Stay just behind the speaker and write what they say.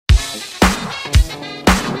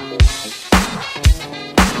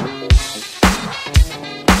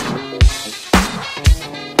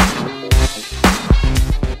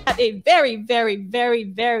a very, very, very,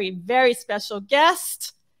 very, very special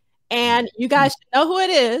guest. And you guys should know who it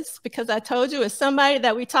is because I told you it's somebody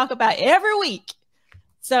that we talk about every week.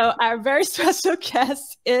 So our very special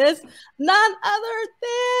guest is none other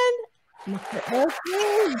than Mr.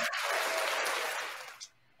 Paisley.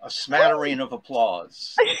 A smattering of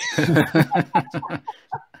applause.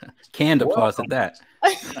 Canned applause at that.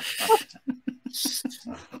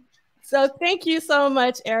 So thank you so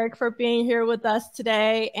much, Eric, for being here with us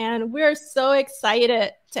today. And we're so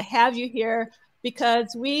excited to have you here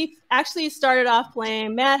because we actually started off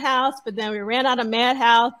playing Madhouse, but then we ran out of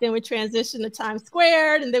Madhouse, then we transitioned to Times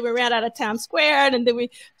Squared, and then we ran out of Times Squared, and then we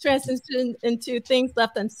transitioned into Things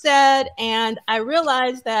Left Unsaid. And I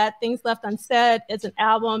realized that Things Left Unsaid is an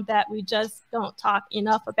album that we just don't talk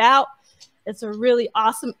enough about. It's a really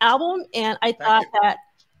awesome album, and I thought that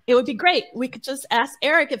it would be great. We could just ask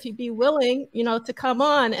Eric if he'd be willing, to come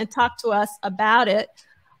on and talk to us about it.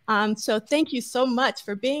 So thank you so much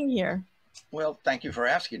for being here. Well, thank you for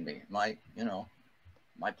asking me. My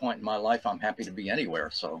point in my life, I'm happy to be anywhere.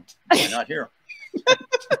 So why not here?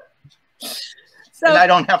 So, and I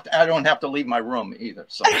don't have to leave my room either.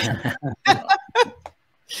 So,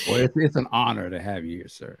 Well, it's an honor to have you here,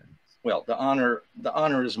 sir. Well, the honor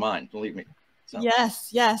is mine. Believe me. So.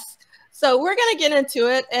 Yes. So we're going to get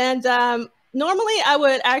into it. And normally I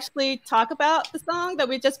would actually talk about the song that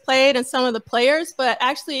we just played and some of the players. But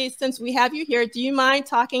actually, since we have you here, do you mind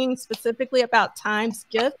talking specifically about Time's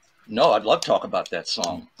Gift? No, I'd love to talk about that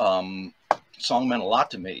song. The song meant a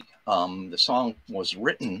lot to me. The song was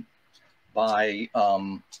written by a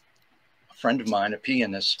friend of mine, a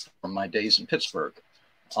pianist from my days in Pittsburgh.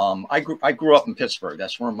 I grew up in Pittsburgh.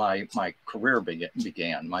 That's where my career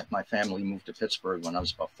began. My family moved to Pittsburgh when I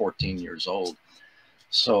was about 14 years old.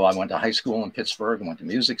 So I went to high school in Pittsburgh. I went to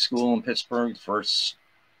music school in Pittsburgh. First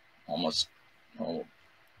almost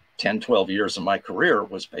 10, 12 years of my career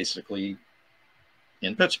was basically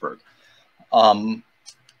in Pittsburgh.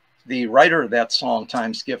 The writer of that song,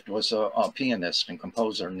 Time's Gift, was a pianist and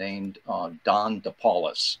composer named Don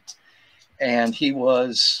DePaulis. And he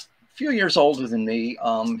was few years older than me.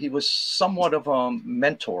 He was somewhat of a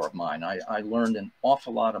mentor of mine. I learned an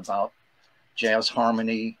awful lot about jazz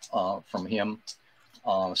harmony from him.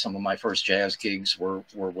 Some of my first jazz gigs were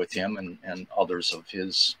with him and others of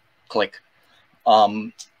his clique.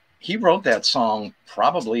 He wrote that song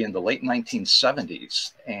probably in the late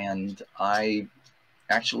 1970s, and I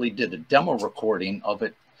actually did a demo recording of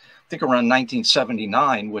it, I think around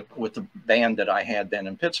 1979 with the band that I had then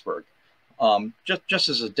in Pittsburgh. Just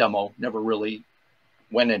as a demo, never really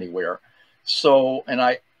went anywhere. So, and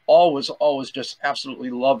I always just absolutely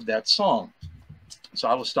loved that song. So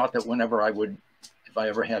I always thought that whenever if I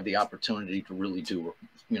ever had the opportunity to really do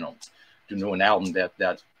an album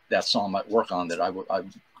that song might work on, that I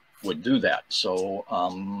would do that. So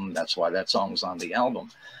that's why that song was on the album.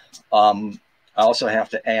 I also have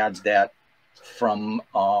to add that from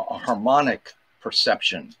a harmonic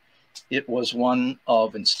perception, it was one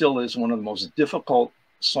of, and still is, one of the most difficult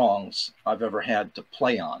songs I've ever had to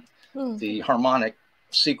play on. The harmonic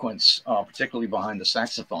sequence, particularly behind the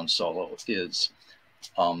saxophone solo, is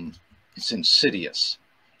it's insidious.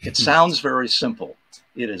 It sounds very simple.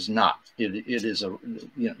 It is not. It is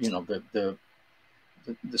the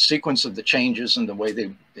sequence of the changes and the way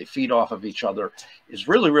they feed off of each other is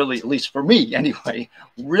really, at least for me anyway,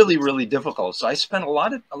 really difficult. So I spent a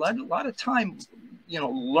lot of time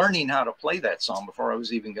learning how to play that song before I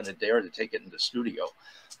was even going to dare to take it in the studio.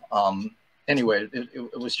 Anyway,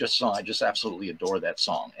 it was just I just absolutely adore that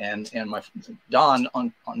song. And my Don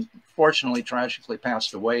unfortunately tragically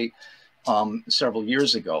passed away several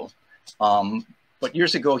years ago. But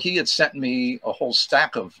years ago, he had sent me a whole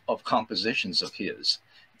stack of compositions of his.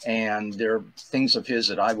 And there are things of his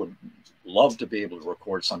that I would love to be able to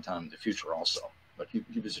record sometime in the future also. But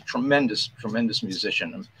he was a tremendous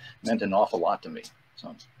musician and meant an awful lot to me.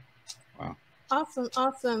 So, wow.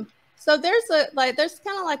 Awesome. So there's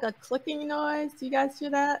kind of like a clicking noise. Do you guys hear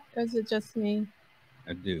that? Or is it just me?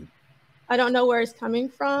 I do. I don't know where it's coming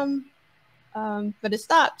from, but it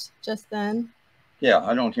stopped just then. Yeah,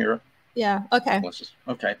 I don't hear it. Yeah, okay.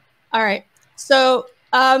 Okay. All right. So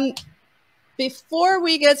before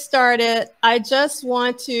we get started, I just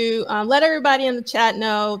want to let everybody in the chat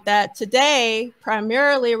know that today,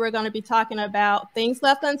 primarily, we're going to be talking about Things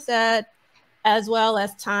Left Unsaid, as well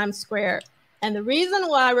as Times Squared. And the reason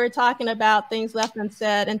why we're talking about Things Left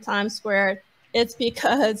Unsaid and Times Squared is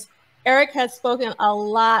because Eric has spoken a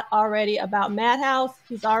lot already about Madhouse.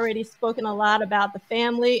 He's already spoken a lot about the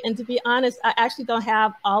family. And to be honest, I actually don't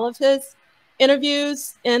have all of his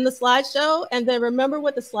interviews in the slideshow. And then remember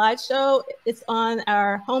with the slideshow, it's on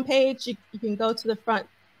our homepage. You can go to the front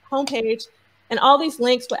homepage, and all these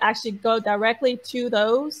links will actually go directly to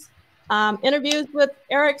those interviews with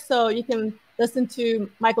Eric. So you can listen to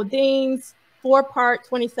Michael Dean's 4-part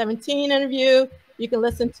 2017 interview. You can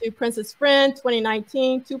listen to Prince's Friend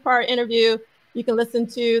 2019 2-part interview. You can listen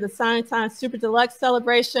to the Sign Time Super Deluxe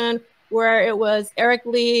celebration, where it was Eric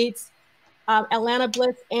Leeds, Atlanta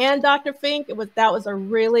Blitz, and Dr. Fink. That was a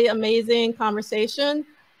really amazing conversation.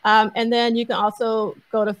 And then you can also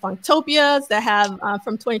go to Funkopias that have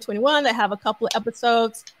from 2021 that have a couple of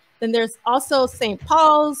episodes. Then there's also St.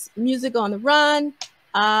 Paul's Music on the Run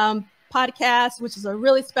podcast, which is a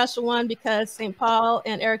really special one because St. Paul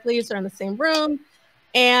and Eric Leeds are in the same room.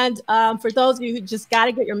 And for those of you who just got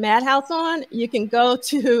to get your Madhouse on, you can go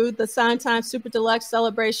to the Time Super Deluxe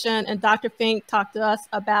celebration, and Dr. Fink talked to us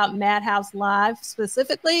about Madhouse Live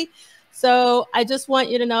specifically. So I just want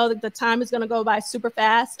you to know that the time is going to go by super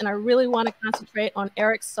fast, and I really want to concentrate on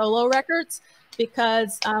Eric's solo records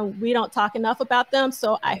because we don't talk enough about them.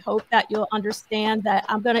 So I hope that you'll understand that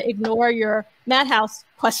I'm going to ignore your Madhouse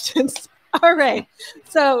questions. All right.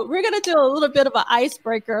 So we're going to do a little bit of an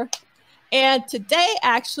icebreaker. And today,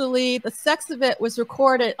 actually, the Sex of It was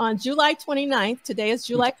recorded on July 29th. Today is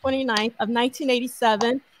July 29th of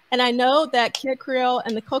 1987. And I know that Kid Creole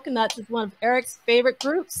and the Coconuts is one of Eric's favorite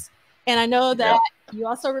groups. And I know that you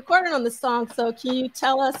also recorded on the song. So can you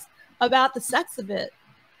tell us about the Sex of It?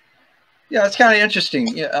 Yeah, it's kind of interesting.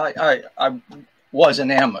 Yeah, I was and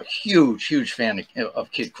am a huge fan of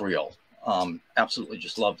Kid Creole. Absolutely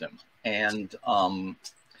just loved him. And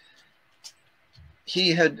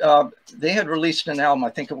they had released an album, I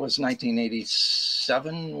think it was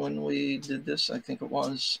 1987 when we did this, I think it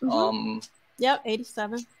was. Yep,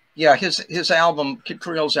 87. Yeah, his album, Kid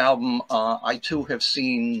Creole's album, I too have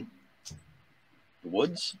seen The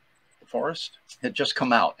Woods, The Forest, had just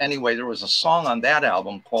come out. Anyway, there was a song on that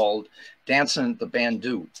album called Dancing at the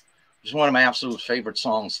Bandu. It was one of my absolute favorite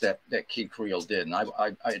songs that Kid Creole did. And I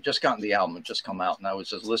had just gotten the album, it just come out, and I was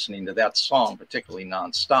just listening to that song, particularly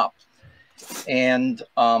nonstop. And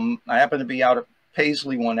I happened to be out at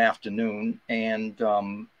Paisley one afternoon and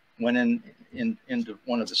went into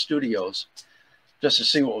one of the studios just to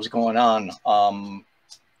see what was going on.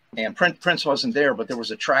 And Prince wasn't there, but there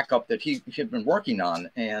was a track up that he had been working on.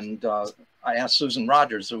 And I asked Susan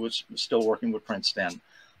Rogers, who was still working with Prince then,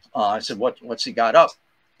 I said, what's he got up?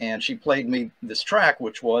 And she played me this track,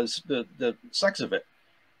 which was the Sex of It.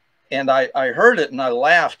 And I heard it and I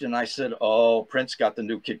laughed and I said, "Oh, Prince got the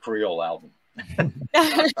new Kid Creole album."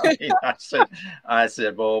 I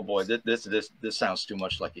said, "Oh boy, this sounds too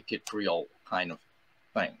much like a Kid Creole kind of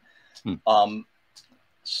thing."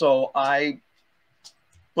 So I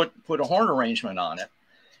put a horn arrangement on it,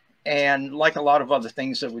 and like a lot of other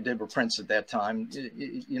things that we did with Prince at that time,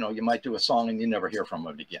 you know, you might do a song and you never hear from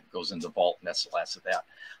him again. It goes in the vault, and that's the last of that.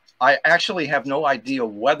 I actually have no idea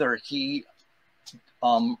whether he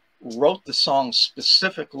wrote the song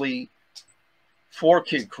specifically for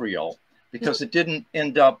Kid Creole, because it didn't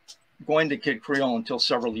end up going to Kid Creole until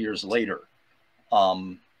several years later.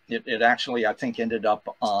 It actually, I think, ended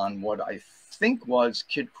up on what I think was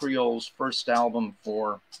Kid Creole's first album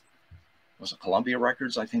for, was it Columbia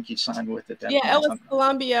Records? I think he signed with at that time. Yeah, it was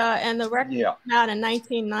Columbia, and the record came out in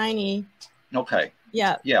 1990. Okay.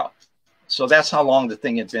 Yeah. Yeah. So that's how long the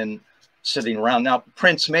thing had been sitting around. Now,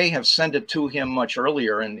 Prince may have sent it to him much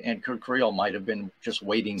earlier, and Kid Creole might have been just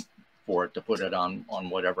waiting for it to put it on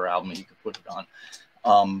whatever album he could put it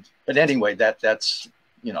on. But anyway, that's,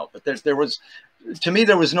 you know, but there was, to me,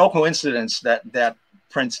 there was no coincidence that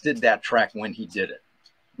Prince did that track when he did it.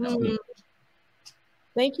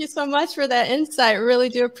 Thank you so much for that insight. Really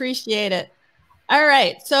do appreciate it. All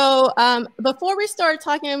right. So before we start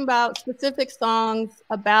talking about specific songs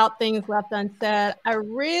about Things Left Unsaid, I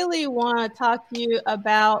really want to talk to you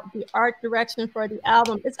about the art direction for the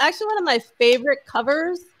album. It's actually one of my favorite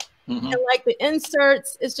covers. And like the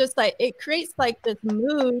inserts, it's just like, it creates like this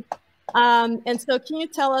mood. And so can you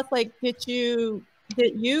tell us, like, did you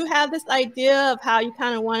have this idea of how you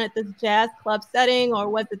kind of wanted this jazz club setting, or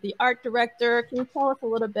was it the art director? Can you tell us a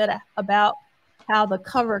little bit about how the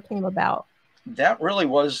cover came about? That really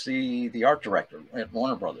was the art director at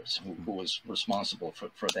Warner Brothers who was responsible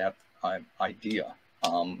for that idea.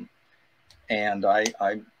 And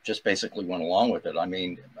I just basically went along with it. I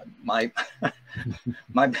mean, I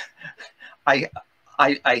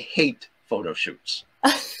hate photo shoots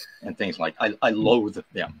and things like, I loathe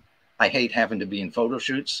them. I hate having to be in photo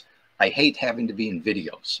shoots. I hate having to be in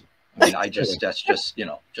videos. I mean, that's just, you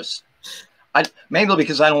know, just, Mainly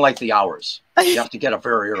because I don't like the hours. You have to get up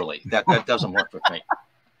very early. That doesn't work with me.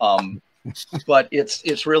 But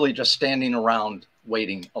it's really just standing around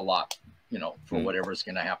waiting a lot, you know, for whatever's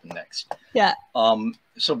going to happen next. Yeah.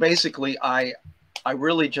 So basically, I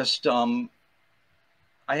really just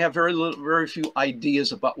I have very few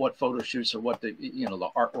ideas about what photo shoots or what the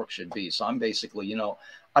artwork should be. So I'm basically, you know,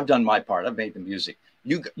 I've done my part. I've made the music.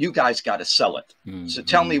 You guys got to sell it. So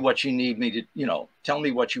tell me what you need me to, you know, tell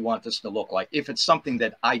me what you want this to look like. If it's something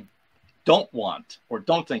that I don't want or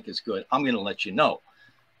don't think is good, I'm going to let you know.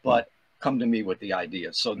 But come to me with the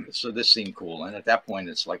idea. So this seemed cool. And at that point,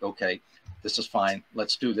 it's like, okay, this is fine.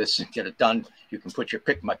 Let's do this and get it done. You can put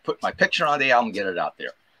my picture on the album, get it out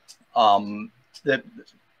there. That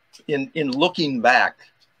in looking back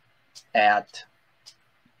at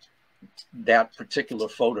that particular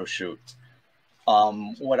photo shoot,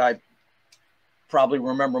 what I probably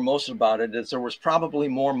remember most about it is there was probably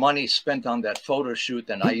more money spent on that photo shoot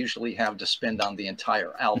than I usually have to spend on the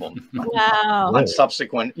entire album. Wow. On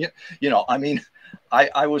subsequent, you know, I mean,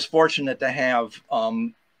 I was fortunate to have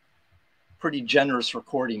pretty generous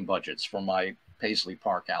recording budgets for my Paisley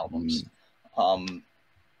Park albums.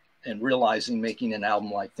 And realizing making an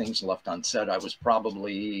album like Things Left Unsaid, it was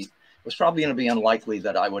probably going to be unlikely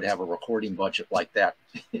that I would have a recording budget like that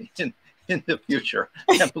in the future.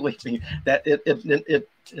 And believe me, that it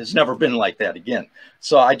has never been like that again.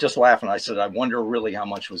 So I just laughed and I said, I wonder really how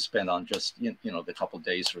much was spent on just, you know, the couple of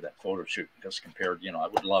days for that photo shoot, just compared, you know,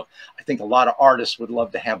 I think a lot of artists would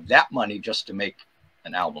love to have that money just to make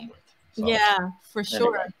an album with. So, yeah, for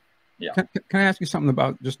sure. Anyway, yeah. Can I ask you something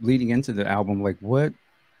about just leading into the album? Like what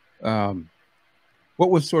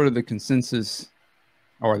was sort of the consensus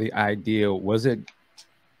or the idea? Was it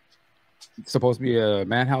supposed to be a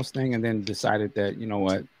Madhouse thing and then decided that, you know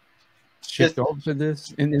what, shift over to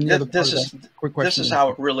this? This is how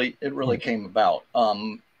it really came about.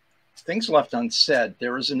 Things Left Unsaid,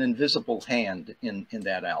 there is an invisible hand in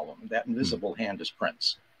that album. That invisible hand is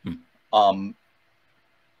Prince.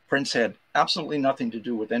 Prince had absolutely nothing to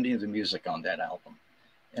do with any of the music on that album.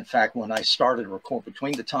 In fact, when I started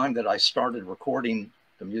between the time that I started recording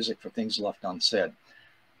the music for Things Left Unsaid,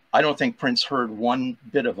 I don't think Prince heard one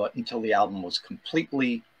bit of it until the album was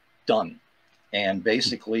completely done. And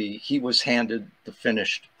basically, he was handed the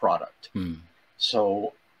finished product.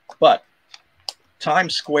 So, but Time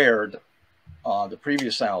Squared, the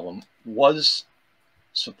previous album, was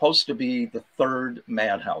supposed to be the third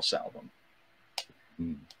Madhouse album.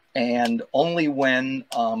 And only when,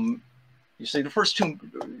 you see, the first two,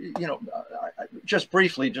 you know, just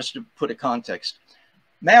briefly, just to put a context,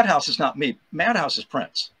 Madhouse is not me. Madhouse is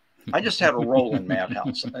Prince. I just had a role in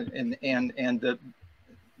Madhouse, and the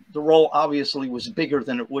role obviously was bigger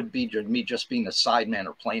than it would be to me just being a sideman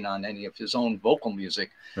or playing on any of his own vocal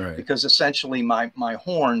music, because essentially my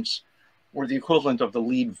horns were the equivalent of the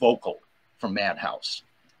lead vocal from Madhouse.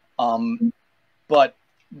 But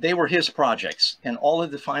they were his projects, and all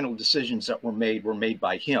of the final decisions that were made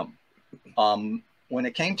by him. When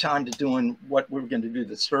it came time to doing what we were going to do,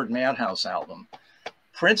 this third Madhouse album,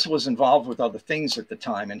 Prince was involved with other things at the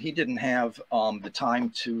time, and he didn't have the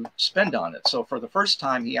time to spend on it. So for the first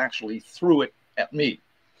time, he actually threw it at me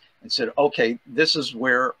and said, okay, this is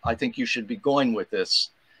where I think you should be going with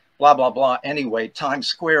this, blah, blah, blah. Anyway, Time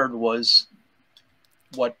Squared was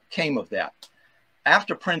what came of that.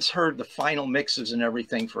 After Prince heard the final mixes and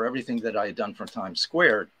everything for everything that I had done for Time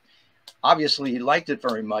Squared, obviously he liked it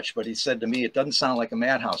very much, but he said to me, it doesn't sound like a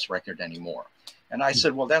Madhouse record anymore. And I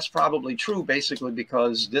said, well, that's probably true, basically,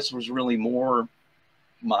 because this was really more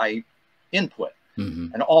my input.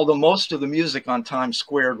 And although most of the music on Time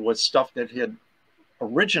Squared was stuff that had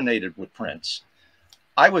originated with Prince,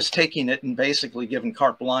 I was taking it and basically giving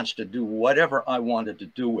carte blanche to do whatever I wanted to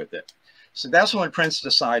do with it. So that's when Prince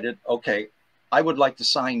decided, okay, I would like to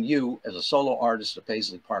sign you as a solo artist to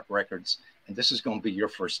Paisley Park Records, and this is going to be your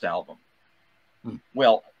first album.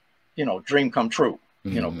 Well, you know, dream come true,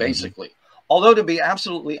 you know, basically. Although, to be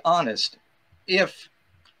absolutely honest, if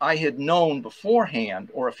I had known beforehand,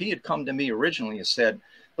 or if he had come to me originally and said,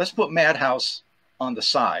 let's put Madhouse on the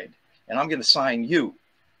side, and I'm going to sign you,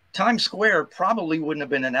 Time Squared probably wouldn't have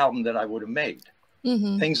been an album that I would have made.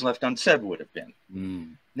 Things Left Unsaid would have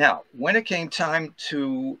been. Now, when it came time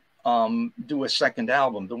to do a second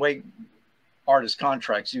album, the way artist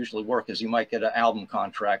contracts usually work is you might get an album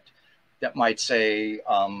contract that might say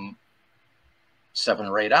 7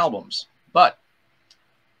 or 8 albums. But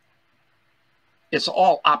it's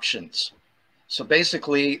all options. So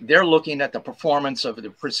basically, they're looking at the performance of the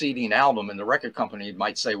preceding album, and the record company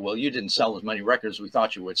might say, well, you didn't sell as many records as we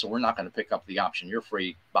thought you would, so we're not going to pick up the option. You're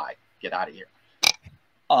free. Bye. Get out of here.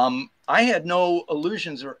 I had no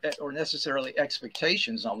illusions or necessarily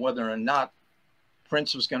expectations on whether or not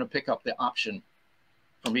Prince was going to pick up the option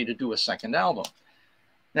for me to do a second album.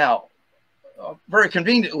 Now, very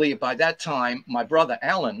conveniently, by that time, my brother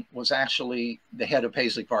Alan was actually the head of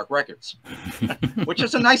Paisley Park Records, which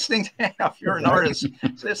is a nice thing to have. You're an artist,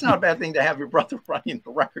 so it's not a bad thing to have your brother running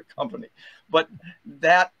the record company. But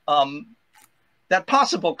that that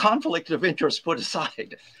possible conflict of interest put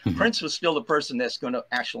aside, Prince was still the person that's going to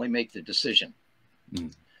actually make the decision.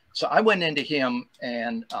 So I went into him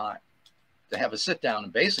and to have a sit down,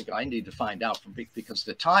 and basically I needed to find out because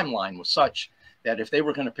the timeline was such that if they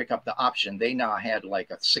were going to pick up the option, they now had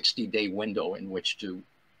like a 60-day window in which to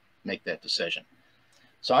make that decision.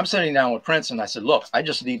 So I'm sitting down with Prince and I said, look, I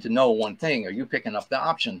just need to know one thing. Are you picking up the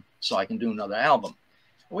option so I can do another album?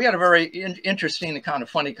 We had a very interesting and kind of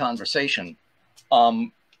funny conversation. But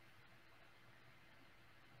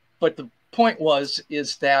the point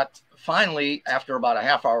is that finally, after about a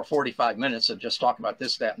half hour, 45 minutes of just talking about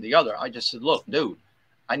this, that, and the other, I just said, look, dude,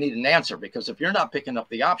 I need an answer, because if you're not picking up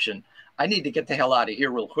the option, I need to get the hell out of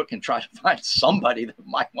here real quick and try to find somebody that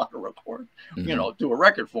might want to record, you know, do a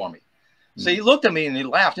record for me. So he looked at me and he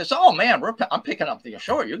laughed and said, oh man, I'm picking up the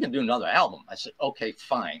show. You can do another album. I said, okay,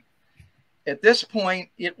 fine. At this point,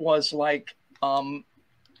 it was like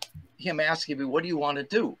him asking me, what do you want to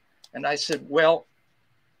do? And I said, well,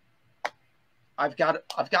 I've got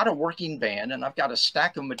a working band and I've got a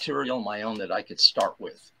stack of material of my own that I could start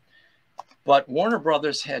with. But Warner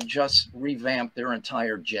Brothers had just revamped their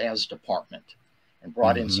entire jazz department and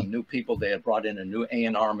brought in some new people. They had brought in a new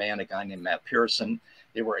A&R man, a guy named Matt Pearson.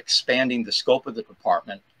 They were expanding the scope of the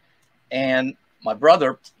department. And my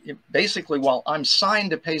brother, basically, while I'm signed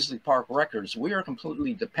to Paisley Park Records, we are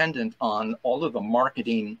completely dependent on all of the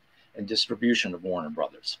marketing and distribution of Warner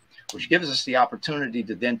Brothers, which gives us the opportunity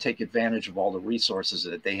to then take advantage of all the resources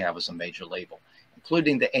that they have as a major label,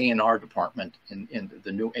 including the A&R department in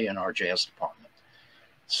the new A&R jazz department.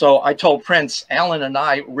 So I told Prince, Alan and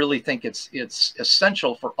I really think it's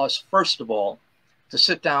essential for us, first of all, to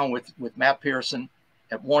sit down with Matt Pearson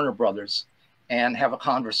at Warner Brothers and have a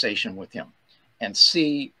conversation with him and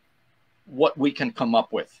see what we can come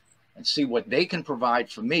up with and see what they can provide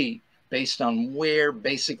for me based on where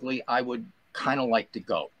basically I would kind of like to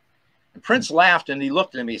go. And Prince laughed and he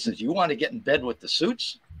looked at me and says, you want to get in bed with the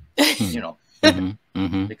Suits? You know,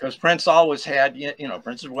 because Prince always had, you know,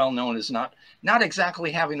 Prince is well known as not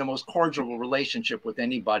exactly having the most cordial relationship with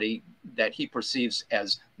anybody that he perceives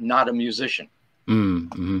as not a musician.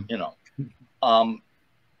 You know,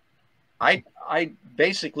 I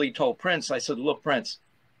basically told Prince, I said, look, Prince,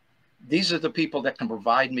 these are the people that can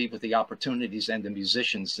provide me with the opportunities and the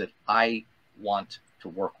musicians that I want to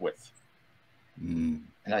work with. And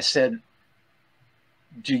I said,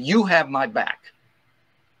 do you have my back?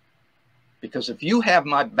 Because if you have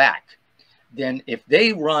my back, then if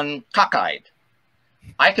they run cockeyed,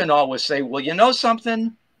 I can always say, well, you know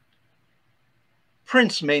something?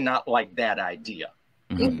 Prince may not like that idea.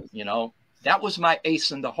 You know, that was my ace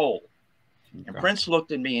in the hole. And Prince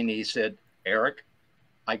looked at me and he said, Eric,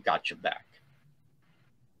 I got your back.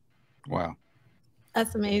 Wow.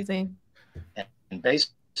 That's amazing. And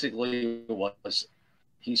basically was,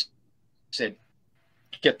 he said,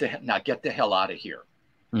 get the hell out of here.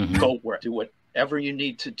 Go where, do whatever you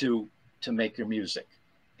need to do to make your music.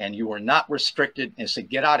 And you are not restricted, and said,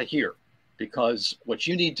 get out of here, because what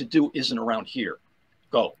you need to do isn't around here.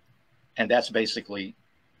 Go. And that's basically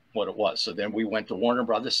what it was. So then we went to Warner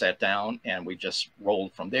Brothers, sat down, and we just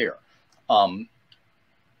rolled from there.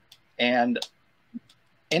 And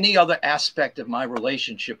any other aspect of my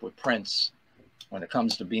relationship with Prince, when it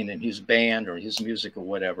comes to being in his band or his music or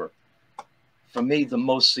whatever, for me, the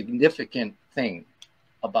most significant thing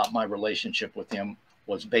about my relationship with him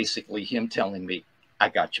was basically him telling me, I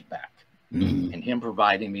got your back. And him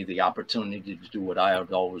providing me the opportunity to do what I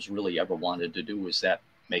had always really ever wanted to do, is that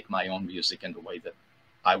make my own music in the way that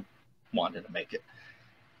I wanted to make it.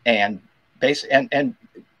 And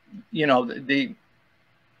you know,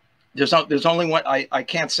 there's only one, I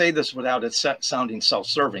can't say this without it sounding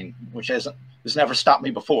self-serving, which has never stopped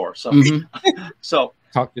me before. So, so,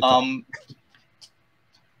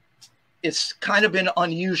 it's kind of been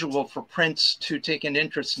unusual for Prince to take an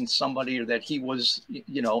interest in somebody that he was,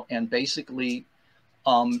 you know, and basically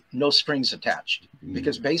no strings attached.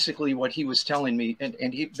 Because basically what he was telling me,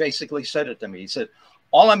 and he basically said it to me, he said,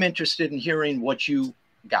 all I'm interested in hearing what you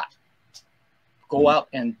got. Go out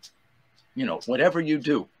and, you know, whatever you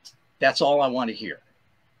do, that's all I want to hear.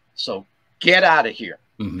 So get out of here.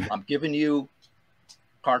 I'm giving you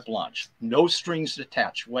carte blanche, no strings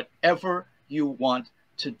attached. Whatever you want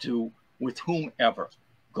to do with whomever,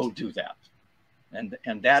 go do that. And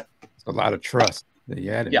that, it's a lot of trust that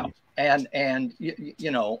you had in yeah. you. And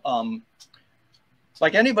you know,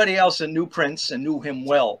 like anybody else that knew Prince and knew him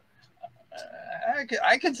well,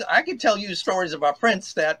 I could tell you stories about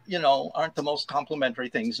Prince that, you know, aren't the most complimentary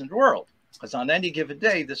things in the world, because on any given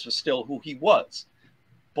day, this was still who he was.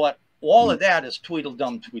 But all of that is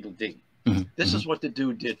Tweedledum Tweedledee. This is what the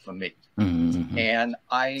dude did for me. And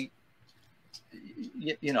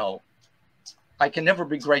you know, I can never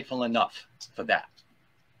be grateful enough for that.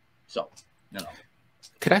 So, you know.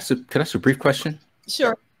 Could I ask a brief question?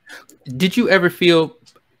 Sure. Did you ever feel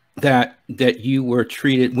that you were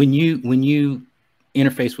treated when you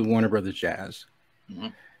interfaced with Warner Brothers Jazz?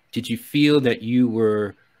 Did you feel that you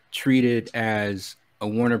were treated as a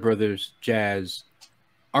Warner Brothers Jazz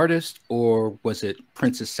artist, or was it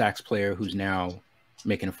Prince's sax player who's now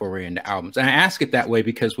making a foray into albums? And I ask it that way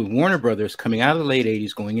because with Warner Brothers coming out of the late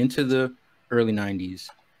 80s, going into the early 90s,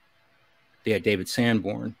 they had David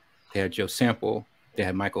Sanborn, they had Joe Sample, they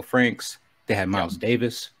had Michael Franks, they had Miles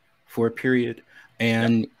Davis for a period.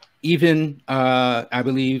 And even, I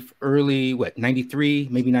believe, early, 93,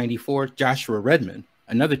 maybe 94, Joshua Redman,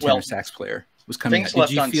 another tenor sax player, was coming out.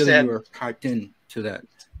 Did you feel that you were piped in to that?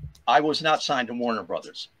 I was not signed to Warner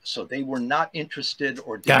Brothers, so they were not interested,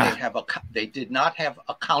 or they did not have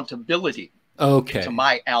accountability to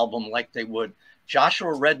my album like they would.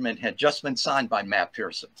 Joshua Redman had just been signed by Matt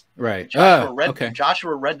Pearson. Right.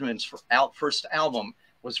 Joshua Redman's first album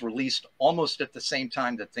was released almost at the same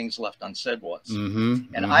time that Things Left Unsaid was.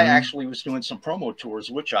 And I actually was doing some promo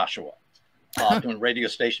tours with Joshua, doing radio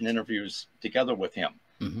station interviews together with him.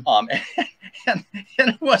 And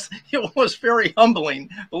it was very humbling,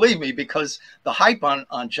 believe me, because the hype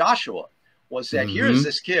on Joshua was that here's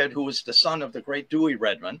this kid who was the son of the great Dewey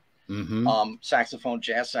Redman,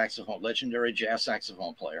 jazz saxophone, legendary jazz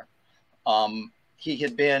saxophone player. He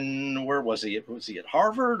had been, where was he? Was he at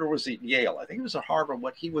Harvard or was he at Yale? I think he was at Harvard.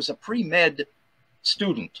 He was a pre-med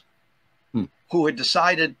student who had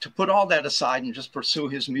decided to put all that aside and just pursue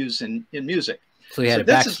his muse in music. So he had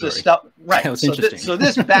this is the stuff, right? So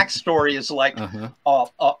this backstory is like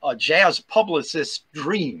a jazz publicist's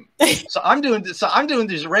dream. So I'm doing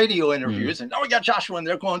these radio interviews, and we got Joshua, and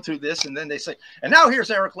they're going through this, and then they say, and now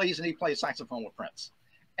here's Eric Leeds, and he plays saxophone with Prince.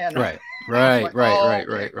 And right.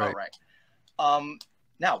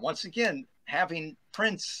 Now, once again, having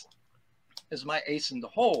Prince as my ace in the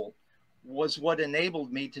hole was what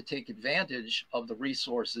enabled me to take advantage of the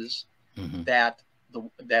resources that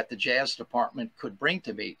the jazz department could bring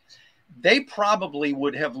to me. They probably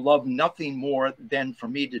would have loved nothing more than for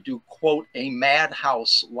me to do, quote, a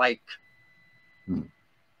madhouse like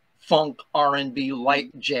funk R&B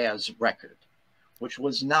light jazz record, which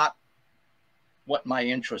was not what my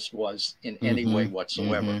interest was in any way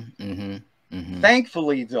whatsoever.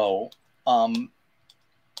 Thankfully, though,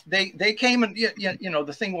 they came, and you know,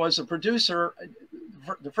 the thing was, a producer,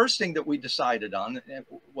 the first thing that we decided on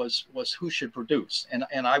was who should produce,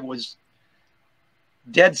 and I was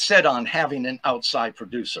dead set on having an outside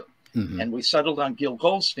producer. And we settled on Gil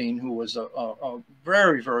Goldstein, who was a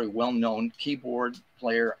very, very well-known keyboard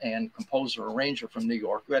player and composer arranger from New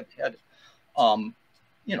York, who had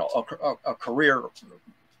you know, a career,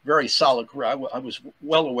 very solid career. I was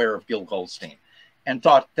well aware of Gil Goldstein and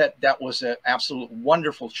thought that was an absolute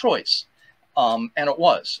wonderful choice. And it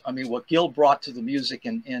was. I mean, what Gil brought to the music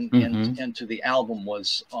and to the album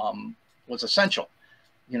was essential.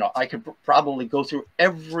 You know, I could probably go through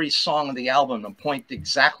every song of the album and point to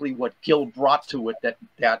exactly what Gil brought to it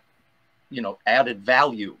that you know, added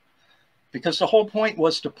value, because the whole point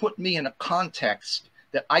was to put me in a context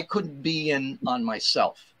that I couldn't be in on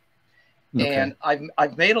myself. And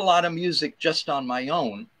I've made a lot of music just on my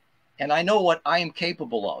own, and I know what I am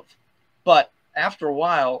capable of. But after a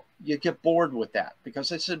while, you get bored with that,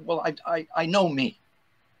 because I said, well, I know me.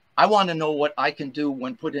 I want to know what I can do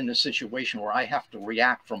when put in a situation where I have to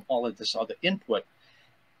react from all of this other input.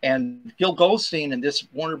 And Gil Goldstein and this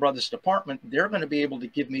Warner Brothers department, they're going to be able to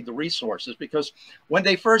give me the resources, because when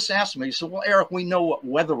they first asked me, they said, well, Eric, we know what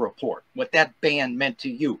Weather Report, what that band meant to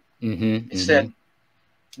you. It said,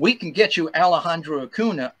 we can get you Alejandro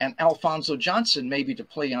Acuna and Alfonso Johnson maybe to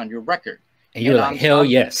play on your record. And you're like, hell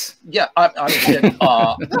yes. Yeah. I said,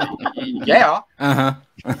 yeah.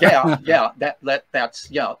 Yeah.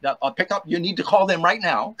 That's, yeah. I'll pick up. You need to call them right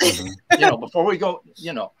now, you know, before we go,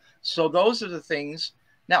 you know. So those are the things.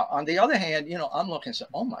 Now, on the other hand, you know, I'm looking and say,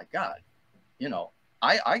 oh my God, you know,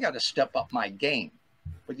 I got to step up my game.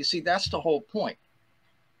 But you see, that's the whole point.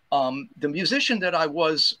 The musician that I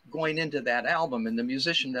was going into that album and the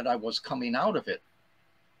musician that I was coming out of it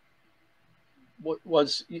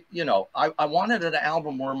was, you know, I wanted an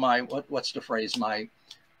album where my, what's the phrase? My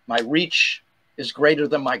reach is greater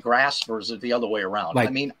than my grasp, or is it the other way around? Like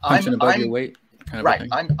I mean, punching above your weight. Kind of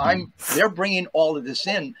right. They're bringing all of this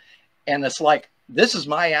in, and it's like, this is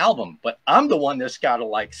my album, but I'm the one that's got to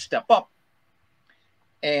like step up.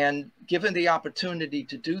 And given the opportunity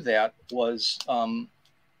to do that was,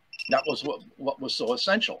 that was what was so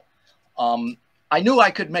essential. I knew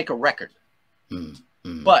I could make a record,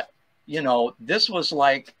 but you know, this was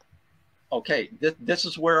like, okay, this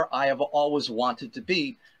is where I have always wanted to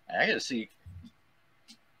be. I got to see,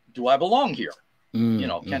 do I belong here? You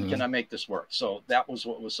know, can I make this work? So that was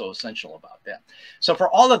what was so essential about that. So for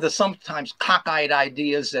all of the sometimes cockeyed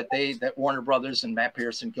ideas that Warner Brothers and Matt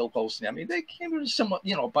Pierce and Gil Goldstein, I mean, they came with some,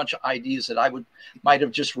 you know, a bunch of ideas that I might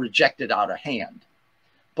have just rejected out of hand.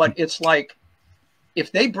 But it's like,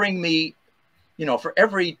 if they bring me, you know, for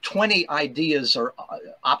every 20 ideas or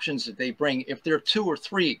options that they bring, if there are 2 or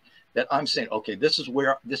 3 that I'm saying, okay, this is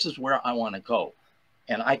where I want to go,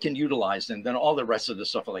 and I can utilize them, then all the rest of the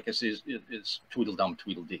stuff, like I say, is Tweedledum,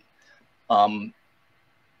 Tweedledee.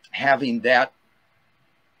 Having that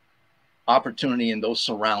opportunity in those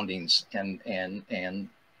surroundings and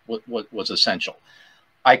what was essential.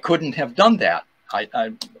 I couldn't have done that.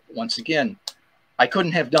 I once again, I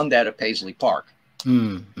couldn't have done that at Paisley Park.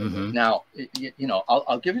 Now, you know,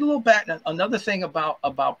 I'll give you a little back. Another thing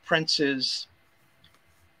about Prince's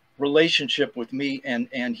relationship with me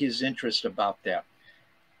and his interest about that.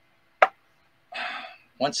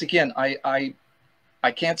 Once again, I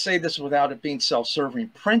can't say this without it being self-serving.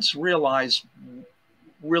 Prince realized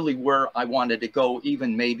really where I wanted to go,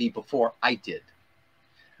 even maybe before I did.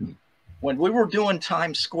 When we were doing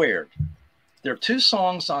Times Squared, there are 2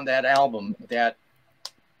 songs on that album that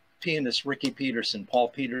pianist Ricky Peterson, Paul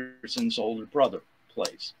Peterson's older brother,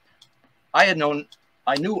 plays. I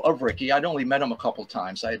knew of Ricky. I'd only met him a couple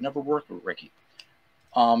times. I had never worked with Ricky.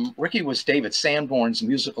 Ricky was David Sanborn's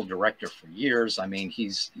musical director for years. I mean,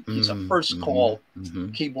 he's a first call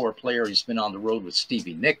keyboard player. He's been on the road with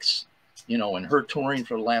Stevie Nicks, you know, and her touring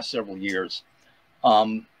for the last several years.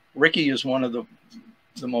 Ricky is one of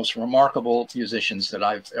the most remarkable musicians that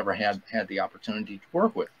I've ever had the opportunity to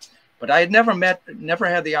work with. But I had never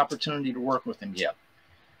had the opportunity to work with him yet.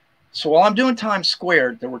 So while I'm doing Times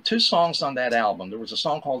Squared, there were 2 songs on that album. There was a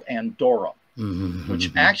song called Andorra,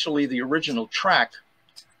 which actually the original track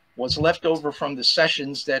was left over from the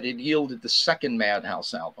sessions that had yielded the second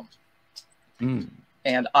Madhouse album.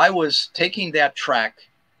 And I was taking that track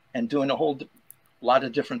and doing a whole lot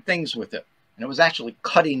of different things with it. And it was actually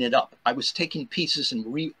cutting it up. I was taking pieces and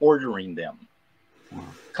reordering them,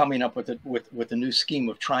 coming up with a new scheme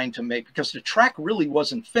of trying to make, because the track really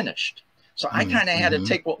wasn't finished. So I kind of had to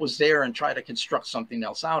take what was there and try to construct something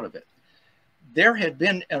else out of it. There had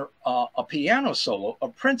been a piano solo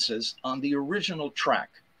of Prince's on the original track.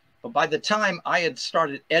 But by the time I had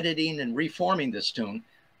started editing and reforming this tune,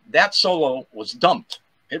 that solo was dumped.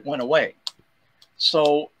 It went away.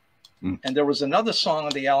 So, and there was another song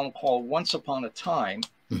on the album called Once Upon a Time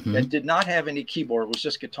that did not have any keyboard. It was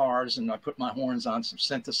just guitars, and I put my horns on some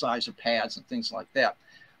synthesizer pads and things like that.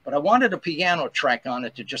 But I wanted a piano track on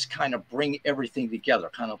it to just kind of bring everything together,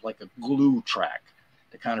 kind of like a glue track,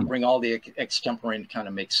 to kind of bring all the extemporary and kind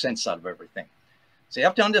of make sense out of everything. So you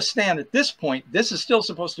have to understand, at this point, this is still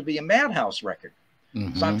supposed to be a Madhouse record.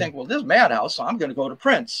 So I'm thinking, well, this is Madhouse, so I'm going to go to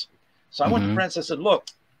Prince. So I went to Prince. I said, look,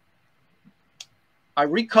 I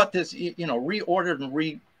recut this, you know, reordered and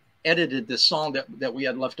re-edited this song that we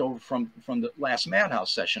had left over from the last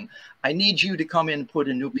Madhouse session. I need you to come in and put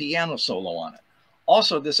a new piano solo on it.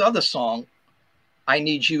 Also, this other song, I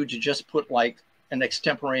need you to just put like an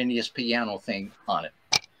extemporaneous piano thing on it.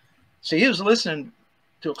 So he was listening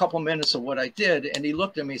to a couple of minutes of what I did, and he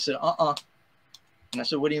looked at me and said, And I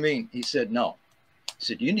said, what do you mean? He said, no. He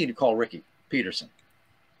said, you need to call Ricky Peterson.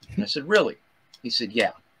 And I said, really? He said,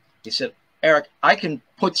 yeah. He said, Eric, I can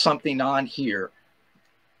put something on here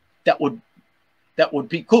that would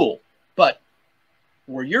be cool, but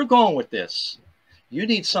where you're going with this, you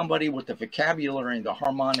need somebody with the vocabulary and the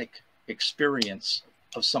harmonic experience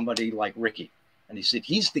of somebody like Ricky. And he said,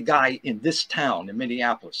 he's the guy in this town, in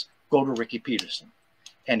Minneapolis. Go to Ricky Peterson.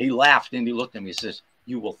 And he laughed and he looked at me and says,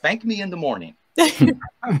 you will thank me in the morning. You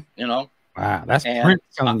know? Wow, that's Prince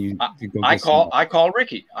telling you to go. I call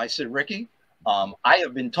Ricky. I said, Ricky, I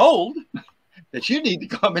have been told that you need to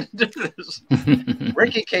come and do this.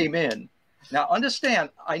 Ricky came in. Now,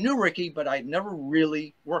 understand, I knew Ricky, but I'd never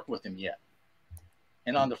really worked with him yet.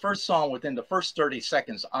 And on the first song, within the first 30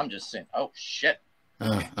 seconds, I'm just saying, oh, shit.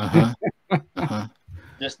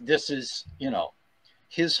 This is, you know.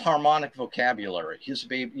 his harmonic vocabulary, his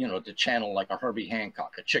baby, you know, to channel like a Herbie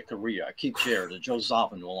Hancock, a Chick Corea, a Keith Jarrett, a Joe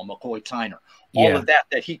Zawinul, a McCoy Tyner, all of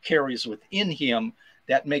that he carries within him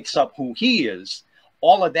that makes up who he is,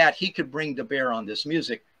 all of that he could bring to bear on this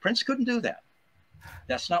music. Prince couldn't do that.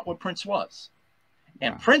 That's not what Prince was.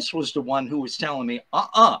 And Prince was the one who was telling me,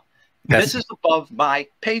 this is above my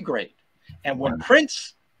pay grade. And when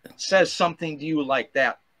Prince says something to you like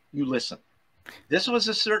that, you listen. This was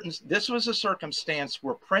a circumstance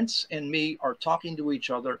where Prince and me are talking to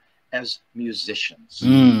each other as musicians.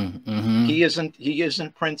 He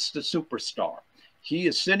isn't Prince the superstar. He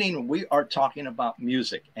is sitting and we are talking about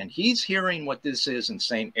music, and he's hearing what this is and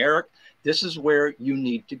saying, Eric, this is where you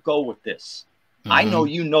need to go with this. I know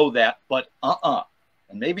you know that, but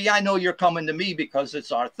and maybe I know you're coming to me because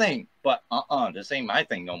it's our thing, but this ain't my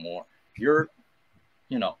thing no more. You're,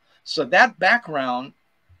 you know, so that background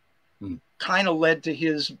kind of led to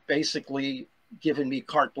his basically giving me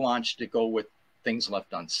carte blanche to go with Things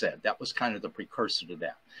Left Unsaid. That was kind of the precursor to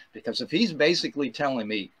that. Because if he's basically telling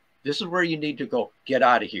me, this is where you need to go, get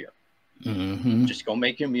out of here. Just go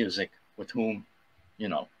make your music with whom, you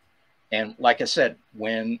know. And like I said,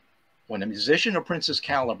 when a musician of Prince's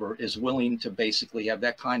caliber is willing to basically have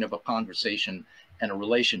that kind of a conversation and a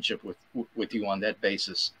relationship with you on that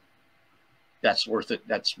basis, that's worth it.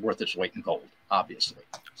 That's worth its weight in gold, obviously.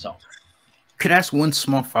 So. Could I ask one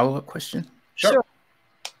small follow-up question? Sure.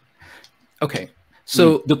 Okay.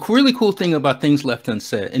 So the really cool thing about Things Left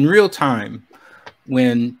Unsaid, in real time,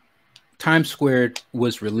 when Times Squared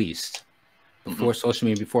was released, before social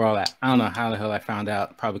media, before all that, I don't know how the hell I found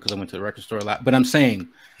out, probably because I went to the record store a lot, but I'm saying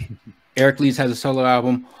Eric Leeds has a solo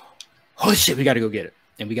album. Holy shit, we got to go get it.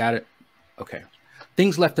 And we got it. Okay.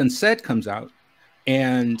 Things Left Unsaid comes out,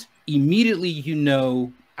 and immediately, you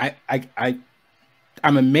know,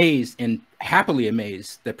 I'm amazed and happily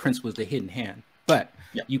amazed that Prince was the hidden hand. But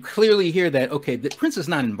you clearly hear that, okay, that Prince is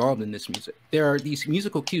not involved in this music. There are these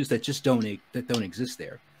musical cues that just don't exist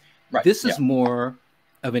there. Right. This is more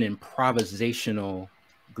of an improvisational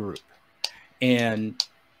group. And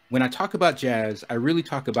when I talk about jazz, I really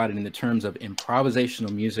talk about it in the terms of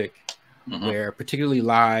improvisational music, where particularly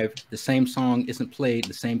live, the same song isn't played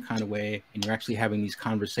the same kind of way, and you're actually having these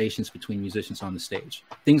conversations between musicians on the stage.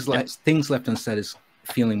 Things Left Unsaid is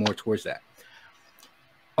feeling more towards that.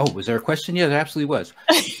 Oh, was there a question? Yeah, there absolutely was.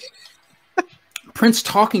 Prince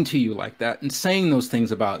talking to you like that and saying those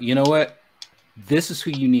things about, you know what, this is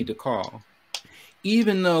who you need to call.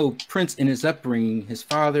 Even though Prince, in his upbringing, his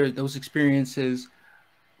father, those experiences,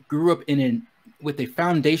 grew up with a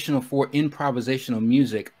foundational for improvisational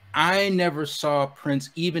music, I never saw Prince,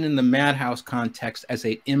 even in the Madhouse context, as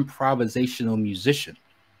an improvisational musician.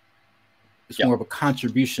 It's more of a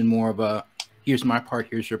contribution, more of a, here's my part,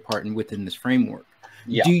 here's your part, and within this framework.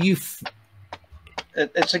 Do you?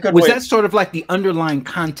 It's a good. Was that sort of like the underlying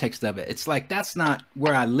context of it? It's like, that's not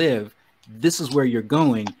where I live. This is where you're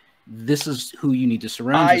going. This is who you need to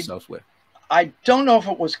surround yourself with. I don't know if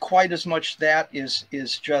it was quite as much that is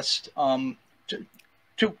just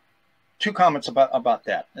two comments about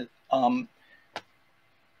that.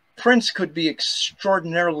 Prince could be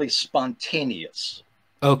extraordinarily spontaneous.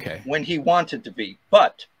 Okay. When he wanted to be,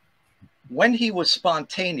 but when he was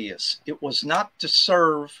spontaneous, it was not to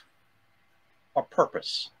serve a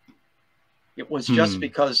purpose. It was just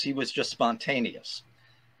because he was just spontaneous.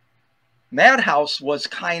 Madhouse was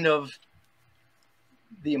kind of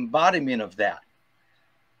the embodiment of that.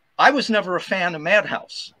 I was never a fan of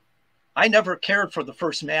Madhouse. I never cared for the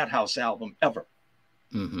first Madhouse album ever.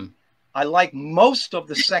 I like most of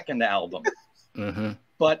the second album,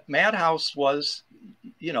 but Madhouse was,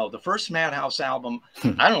 you know, the first Madhouse album.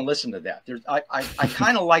 I don't listen to that. I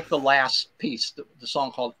kind of like the last piece, the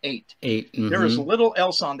song called 8. There is little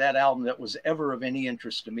else on that album that was ever of any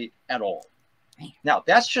interest to me at all. Now,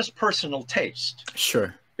 that's just personal taste.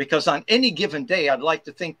 Sure. Because on any given day, I'd like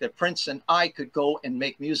to think that Prince and I could go and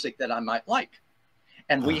make music that I might like.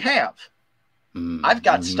 And we have. I've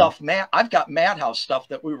got stuff, I've got Madhouse stuff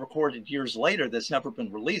that we recorded years later that's never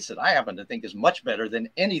been released that I happen to think is much better than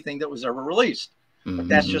anything that was ever released. But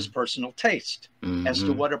that's just personal taste as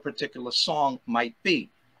to what a particular song might be.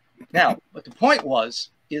 Now, what the point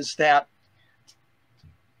is that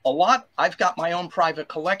I've got my own private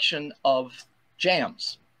collection of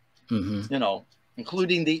jams, you know,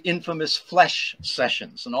 including the infamous Flesh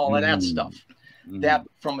sessions and all of that stuff. That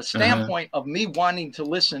from a standpoint of me wanting to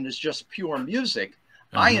listen as just pure music,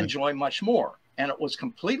 I enjoy much more. And it was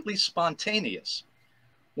completely spontaneous.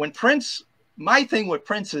 When Prince, my thing with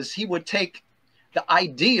Prince is he would take the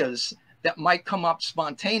ideas that might come up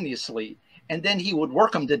spontaneously, and then he would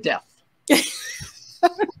work them to death.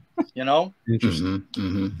 You you know? Interesting.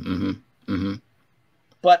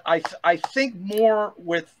 But I think more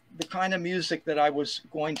with the kind of music that I was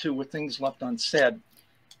going to with Things Left Unsaid,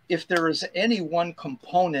 if there is any one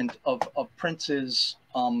component of Prince's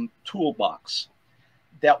toolbox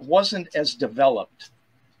that wasn't as developed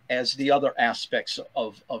as the other aspects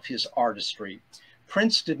of his artistry,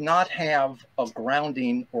 Prince did not have a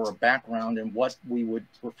grounding or a background in what we would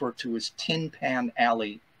refer to as Tin Pan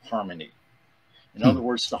Alley harmony. In other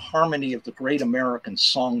words, the harmony of the great American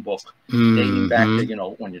songbook, dating back to, you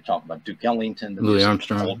know, when you're talking about Duke Ellington, the Louis music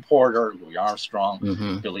Armstrong, of Cole Porter, Louis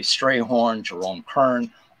Armstrong, Billy Strayhorn, Jerome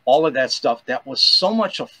Kern, all of that stuff, that was so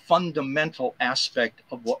much a fundamental aspect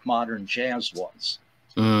of what modern jazz was.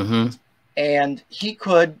 And he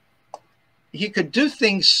could do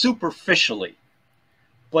things superficially,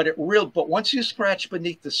 but once you scratch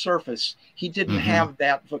beneath the surface, he didn't have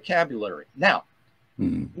that vocabulary. Now,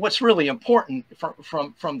 what's really important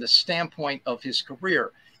from the standpoint of his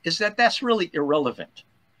career is that that's really irrelevant,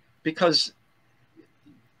 because,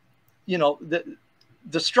 you know,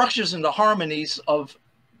 the structures and the harmonies of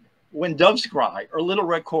When Doves Cry or Little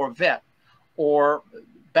Red Corvette or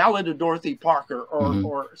Ballad of Dorothy Parker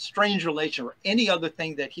or Strange Relation or any other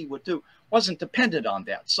thing that he would do wasn't dependent on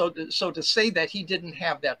that. So to say that he didn't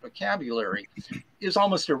have that vocabulary is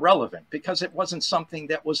almost irrelevant, because it wasn't something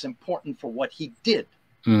that was important for what he did.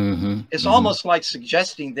 It's almost like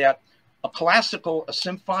suggesting that a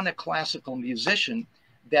symphonic classical musician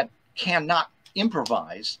that cannot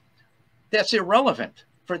improvise, that's irrelevant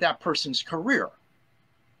for that person's career.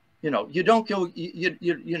 You know, you don't go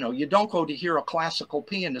to hear a classical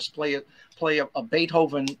pianist play a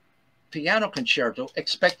Beethoven piano concerto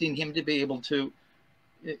expecting him to be able to,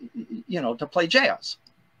 you know, to play jazz.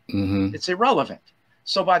 It's irrelevant.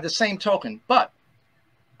 So by the same token, but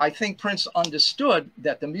I think Prince understood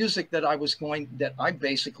that the music that I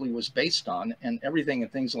basically was based on, and everything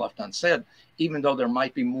and Things Left Unsaid, even though there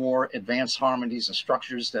might be more advanced harmonies and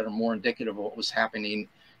structures that are more indicative of what was happening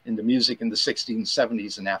in the music in the 60s and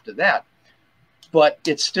 70s and after that, but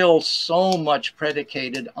it's still so much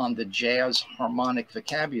predicated on the jazz harmonic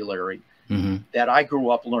vocabulary that I grew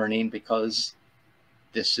up learning, because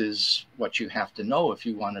this is what you have to know if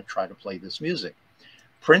you want to try to play this music.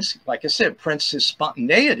 Prince, like I said, Prince's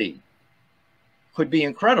spontaneity could be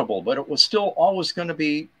incredible, but it was still always going to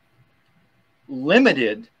be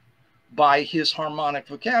limited by his harmonic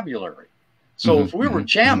vocabulary. So if we were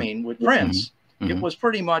jamming with Prince, it was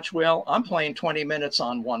pretty much, well, I'm playing 20 minutes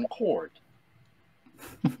on one chord.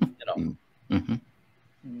 You know,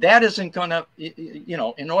 that isn't going to, you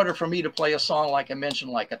know, in order for me to play a song, like I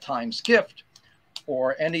mentioned, like A Time's Gift,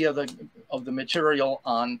 or any of the material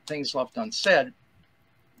on Things Left Unsaid,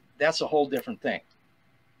 that's a whole different thing.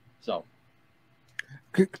 So,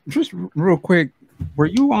 just real quick, were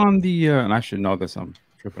you on the? And I should know this. I'm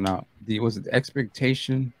tripping out. Was it the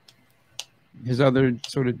Expectation? His other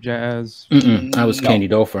sort of jazz. I was Candy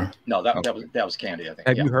Dofer. No, that was Candy, I think.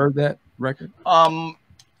 Have you heard that record?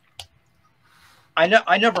 I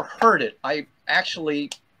never heard it. I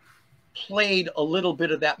actually played a little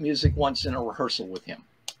bit of that music once in a rehearsal with him,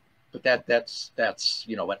 but that's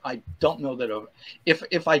you know, but I don't know that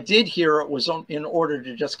if I did hear it, was in order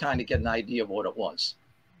to just kind of get an idea of what it was.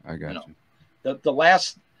 I got you.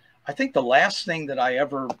 I think the last thing that I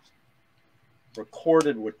ever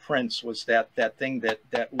recorded with Prince was that thing that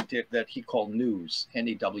we did that he called News,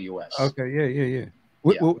 N-E-W-S. Okay, yeah.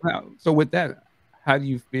 Well, so with that, how do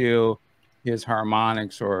you feel his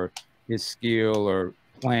harmonics or his skill or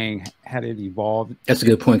playing, had it evolved? That's a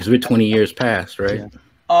good point, because we're 20 years past, right?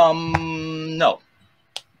 Yeah. No.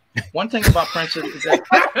 One thing about Prince is that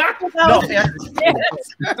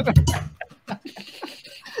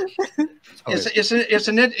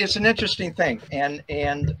it's an interesting thing, and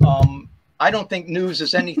I don't think News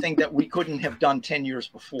is anything that we couldn't have done 10 years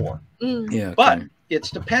before. Yeah, but it's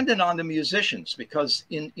dependent on the musicians, because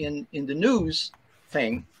in the News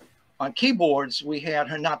thing, on keyboards we had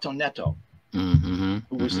Renato Neto, who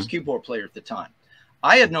was his keyboard player at the time.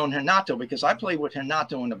 I had known Renato because I played with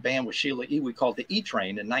Renato in a band with Sheila E. We called the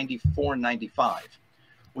E-Train in 94 and 95,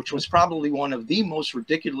 which was probably one of the most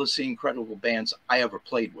ridiculously incredible bands I ever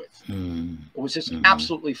played with. It was just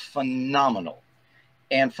absolutely phenomenal.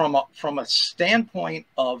 And from a standpoint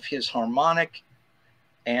of his harmonic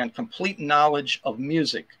and complete knowledge of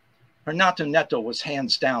music, Renato Neto was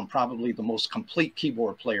hands down probably the most complete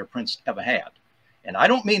keyboard player Prince ever had. And I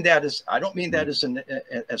don't mean that as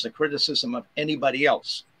a criticism of anybody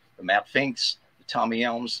else. The Matt Finks, the Tommy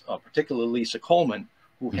Elms, particularly Lisa Coleman,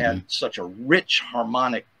 who had such a rich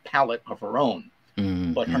harmonic palette of her own.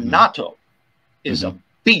 But Renato is a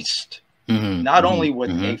beast not only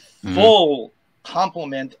with a full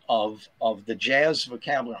complement of the jazz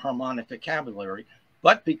vocabulary, harmonic vocabulary,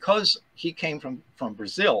 but because he came from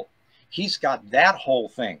Brazil, he's got that whole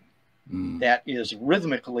thing that is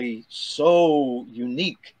rhythmically so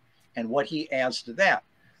unique, and what he adds to that.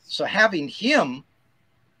 So having him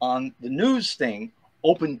on the news thing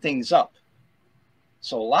opened things up.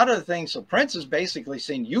 So a lot of the things, so Prince is basically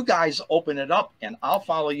saying, you guys open it up and I'll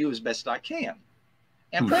follow you as best I can.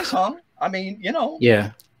 And Prince hung. I mean, you know,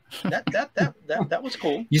 yeah, that was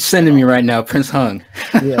cool. You sending me right now, Prince hung.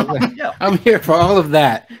 Yeah. I'm here for all of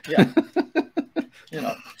that. Yeah. You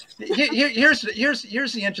know, here's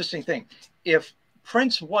the interesting thing. If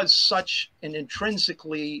Prince was such an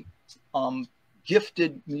intrinsically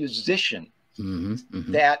gifted musician,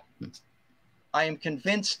 that I am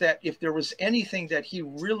convinced that if there was anything that he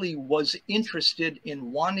really was interested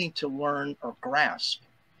in wanting to learn or grasp,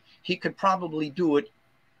 he could probably do it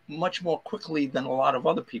much more quickly than a lot of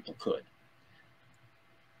other people could.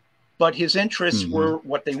 But his interests were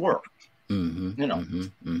what they were, you know.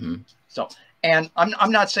 So, and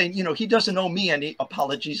I'm not saying, you know, he doesn't owe me any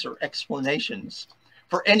apologies or explanations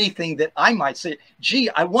for anything that I might say. Gee,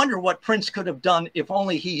 I wonder what Prince could have done if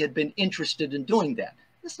only he had been interested in doing that.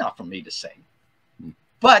 It's not for me to say.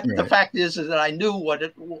 But the fact is that I knew what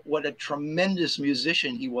a tremendous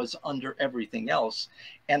musician he was under everything else.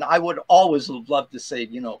 And I would always have loved to say,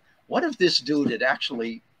 you know, what if this dude had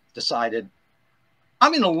actually decided,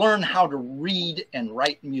 I'm going to learn how to read and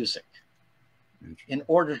write music in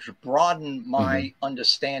order to broaden my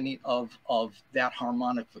understanding of that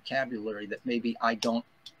harmonic vocabulary that maybe I don't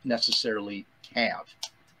necessarily have.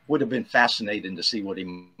 Would have been fascinating to see what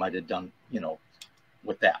he might have done, you know,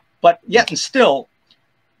 with that. But yet and still,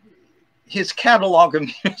 his catalog of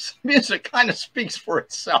music kind of speaks for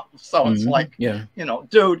itself. So it's like, you know,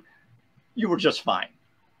 dude, you were just fine.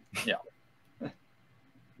 Yeah.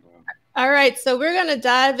 All right. So we're going to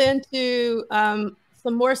dive into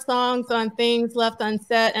some more songs on Things Left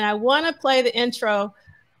Unsaid. And I want to play the intro,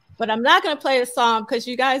 but I'm not going to play the song because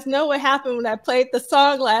you guys know what happened when I played the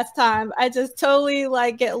song last time. I just totally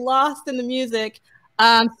like get lost in the music.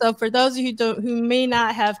 So for those of you who may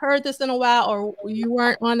not have heard this in a while, or you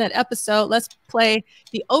weren't on that episode, let's play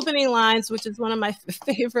the opening lines, which is one of my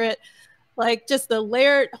favorite. Like just the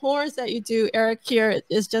layered horns that you do, Eric, here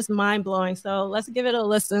is just mind blowing. So let's give it a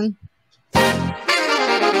listen.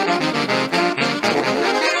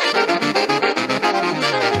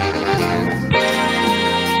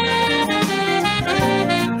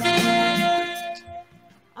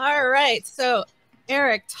 All right. So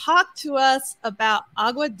Eric, talk to us about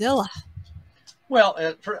Aguadilla.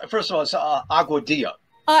 Well, first of all, it's Aguadilla.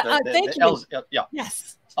 Thank you. Yeah.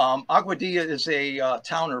 Yes. Aguadilla is a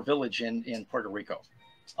town or village in Puerto Rico.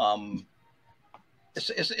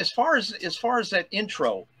 As far as that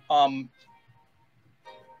intro,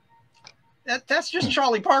 that's just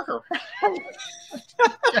Charlie Parker.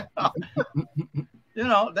 You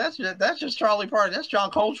know, that's just Charlie Parker. That's John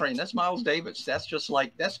Coltrane. That's Miles Davis. That's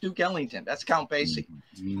Duke Ellington. That's Count Basie.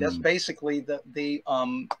 That's basically the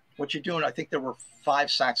what you're doing. I think there were 5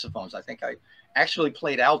 saxophones. I think I actually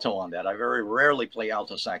played alto on that. I very rarely play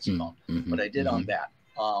alto saxophone, but I did on that.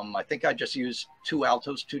 I think I just used 2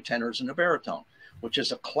 altos, 2 tenors, and a baritone, which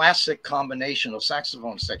is a classic combination of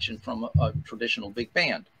saxophone section from a traditional big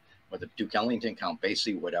band, whether Duke Ellington, Count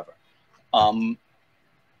Basie, whatever.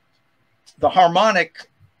 The harmonic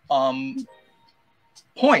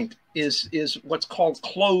point is what's called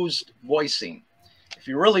closed voicing. If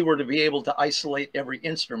you really were to be able to isolate every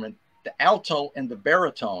instrument, the alto and the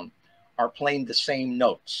baritone are playing the same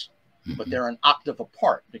notes, but they're an octave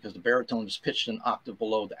apart because the baritone is pitched an octave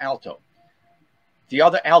below the alto. The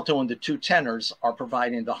other alto and the 2 tenors are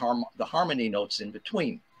providing the harmony notes in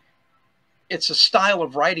between. It's a style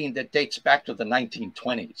of writing that dates back to the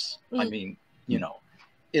 1920s. I mean, you know,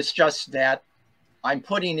 it's just that I'm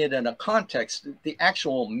putting it in a context. The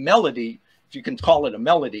actual melody, if you can call it a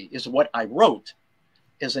melody, is what I wrote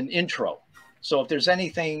as an intro. So if there's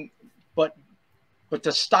anything, but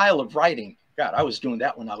the style of writing, God, I was doing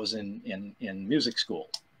that when I was in music school.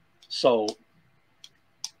 So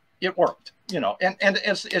it worked, you know, and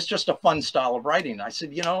it's just a fun style of writing. I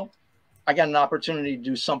said, you know, I got an opportunity to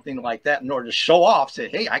do something like that in order to show off, say,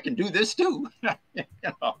 hey, I can do this too. You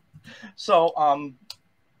know? So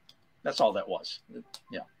that's all that was.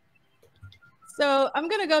 Yeah. So I'm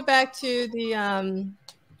going to go back to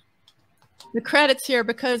the credits here,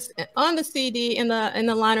 because on the CD in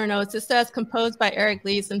the liner notes, it says composed by Eric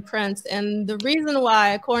Leeds and Prince. And the reason why,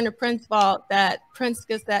 according to Prince Vault, that Prince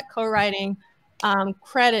gets that co-writing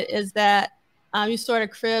credit is that you sort of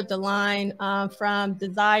cribbed a line from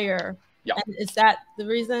Desire, Yeah. And is that the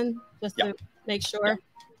reason? Just Yeah. to make sure.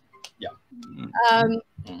 Yeah.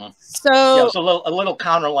 So yeah, it's a little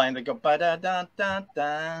counter line that go ba da da da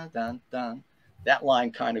da da da. That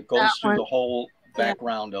line kind of goes through the whole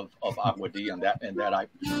background of Agua Di, and that I,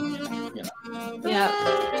 you know. Yeah.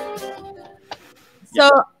 So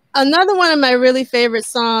another one of my really favorite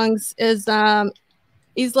songs is Isla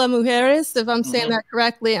Mujeres, if I'm saying that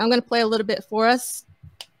correctly. I'm going to play a little bit for us.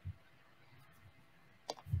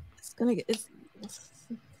 It's going to get,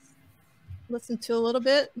 listen to a little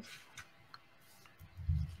bit.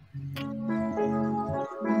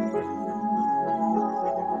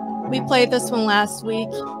 We played this one last week.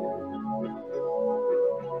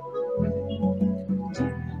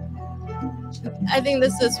 I think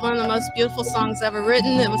this is one of the most beautiful songs ever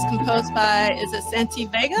written. It was composed by, is it Santi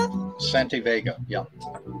Vega? Santi Vega, yeah.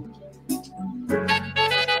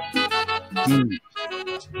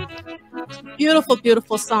 Beautiful,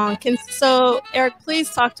 beautiful song. So, Eric, please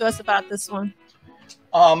talk to us about this one.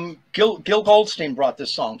 Gil Goldstein brought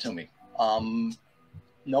this song to me,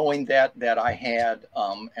 knowing that I had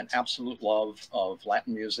an absolute love of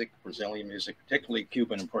Latin music, Brazilian music, particularly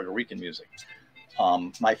Cuban and Puerto Rican music.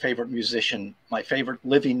 My favorite musician, my favorite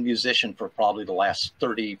living musician for probably the last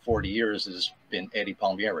 30, 40 years has been Eddie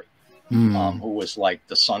Palmieri, who was like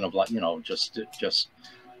the son of, you know, just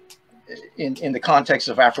in the context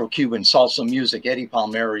of Afro-Cuban salsa music, Eddie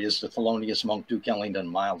Palmieri is the Thelonious Monk, Duke Ellington,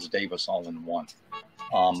 Miles Davis all in one.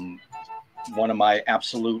 One of my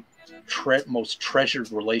absolute most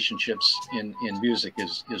treasured relationships in music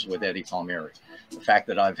is with Eddie Palmieri. The fact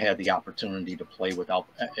that I've had the opportunity to play with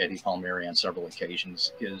Eddie Palmieri on several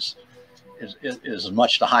occasions is as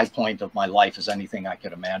much the high point of my life as anything I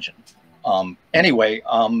could imagine. Anyway,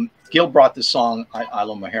 Gil brought this song,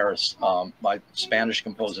 Isla Mujeres, by Spanish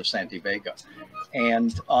composer Santi Vega.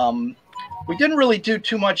 And we didn't really do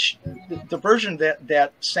too much. The version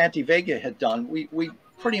that Santi Vega had done, we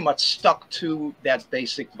pretty much stuck to that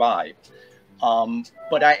basic vibe.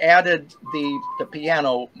 But I added the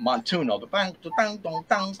piano montuno, the bang, dong, dong,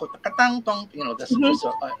 dong, dong, you know, that's just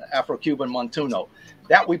an Afro-Cuban montuno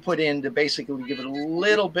that we put in to basically give it a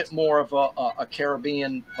little bit more of a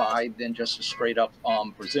Caribbean vibe than just a straight up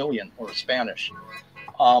Brazilian or Spanish.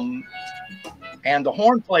 And the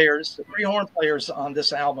horn players, the three horn players on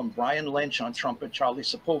this album, Brian Lynch on trumpet, Charlie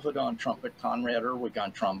Sepulveda on trumpet, Conrad Erwig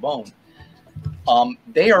on trombone.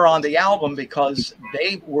 They are on the album because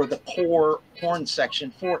they were the core horn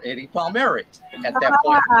section for Eddie Palmieri at that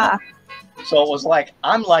point. So it was like,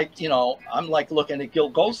 I'm like looking at Gil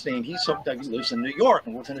Goldstein. He lives in New York,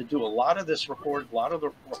 and we're going to do a lot of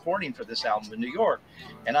the recording for this album in New York.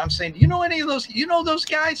 And I'm saying, do you know any of those? You know those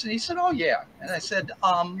guys? And he said, oh yeah. And I said,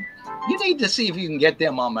 you need to see if you can get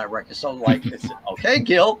them on my record. So like, I said, okay,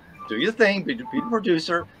 Gil, do your thing, be the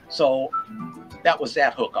producer. So that was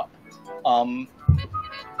that hookup. And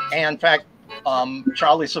in fact,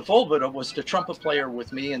 Charlie Sepulveda was the trumpet player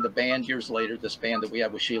with me in the band years later, this band that we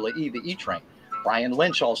had with Sheila E., the E-Train. Brian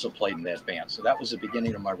Lynch also played in that band. So that was the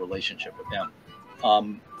beginning of my relationship with them.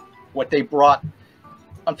 What they brought,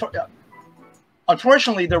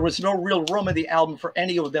 unfortunately, there was no real room in the album for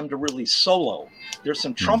any of them to really solo. There's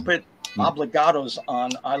some trumpet obligatos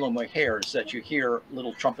on Isla Mujeres that you hear,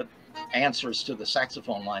 little trumpet answers to the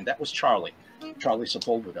saxophone line. That was Charlie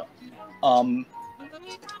Sepulveda.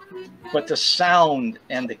 But the sound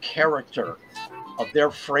and the character of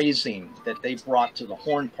their phrasing that they brought to the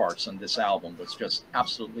horn parts on this album was just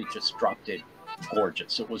absolutely just drop dead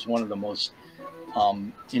gorgeous. It was one of the most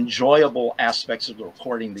enjoyable aspects of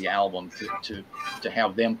recording the album to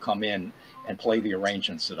have them come in and play the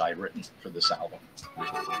arrangements that I'd written for this album.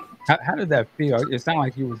 How did that feel? It sounded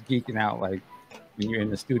like you was geeking out, like when you're in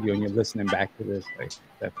the studio and you're listening back to this. Like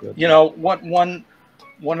that feel. You know,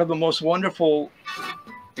 one of the most wonderful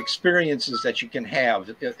experiences that you can have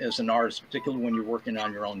as an artist, particularly when you're working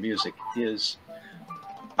on your own music, is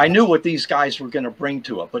I knew what these guys were going to bring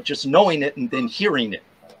to it, but just knowing it and then hearing it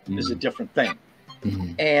is a different thing.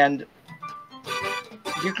 And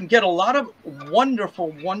you can get a lot of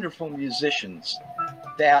wonderful, wonderful musicians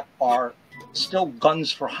that are still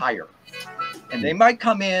guns for hire. And they might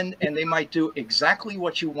come in and they might do exactly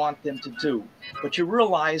what you want them to do. But you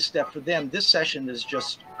realize that for them, this session is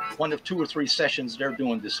just one of 2 or 3 sessions they're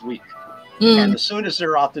doing this week. And as soon as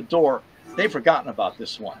they're out the door, they've forgotten about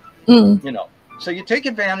this one. You know, so you take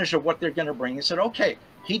advantage of what they're going to bring and said, okay,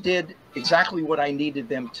 he did exactly what I needed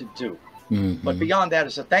them to do. But beyond that, I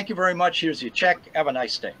said, thank you very much. Here's your check. Have a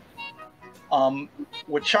nice day.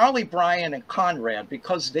 With Charlie, Brian, and Conrad,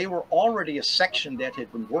 because they were already a section that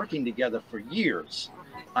had been working together for years,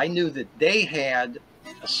 I knew that they had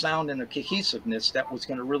a sound and a cohesiveness that was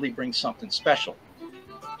going to really bring something special.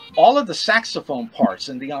 All of the saxophone parts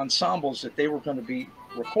and the ensembles that they were going to be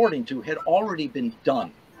recording to had already been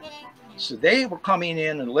done. So they were coming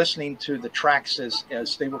in and listening to the tracks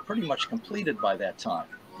as they were pretty much completed by that time.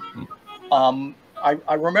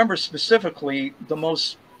 I remember specifically the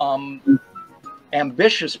most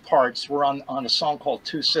ambitious parts were on a song called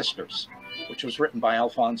Two Sisters, which was written by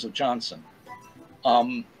Alphonso Johnson.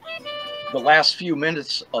 The last few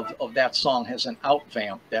minutes of that song has an out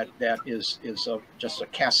vamp that is just a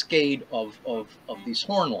cascade of these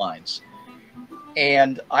horn lines.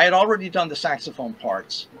 And I had already done the saxophone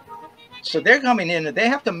parts. So they're coming in and they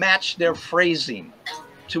have to match their phrasing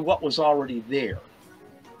to what was already there,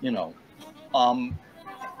 you know.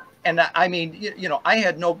 And I mean, you know, I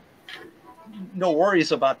had no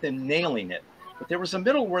worries about them nailing it. But there was a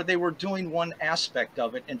middle where they were doing one aspect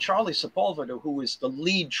of it, and Charlie Sepulveda, who is the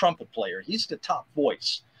lead trumpet player, he's the top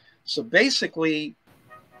voice. So basically,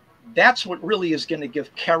 that's what really is going to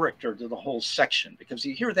give character to the whole section, because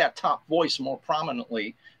you hear that top voice more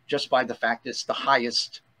prominently just by the fact it's the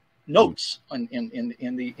highest notes in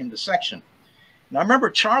the section. And I remember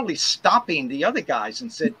Charlie stopping the other guys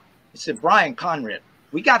and said, Brian Conrad,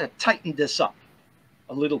 we got to tighten this up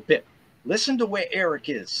a little bit. Listen to where Eric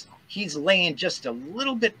is. He's laying just a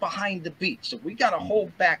little bit behind the beat. So we got to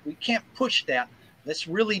hold back. We can't push that. Let's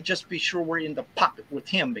really just be sure we're in the pocket with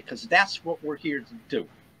him, because that's what we're here to do.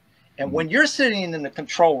 And when you're sitting in the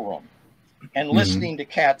control room and listening to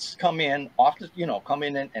cats come in, come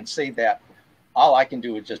in and say that, all I can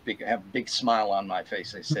do is just have a big smile on my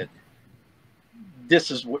face. They said,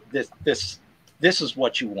 this is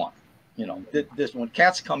what you want. You know, this when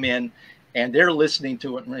cats come in and they're listening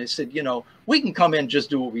to it, and they said, you know, we can come in and just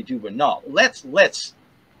do what we do, but no,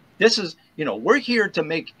 this is, you know, we're here to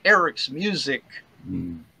make Eric's music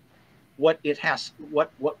what it has,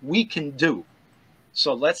 what we can do.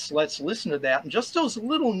 So let's listen to that, and just those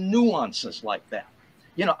little nuances like that.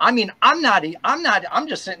 You know, I mean, I'm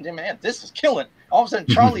just sitting there, man, this is killing. All of a sudden,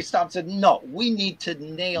 Charlie stopped and said, no, we need to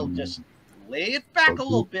nail, just lay it back a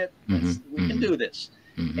little bit. We can do this.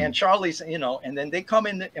 And Charlie's, you know, and then they come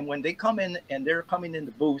in, and when they come in and they're coming in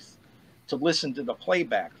the booth to listen to the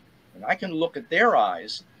playback, and I can look at their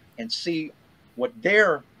eyes and see what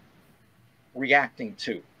they're reacting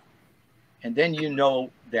to. And then you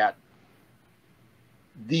know that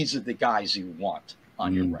these are the guys you want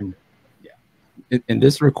on your record. Yeah. And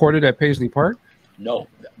this recorded at Paisley Park? No,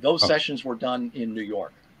 those sessions were done in New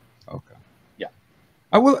York. Okay. Yeah.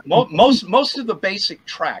 I will. Most of the basic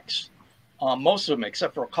tracks, most of them,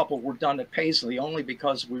 except for a couple, were done at Paisley only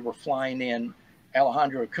because we were flying in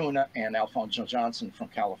Alejandro Acuna and Alphonso Johnson from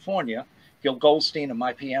California. Gil Goldstein and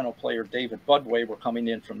my piano player, David Budway, were coming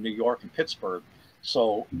in from New York and Pittsburgh.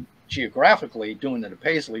 So geographically, doing it at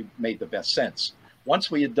Paisley made the best sense.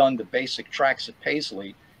 Once we had done the basic tracks at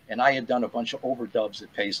Paisley, and I had done a bunch of overdubs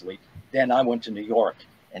at Paisley, then I went to New York,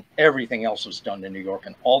 and everything else was done in New York,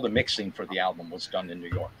 and all the mixing for the album was done in New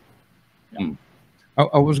York. Yeah.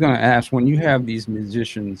 I was going to ask, when you have these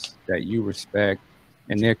musicians that you respect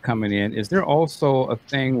and they're coming in, is there also a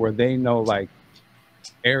thing where they know, like,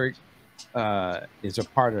 Eric is a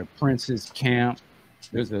part of Prince's camp?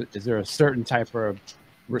 Is there a certain type of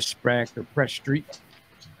respect or prestige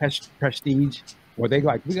where they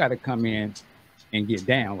like, we got to come in and get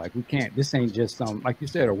down? Like, we can't, this ain't just some, like you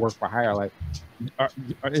said, a work for hire. Like,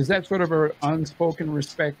 is that sort of an unspoken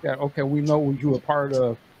respect that, okay, we know what you were part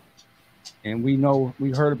of, and we know,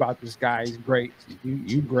 we heard about this guy, he's great,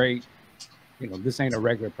 you great, you know, this ain't a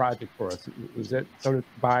regular project for us? Is that sort of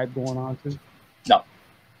vibe going on too? No.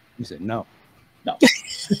 You said no. No.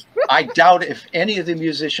 I doubt if any of the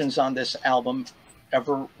musicians on this album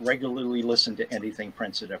ever regularly listened to anything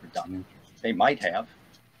Prince had ever done. They might have.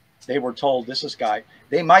 They were told, this is guy.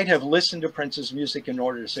 They might have listened to Prince's music in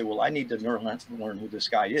order to say, well, I need to learn who this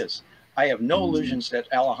guy is. I have no illusions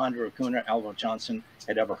that Alejandro Acuna, Alvo Johnson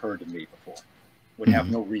had ever heard of me before. Would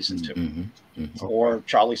have no reason to. Or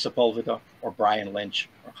Charlie Sepulveda, or Brian Lynch,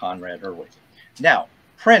 or Conrad Irwin. Now,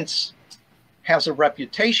 Prince has a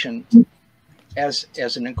reputation as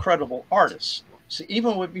an incredible artist. So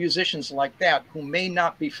even with musicians like that who may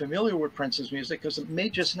not be familiar with Prince's music, because it may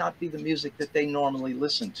just not be the music that they normally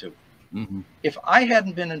listen to. If I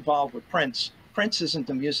hadn't been involved with Prince, Prince isn't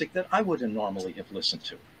the music that I would have normally have listened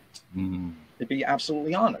to, to be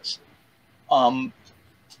absolutely honest.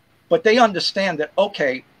 But they understand that,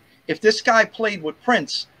 okay, if this guy played with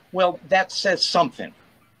Prince, well, that says something.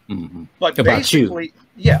 But about basically,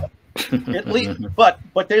 you. Yeah. At least, but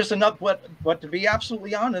there's enough. But to be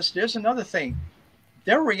absolutely honest, there's another thing.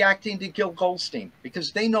 They're reacting to Gil Goldstein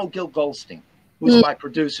because they know Gil Goldstein. who's my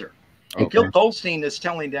producer. And Okay. Gil Goldstein is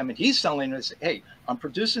telling them, and he's telling us, hey, I'm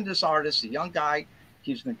producing this artist, a young guy.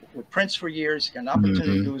 He's been with Prince for years. He got an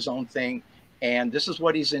opportunity to do his own thing. And this is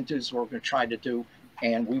what he's into, is what we're going to try to do.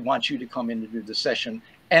 And we want you to come in and do the session.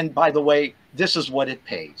 And by the way, this is what it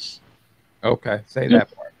pays. Okay, say that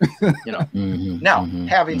part. You know. Now,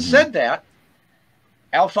 having said that,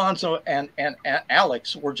 Alfonso and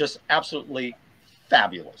Alex were just absolutely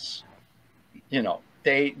fabulous. You know,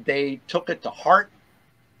 they took it to heart.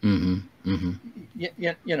 You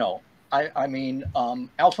know, I mean,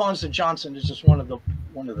 Alfonso Johnson is just one of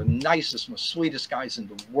the nicest, most sweetest guys in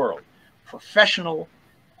the world. Professional,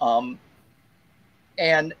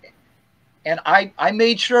 and I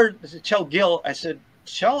made sure to tell Gil. I said,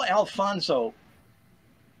 tell Alfonso,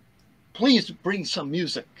 please bring some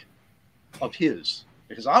music of his,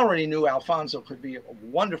 because I already knew Alfonso could be a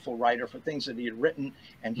wonderful writer for things that he had written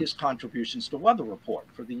and his contributions to Weather Report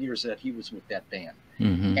for the years that he was with that band.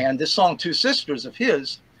 And this song, Two Sisters of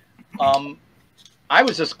his, I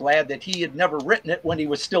was just glad that he had never written it when he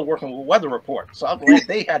was still working with Weather Report. So I'm glad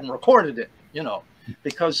they hadn't recorded it, you know,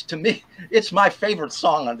 because to me, it's my favorite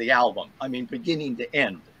song on the album. I mean, beginning to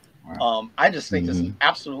end. Wow. I just think it's an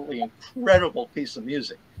absolutely incredible piece of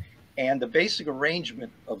music. And the basic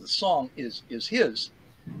arrangement of the song is his.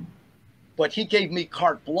 But he gave me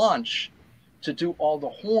carte blanche to do all the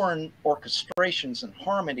horn orchestrations and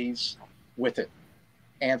harmonies with it.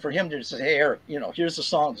 And for him to say, hey, Eric, you know, here's the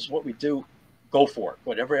song, this is what we do, go for it.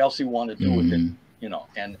 Whatever else you want to do with it, you know,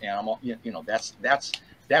 and I'm, you know, that's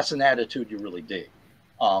an attitude you really dig.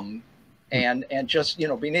 And just, you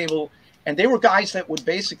know, being able, and they were guys that would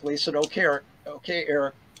basically said, okay,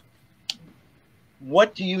 Eric,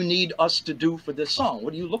 what do you need us to do for this song?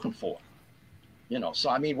 What are you looking for? You know,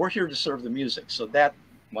 so I mean, we're here to serve the music. So that,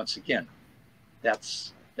 once again,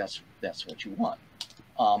 that's what you want.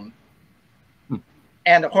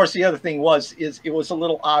 And of course, the other thing is it was a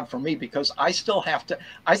little odd for me because I still have to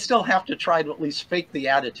try to at least fake the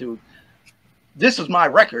attitude. This is my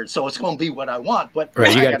record, so it's going to be what I want. But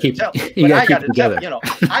right, you got to keep it together. You know,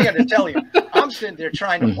 I got to tell you, I'm sitting there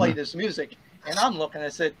trying to play this music, and I'm looking. I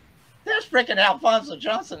said, "There's freaking Alfonso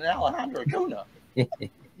Johnson and Alejandro Acuna."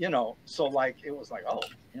 You know, so like it was like, oh,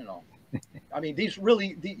 you know, I mean, these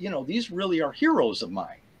really are heroes of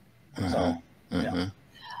mine. So, yeah.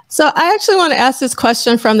 So I actually want to ask this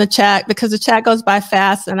question from the chat because the chat goes by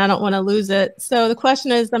fast and I don't want to lose it. So the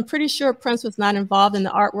question is, I'm pretty sure Prince was not involved in the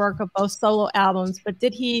artwork of both solo albums, but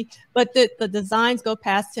did the designs go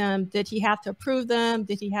past him? Did he have to approve them?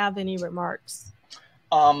 Did he have any remarks?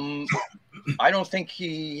 I don't think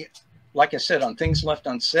he, like I said, on Things Left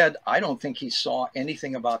Unsaid, I don't think he saw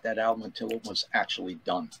anything about that album until it was actually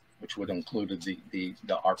done, which would have included the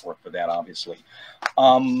artwork for that, obviously.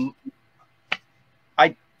 I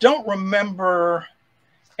don't remember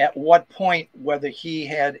at what point whether he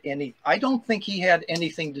had any. I don't think he had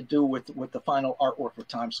anything to do with the final artwork for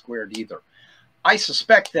Times Squared either. I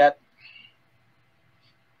suspect that.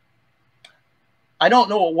 I don't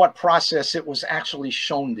know at what process it was actually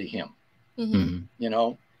shown to him. You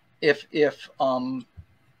know, if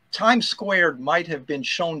Times Squared might have been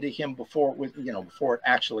shown to him before it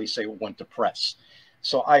actually went to press.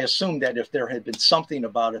 So I assume that if there had been something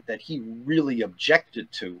about it that he really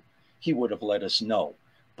objected to, he would have let us know.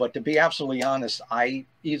 But to be absolutely honest, I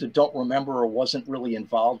either don't remember or wasn't really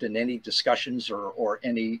involved in any discussions or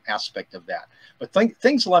any aspect of that. But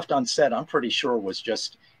Things Left Unsaid, I'm pretty sure was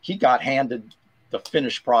just, he got handed the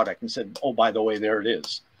finished product and said, oh, by the way, there it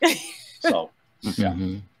is. So, yeah.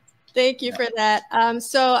 Thank you for that.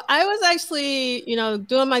 So I was actually,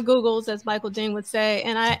 doing my Googles, as Michael Dean would say,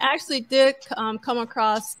 and I actually did come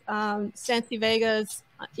across Santi Vega's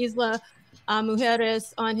Isla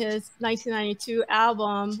Mujeres on his 1992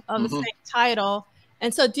 album of the same title.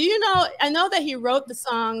 And so do you know, I know that he wrote the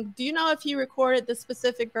song. Do you know if he recorded the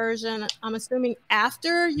specific version, I'm assuming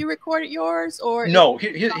after you recorded yours, or? No,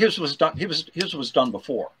 his was done. His was done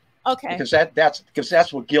before. Okay. Because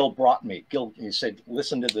that's what Gil brought me. Gil, he said,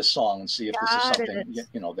 listen to this song and see if this is something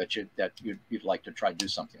that you'd like to try to do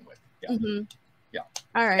something with. Yeah. Yeah.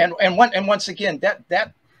 All right. And once again,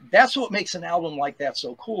 that's what makes an album like that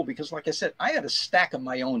so cool, because like I said, I had a stack of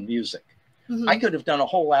my own music. I could have done a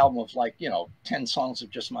whole album of 10 songs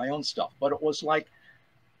of just my own stuff, but it was like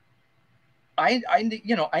I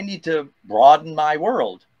need to broaden my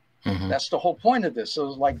world. That's the whole point of this. So it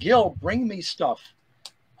was like, Gil, bring me stuff.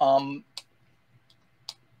 The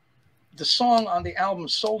song on the album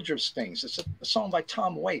Soldiers Things, it's a song by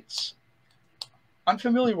Tom Waits. I'm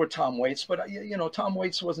familiar with Tom Waits, but Tom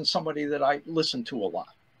Waits wasn't somebody that I listened to a lot.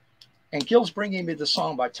 And Gil's bringing me the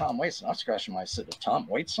song by Tom Waits. And I'm scratching my head. I said, a Tom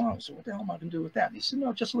Waits song? I said, what the hell am I going to do with that? And he said,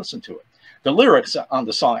 no, just listen to it. The lyrics on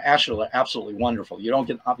the song actually are absolutely wonderful. You don't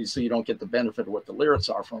get, obviously, you don't get the benefit of what the lyrics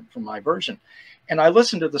are from my version. And I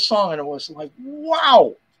listened to the song and it was like,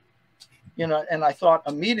 wow. You know, and I thought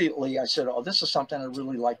immediately, I said, oh, this is something I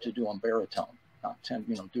really like to do on baritone. Not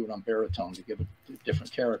do it on baritone to give it a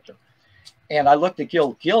different character. And I looked at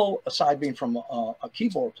Gil. Gil, aside being from a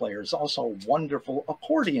keyboard player, is also a wonderful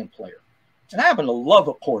accordion player. And I happen to love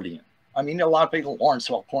accordion. I mean, a lot of people, Lawrence,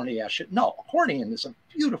 well, corny ass shit. No, accordion is a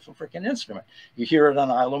beautiful freaking instrument. You hear it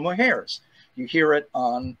on Isle of Mujeres. You hear it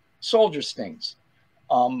on Soldier Stings.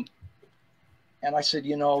 And I said,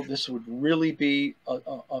 you know, this would really be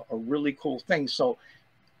a really cool thing. So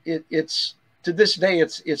it's to this day,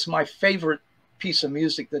 it's my favorite piece of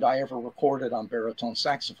music that I ever recorded on baritone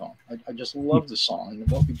saxophone. I just love the song and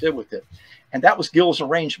what we did with it. And that was Gil's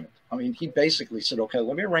arrangement. I mean, he basically said, okay,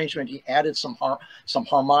 let me arrange it. He added some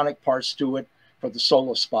harmonic parts to it for the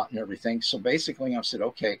solo spot and everything. So basically I said,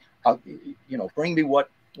 okay, you know, bring me what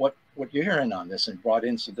you're hearing on this, and brought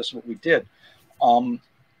in. So this is what we did.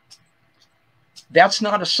 That's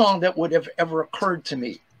not a song that would have ever occurred to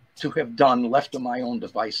me to have done left to my own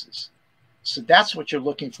devices. So that's what you're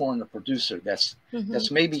looking for in a producer. That's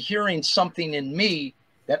maybe hearing something in me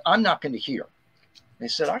that I'm not going to hear. They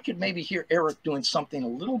said I could maybe hear Eric doing something a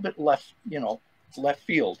little bit left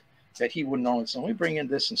field that he wouldn't know. So let me bring in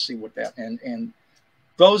this and see what that, and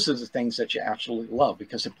those are the things that you absolutely love,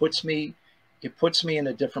 because it puts me in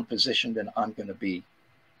a different position than I'm going to be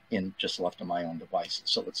in just left to my own devices.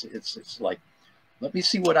 So it's like, let me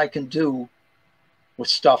see what I can do with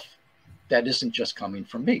stuff that isn't just coming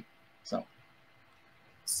from me.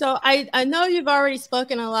 So I know you've already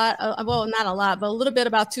spoken a lot, well, not a lot, but a little bit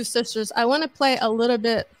about Two Sisters. I want to play a little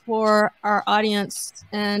bit for our audience,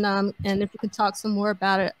 and if you can talk some more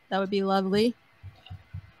about it, that would be lovely.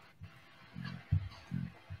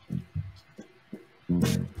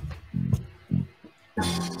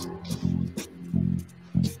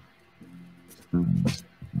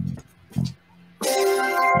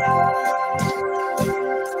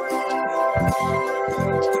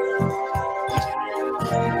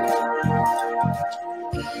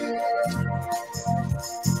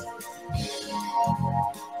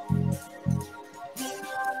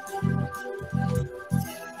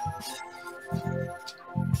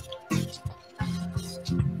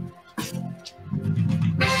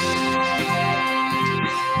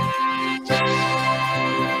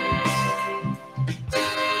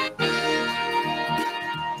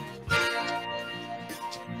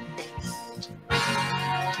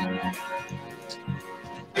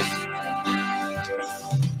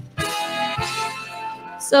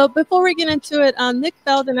 So before we get into it, Nick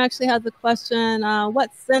Felden actually has a question.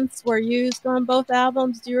 What synths were used on both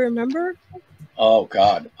albums? Do you remember? Oh,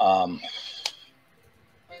 God. I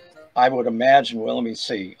would imagine, well, let me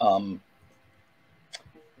see. I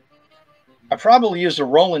probably used a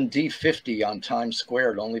Roland D50 on Times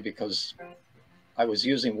Squared only because I was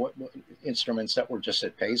using what instruments that were just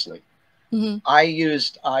at Paisley. Mm-hmm. I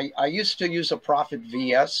used to use a Prophet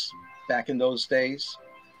VS back in those days.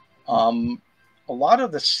 A lot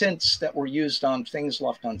of the synths that were used on Things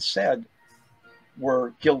Left Unsaid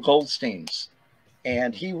were Gil Goldstein's,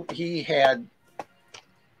 and he had,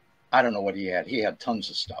 I don't know what he had. He had tons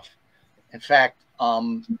of stuff. In fact,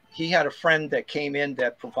 he had a friend that came in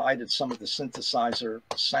that provided some of the synthesizer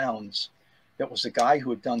sounds. That was a guy who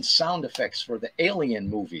had done sound effects for the Alien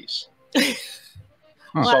movies.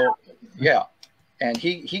 So, yeah. And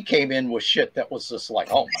he came in with shit that was just like,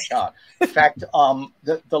 oh my God. In fact,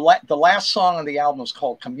 the last song on the album is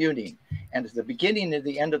called Communing. And at the beginning and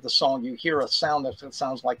the end of the song, you hear a sound that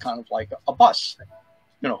sounds like kind of like a bus,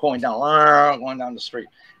 you know, going down the street.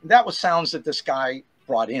 And that was sounds that this guy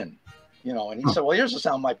brought in, you know, and he said, well, here's a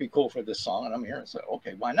sound might be cool for this song. And I'm here and said,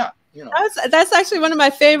 okay, why not? You know, that's actually one of my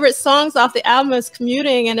favorite songs off the album is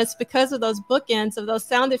Commuting. And it's because of those bookends of those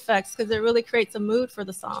sound effects, because it really creates a mood for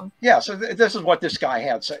the song. Yeah. So this is what this guy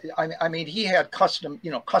had. So, I mean, he had custom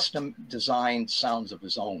designed sounds of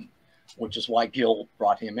his own, which is why Gil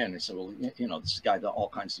brought him in. He said, well, you know, this guy does all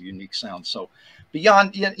kinds of unique sounds. So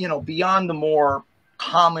beyond the more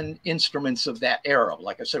common instruments of that era,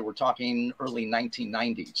 like I said, we're talking early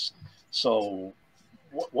 1990s. So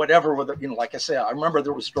whatever, like I said, I remember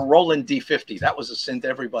there was the Roland D50. That was a synth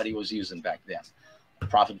everybody was using back then.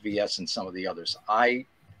 Prophet VS and some of the others.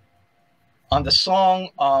 On the song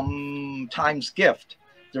Time's Gift,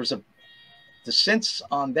 there's the synths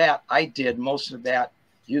on that. I did most of that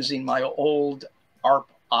using my old ARP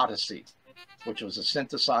Odyssey, which was a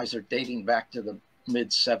synthesizer dating back to the mid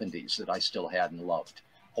 70s that I still had and loved.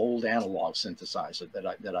 old analog synthesizer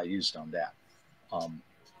that I used on that.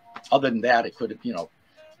 Other than that, it could have, you know,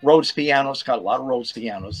 Rhodes pianos, got a lot of Rhodes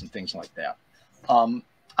pianos and things like that.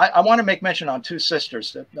 I want to make mention on Two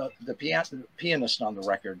Sisters that the pianist on the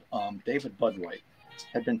record, David Budway,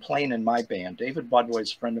 had been playing in my band. David Budway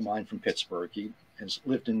is a friend of mine from Pittsburgh. He has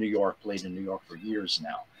lived in New York, played in New York for years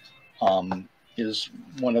now. Is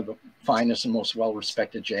one of the finest and most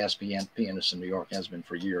well-respected jazz pianists in New York, has been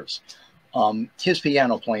for years. His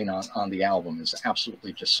piano playing on the album is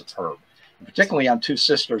absolutely just superb. And particularly on Two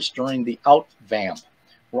Sisters during the out vamp,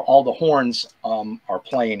 where all the horns are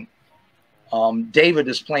playing. David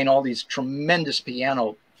is playing all these tremendous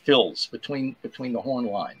piano fills between the horn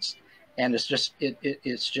lines, and it's just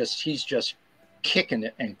he's just kicking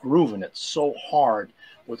it and grooving it so hard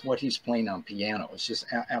with what he's playing on piano. It's just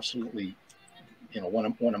absolutely, you know, one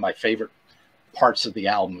of my favorite parts of the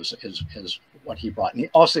album is what he brought. And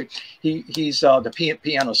he's the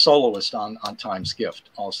piano soloist on Time's Gift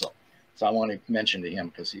also. So I want to mention to him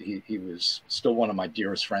because he was still one of my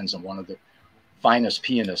dearest friends and one of the finest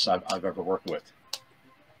pianists I've ever worked with.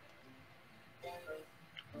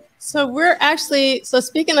 So we're actually, so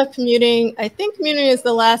speaking of commuting, I think Commuting is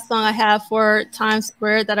the last song I have for Times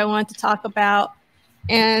Square that I wanted to talk about.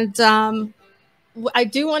 And I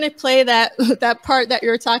do want to play that part that you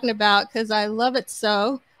were talking about because I love it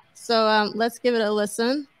so. So let's give it a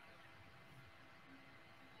listen.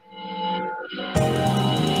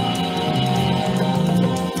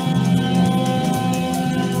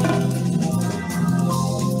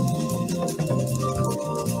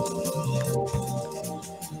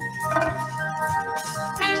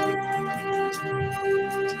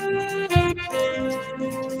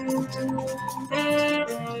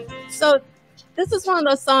 So this is one of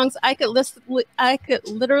those songs I could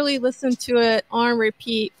literally listen to it on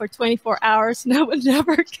repeat for 24 hours and I would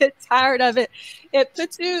never get tired of it. It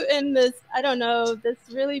puts you in this, I don't know, this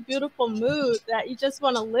really beautiful mood that you just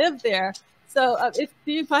want to live there. So do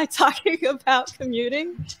you mind talking about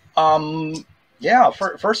Commuting? Yeah,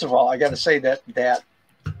 first of all, I got to say that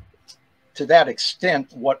to that extent,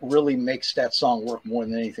 what really makes that song work more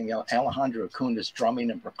than anything else, Alejandro Acuna's drumming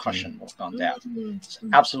and percussion work on that. It's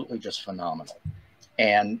absolutely just phenomenal.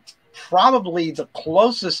 And probably the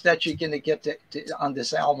closest that you're going to get to on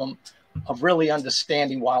this album of really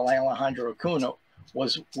understanding why Alejandro Acuna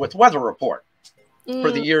was with Weather Report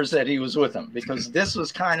for the years that he was with him, because this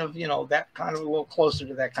was kind of, you know, that kind of a little closer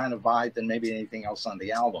to that kind of vibe than maybe anything else on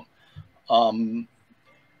the album.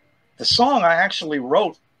 The song I actually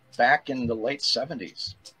wrote back in the late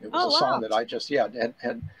 70s. It was a song that I just,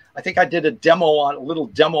 I think I did a little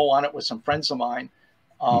demo on it with some friends of mine.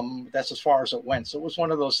 That's as far as it went. So it was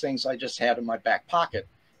one of those things I just had in my back pocket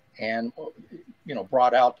and, you know,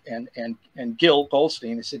 brought out and Gil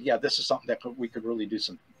Goldstein, he said, yeah, this is something that we could really do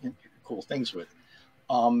some cool things with.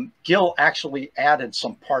 Gil actually added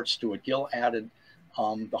some parts to it. Gil added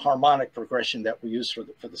the harmonic progression that we use for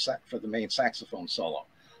the main saxophone solo.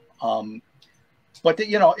 But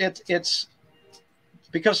you know, it's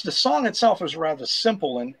because the song itself is rather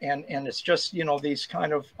simple and it's just, you know, these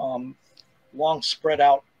kind of long spread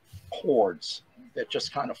out chords that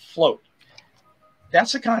just kind of float.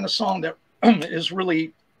 That's the kind of song that is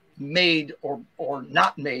really made or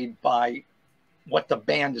not made by what the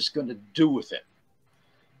band is going to do with it.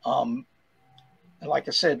 And like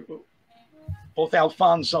I said, both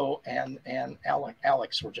Alfonso and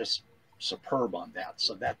Alex were just superb on that.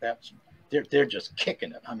 So they're just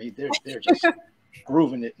kicking it. I mean, they're just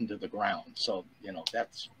grooving it into the ground. So, you know,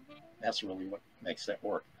 that's really what makes that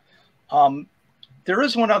work. There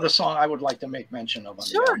is one other song I would like to make mention of on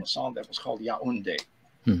the album, a song that was called Yaoundé.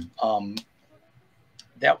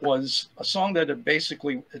 That was a song that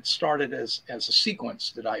it started as a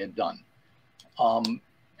sequence that I had done, and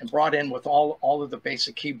brought in with all of the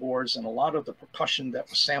basic keyboards and a lot of the percussion that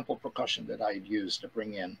was sample percussion that I had used to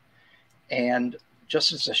bring in. And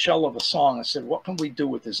just as a shell of a song, I said, what can we do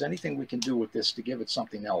with this? Anything we can do with this to give it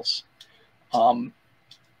something else?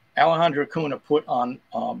 Alejandro Acuna put on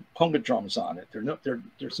conga drums on it.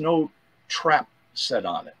 There's no trap set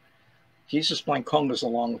on it. He's just playing congas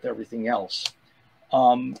along with everything else.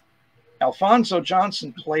 Alfonso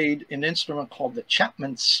Johnson played an instrument called the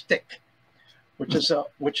Chapman stick, which is a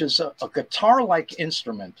guitar-like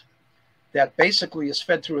instrument that basically is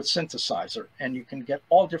fed through a synthesizer, and you can get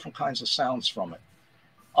all different kinds of sounds from it.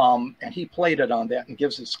 And he played it on that and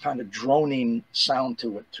gives this kind of droning sound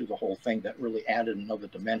to it, to the whole thing, that really added another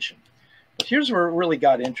dimension. But here's where it really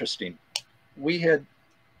got interesting. We had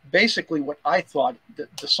basically what I thought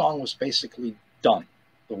that the song was basically done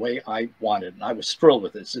the way I wanted, and I was thrilled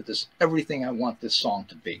with it. So this is everything I want this song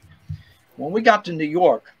to be. When we got to New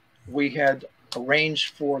York, we had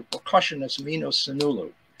arranged for percussionist Mino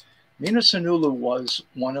Sunulu. Mino Sunulu was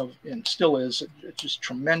one of, and still is, just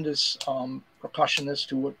tremendous percussionist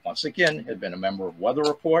who, once again, had been a member of Weather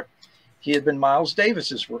Report. He had been Miles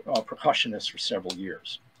Davis's percussionist for several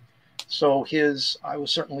years. So I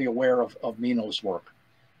was certainly aware of Mino's work.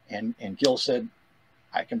 And Gil said,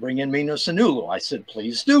 I can bring in Mino Sunulu. I said,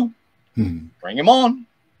 please do. Bring him on.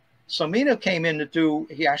 So Mino came in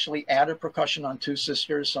he actually added percussion on Two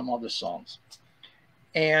Sisters, some other songs.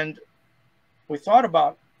 And we thought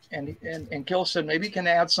about, and Gil said, maybe you can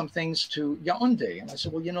add some things to Yaoundé. And I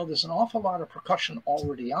said, well, you know, there's an awful lot of percussion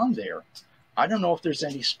already on there. I don't know if there's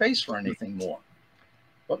any space for anything more.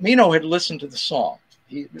 But Mino had listened to the song.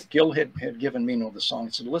 Gil had given Mino the song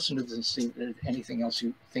and said, listen to this and see if there's anything else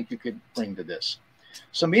you think you could bring to this.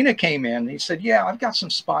 So Mino came in and he said, yeah, I've got some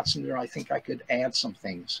spots in there. I think I could add some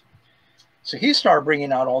things. So he started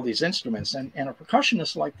bringing out all these instruments, and a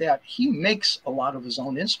percussionist like that, he makes a lot of his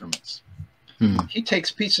own instruments. He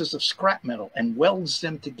takes pieces of scrap metal and welds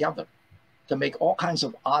them together to make all kinds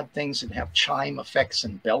of odd things that have chime effects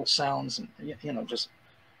and bell sounds and, you know, just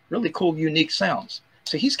really cool, unique sounds.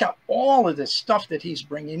 So he's got all of this stuff that he's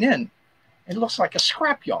bringing in. It looks like a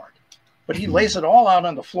scrapyard, but he lays it all out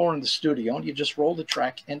on the floor in the studio, and you just roll the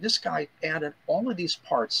track. And this guy added all of these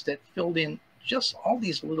parts that filled in just all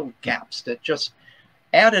these little gaps that just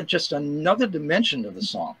added just another dimension to the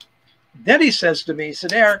song. Then he says to me, he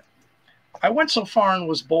said, Eric, I went so far and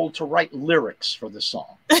was bold to write lyrics for the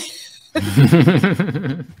song.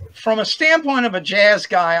 From a standpoint of a jazz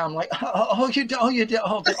guy, I'm like,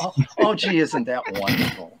 gee, isn't that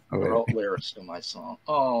wonderful? I wrote lyrics to my song.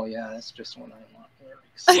 Oh, yeah, that's just what I want,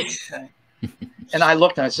 lyrics. Okay. And I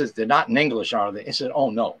looked and I said, they're not in English, are they? He said, oh,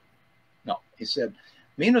 no. No. He said,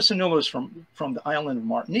 Mino Sunulu is from the island of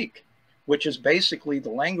Martinique, which is basically the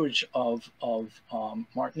language of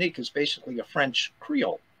Martinique is basically a French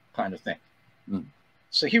Creole kind of thing.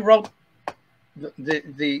 So he wrote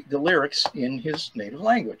the lyrics in his native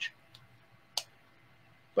language.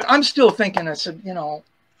 But I'm still thinking, I said, you know,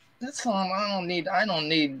 this song, I don't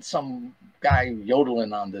need some guy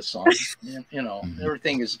yodeling on this song. You know,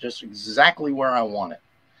 everything is just exactly where I want it.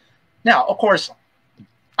 Now, of course,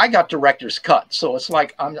 I got director's cut, so it's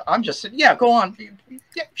like I'm just saying, yeah, go on,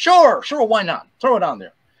 yeah, sure, why not? Throw it on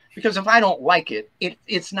there, because if I don't like it,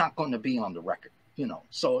 it's not going to be on the record, you know.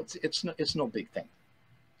 So it's no big thing.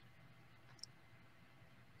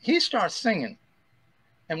 He starts singing,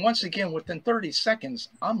 and once again, within 30 seconds,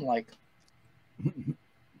 I'm like,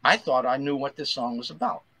 I thought I knew what this song was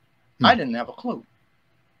about. I didn't have a clue.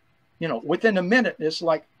 You know, within a minute, it's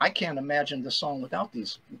like I can't imagine the song without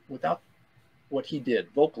what he did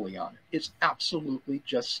vocally on it. It's absolutely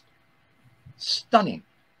just stunning,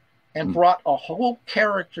 and brought a whole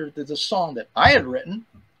character to the song that I had written.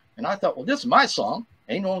 And I thought, well, this is my song.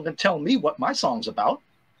 Ain't no one gonna tell me what my song's about.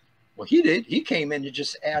 Well, he did. He came in to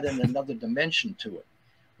just add in another dimension to it.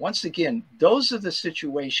 Once again, those are the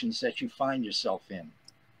situations that you find yourself in.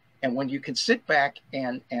 And when you can sit back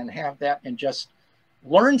and have that and just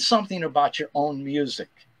learn something about your own music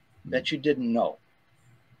that you didn't know.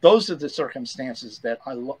 Those are the circumstances that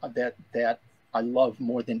I love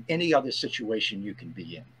more than any other situation you can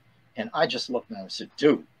be in. And I just looked and I said,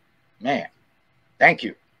 dude, man, thank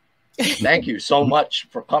you. Thank you so much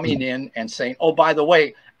for coming in and saying, oh, by the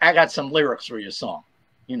way, I got some lyrics for your song.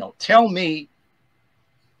 You know, tell me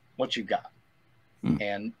what you got.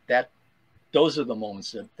 And those are the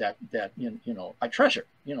moments that you know, I treasure.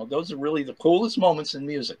 You know, those are really the coolest moments in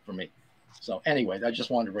music for me. So anyway, I just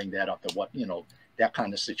wanted to bring that up, to what, you know, that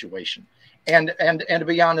kind of situation. And to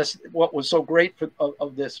be honest, what was so great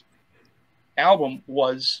of this album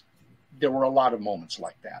was there were a lot of moments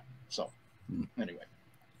like that. So anyway.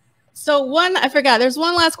 So I forgot, there's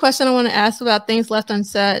one last question I want to ask about Things Left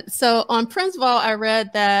Unsaid. So on Principal, I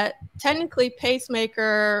read that technically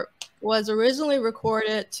Pacemaker was originally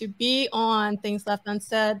recorded to be on Things Left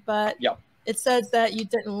Unsaid, but it says that you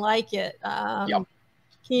didn't like it. There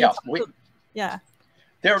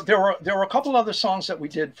were a couple other songs that we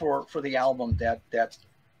did for the album that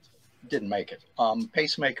didn't make it.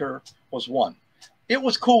 Pacemaker was one. It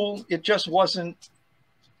was cool. It just wasn't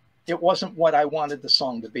what I wanted the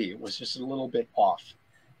song to be. It was just a little bit off.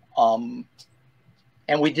 And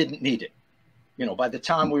we didn't need it. You know, by the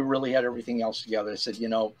time we really had everything else together, I said, you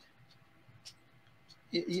know,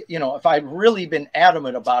 if I'd really been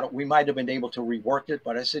adamant about it, we might have been able to rework it.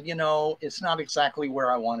 But I said, you know, it's not exactly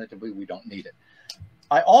where I want it to be. We don't need it.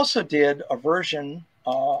 I also did a version,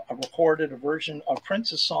 recorded a version of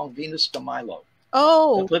Prince's song, Venus de Milo.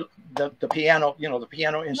 Oh, the piano, you know, the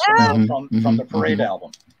piano instrumental from the Parade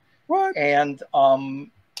album. What? And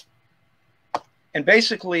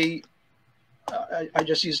basically, I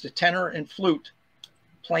just used a tenor and flute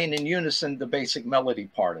playing in unison the basic melody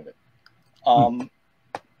part of it.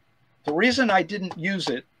 The reason I didn't use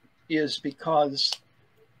it is because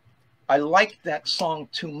I liked that song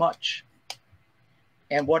too much.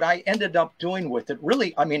 And what I ended up doing with it,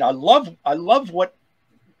 really, I mean, I love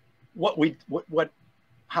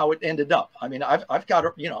how it ended up. I mean, I've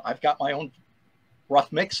got, you know, I've got my own rough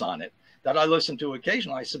mix on it that I listen to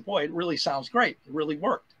occasionally. I said, boy, it really sounds great. It really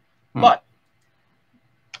worked. But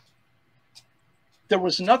there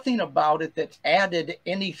was nothing about it that added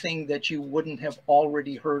anything that you wouldn't have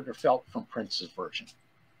already heard or felt from Prince's version.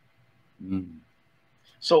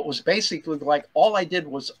 So it was basically like all I did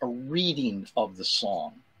was a reading of the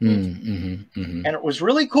song. And it was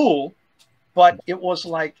really cool, but it was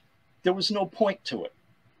like there was no point to it,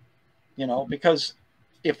 you know, because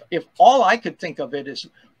if all I could think of it is,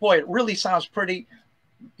 boy, it really sounds pretty,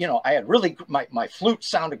 you know, I had really, my flute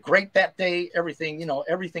sounded great that day, everything, you know,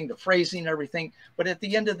 everything, the phrasing, everything. But at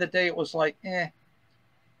the end of the day, it was like,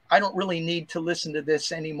 I don't really need to listen to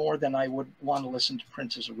this any more than I would want to listen to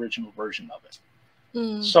Prince's original version of it.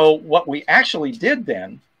 So what we actually did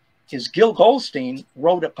then is Gil Goldstein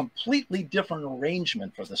wrote a completely different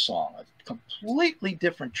arrangement for the song, a completely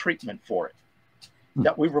different treatment for it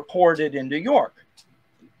that we recorded in New York,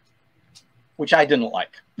 which I didn't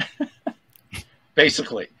like.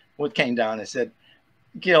 Basically, what came down and said,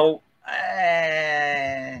 Gil,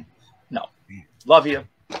 no, love you,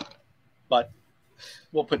 but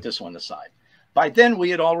we'll put this one aside. By then, we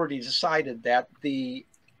had already decided that the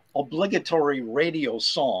obligatory radio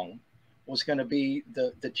song was going to be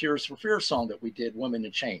the Tears for Fears song that we did, Women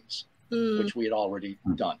in Chains, which we had already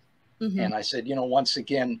done. And I said, you know, once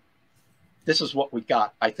again, this is what we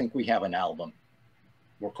got. I think we have an album.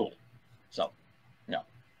 We're cool. So, yeah.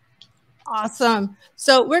 Awesome.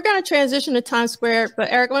 So we're going to transition to Times Square,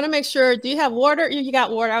 but Eric, I want to make sure, do you have water? You got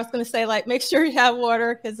water. I was going to say, like, make sure you have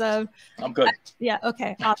water because I'm good. Yeah.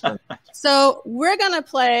 Okay. Awesome. So we're going to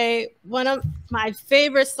play one of my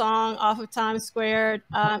favorite songs off of Times Square.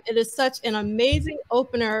 It is such an amazing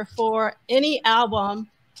opener for any album.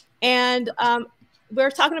 And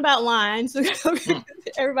we're talking about lines.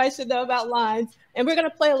 Everybody should know about lines. And we're going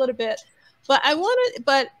to play a little bit. But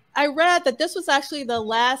I read that this was actually the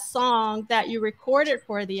last song that you recorded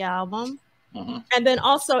for the album. And then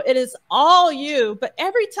also it is all you, but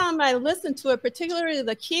every time I listen to it, particularly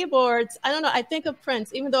the keyboards, I don't know, I think of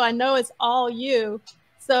Prince, even though I know it's all you.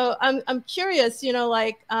 So I'm curious, you know,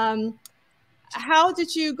 like, how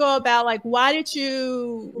did you go about, like, why did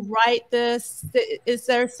you write this? Is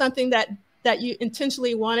there something that you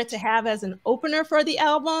intentionally wanted to have as an opener for the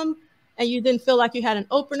album and you didn't feel like you had an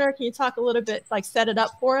opener? Can you talk a little bit, like, set it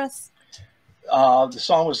up for us? The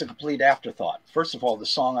song was a complete afterthought. First of all, the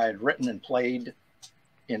song I had written and played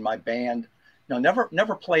in my band. No,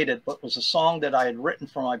 never played it, but was a song that I had written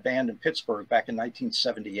for my band in Pittsburgh back in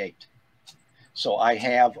 1978. So I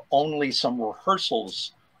have only some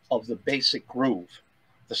rehearsals of the basic groove.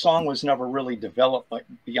 The song was never really developed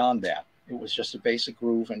beyond that. It was just a basic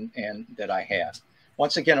groove and that I had.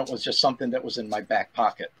 Once again, it was just something that was in my back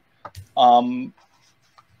pocket.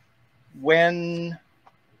 When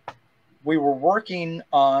we were working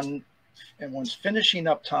on and was finishing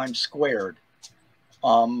up Times Squared,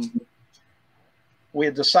 we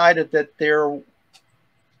had decided that there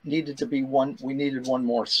needed to be we needed one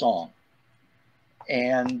more song.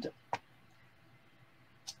 And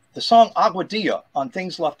the song Agua Dia on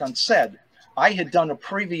Things Left Unsaid, I had done a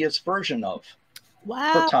previous version of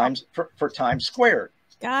for Times Squared.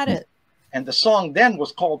 Got it. And the song then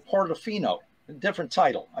was called Portofino, a different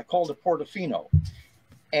title. I called it Portofino.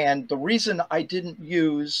 And the reason I didn't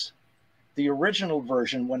use the original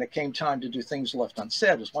version when it came time to do Things Left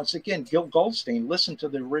Unsaid is, once again, Gil Goldstein listened to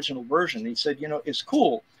the original version. He said, you know, it's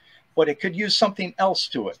cool, but it could use something else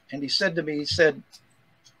to it. And he said to me, he said,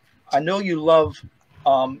 I know you love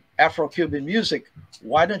Afro-Cuban music.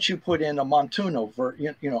 Why don't you put in a montuno,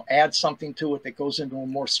 you know, add something to it that goes into a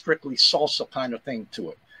more strictly salsa kind of thing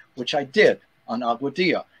to it, which I did on Agua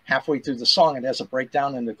Dia. Halfway through the song, it has a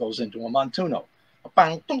breakdown and it goes into a montuno.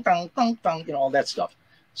 Bang, dun, dun, dun, dun, you know, all that stuff.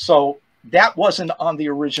 So that wasn't on the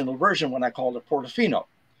original version when I called it Portofino.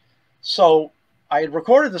 So I had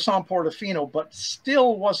recorded the song Portofino, but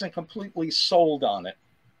still wasn't completely sold on it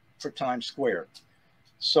for Times Square.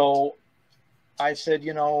 So I said,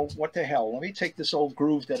 you know, what the hell? Let me take this old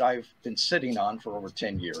groove that I've been sitting on for over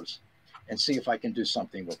 10 years and see if I can do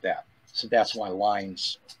something with that. So that's why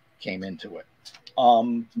Lines came into it.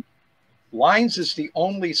 Lines is the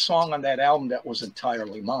only song on that album that was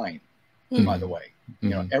entirely mine, by the way. You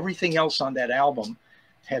know, everything else on that album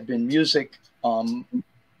had been music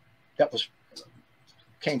that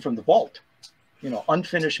came from the vault. You know,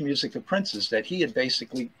 unfinished music of Prince's that he had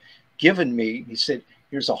basically given me. He said,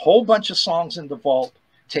 here's a whole bunch of songs in the vault.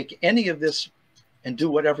 Take any of this and do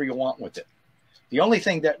whatever you want with it. The only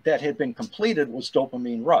thing that had been completed was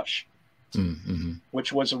Dopamine Rush,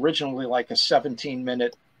 which was originally like a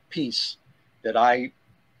 17-minute piece that I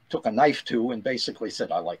took a knife to and basically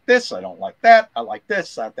said, I like this, I don't like that, I like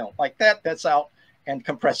this, I don't like that, that's out, and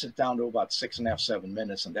compressed it down to about 6.5, 7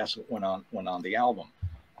 minutes, and that's what went on the album.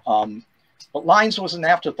 But Lines was an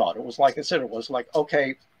afterthought. It was like I said, it was like,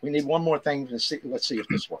 okay, we need one more thing to see. Let's see if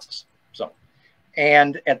this works. So,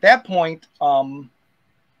 and at that point, I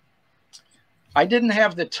didn't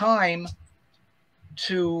have the time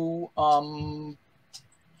to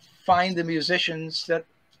find the musicians that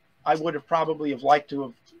I would have probably have liked to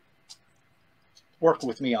have worked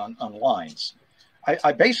with me on Lines.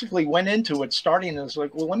 I basically went into it starting as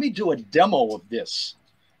like, well, let me do a demo of this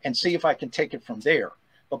and see if I can take it from there.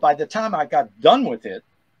 But by the time I got done with it,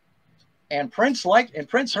 and Prince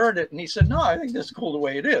heard it, and he said, no, I think this is cool the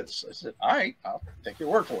way it is. I said, all right, I'll take your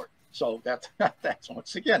word for it. So that's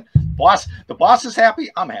once again, the boss is happy,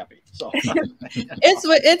 I'm happy. So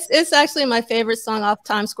it's actually my favorite song off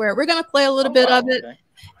Times Square. We're gonna play a little bit of it. Okay.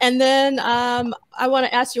 And then I want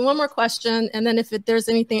to ask you one more question, and then if there's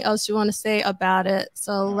anything else you want to say about it.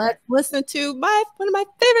 So let's listen to one of my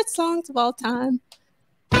favorite songs of all time.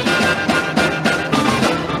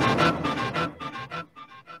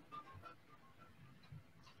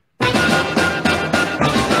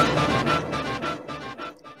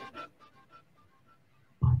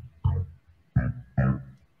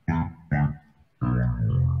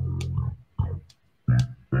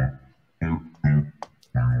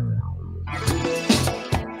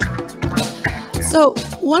 So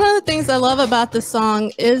one of the things I love about the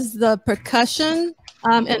song is the percussion.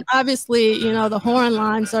 And obviously, you know, the horn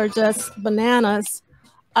lines are just bananas.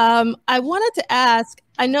 I wanted to ask,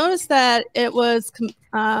 I noticed that it was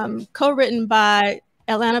co-written by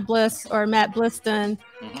Atlanta Bliss or Matt Bliston,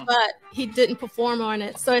 but he didn't perform on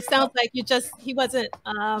it. So it sounds like he wasn't,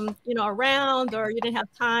 you know, around, or you didn't have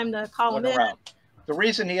time to call him in. The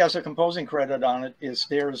reason he has a composing credit on it is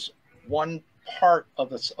there's one part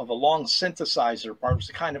of a long synthesizer part. It was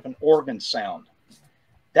kind of an organ sound.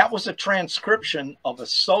 That was a transcription of a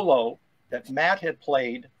solo that Matt had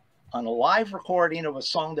played on a live recording of a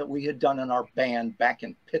song that we had done in our band back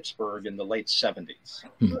in Pittsburgh in the late 70s.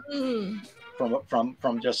 From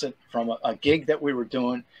a gig that we were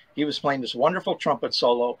doing. He was playing this wonderful trumpet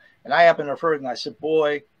solo, and I happened to have heard it, and I said,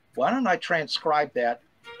 boy, why don't I transcribe that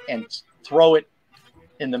and throw it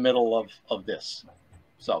in the middle of this?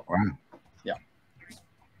 So yeah.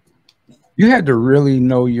 You had to really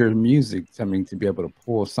know your music, I mean, to be able to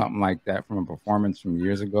pull something like that from a performance from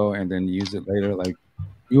years ago and then use it later. Like,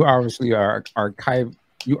 you obviously archive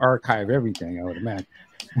everything, I would imagine.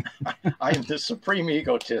 I am the supreme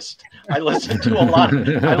egotist. I listen to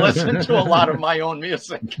a lot of my own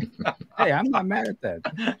music. Hey, I'm not mad at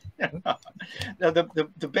that. Now,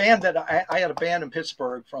 the band that I had a band in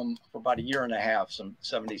Pittsburgh for about a year and a half, some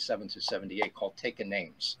 77 to 78, called Taking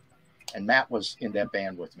Names. And Matt was in that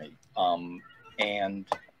band with me. And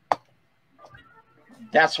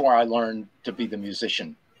that's where I learned to be the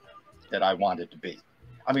musician that I wanted to be.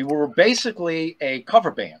 I mean, we were basically a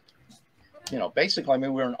cover band. You know, basically, I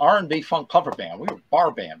mean, we were an R&B funk cover band. We were a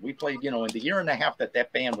bar band. We played, you know, in the year and a half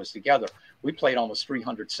that band was together, we played almost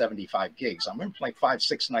 375 gigs. I remember playing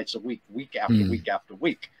 5-6 nights a week, week after week after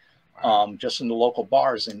week, just in the local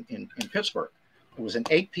bars in Pittsburgh. It was an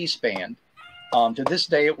 8-piece band. To this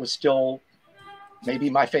day, it was still maybe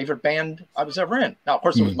my favorite band I was ever in. Now, of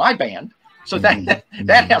course, it was my band, so that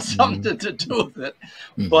has something to do with it.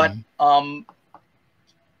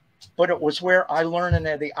 But it was where I learned and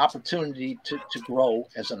had the opportunity to grow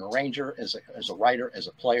as an arranger, as a writer, as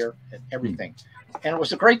a player, and everything. And it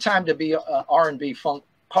was a great time to be an R&B funk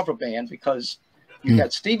cover band because you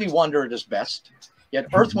had Stevie Wonder at his best. You had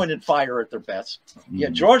Earth, Wind, and Fire at their best. You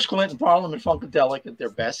had George Clinton, Parliament Funkadelic at their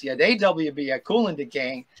best. You had AWB, you had Kool and the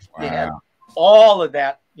Gang. You had all of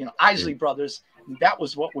that, you know, Isley Brothers. That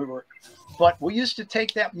was what we were. But we used to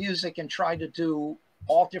take that music and try to do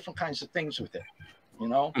all different kinds of things with it, you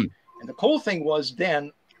know. And the cool thing was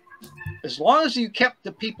then, as long as you kept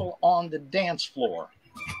the people on the dance floor,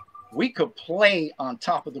 we could play on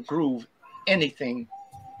top of the groove anything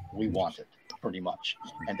we wanted, pretty much.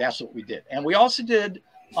 And that's what we did. And we also did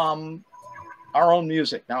our own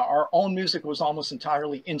music. Now, our own music was almost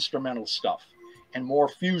entirely instrumental stuff and more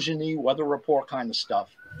fusion-y, Weather Report kind of stuff.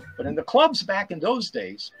 But in the clubs back in those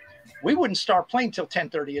days, we wouldn't start playing till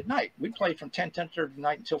 10:30 at night. We'd play from 10:30 at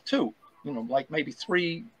night until 2, you know, like maybe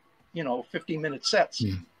 3, you know, 15-minute sets.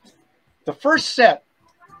 The first set,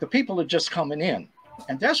 the people are just coming in,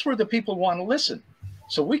 and that's where the people want to listen.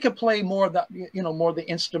 So we could play more of the, you know, more the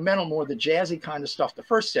instrumental, more the jazzy kind of stuff the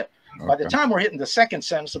first set. Okay. By the time we're hitting the second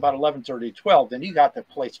set, it's about 11:30, 12. Then you got the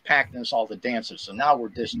place packed and it's all the dancers. So now we're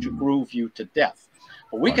just to groove you to death.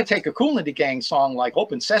 But we could take a Kool and the Gang song like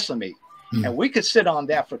Open Sesame, and we could sit on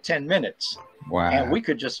that for 10 minutes. Wow. And we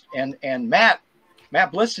could just, and Matt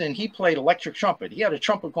Bliston, he played electric trumpet. He had a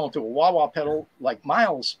trumpet going through a wah-wah pedal like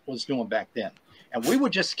Miles was doing back then. And we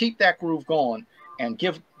would just keep that groove going and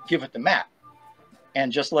give it to Matt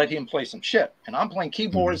and just let him play some shit. And I'm playing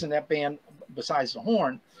keyboards in that band besides the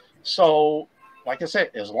horn. So, like I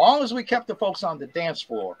said, as long as we kept the folks on the dance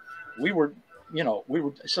floor, we were, you know,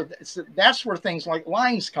 so that's where things like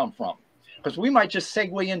lines come from. Because we might just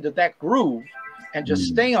segue into that groove and just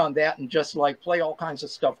stay on that and just like play all kinds of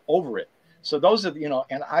stuff over it. So those are, you know,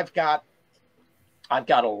 and I've got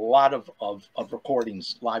a lot of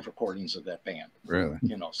recordings, live recordings of that band. Really?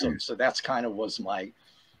 You know, so that's kind of was my,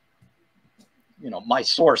 you know, my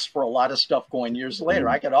source for a lot of stuff going years later.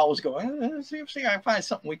 I could always go, see if I can find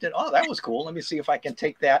something we did. Oh, that was cool. Let me see if I can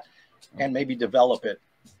take that and maybe develop it.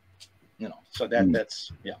 You know, so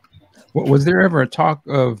that's, yeah. Was there ever a talk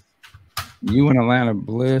of you and Atlanta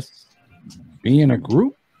Bliss being a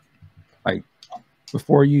group? Like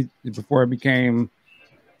before it became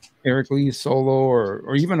Eric Lee's solo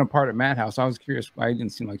or even a part of Madhouse? I was curious why it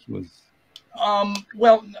didn't seem like he was.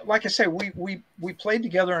 Well, like I say, we played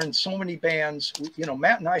together in so many bands. You know,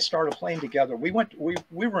 Matt and I started playing together. We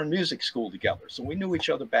were in music school together, so we knew each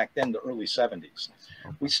other back then, the early 70s.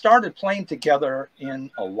 We started playing together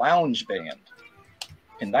in a lounge band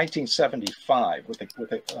in 1975 with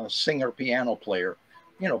a singer piano player.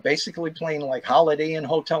 You know, basically playing like Holiday Inn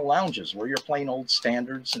hotel lounges where you're playing old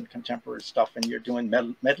standards and contemporary stuff, and you're doing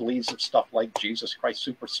medleys of stuff like Jesus Christ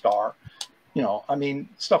Superstar. You know, I mean,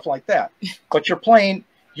 stuff like that. But you're playing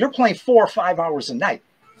 4 or 5 hours a night,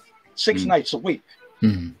 6 nights a week,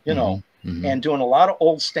 you know, and doing a lot of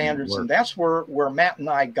old standards. And that's where Matt and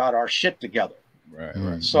I got our shit together.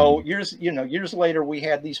 Right. So years later, we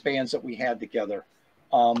had these bands that we had together.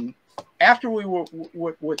 After we were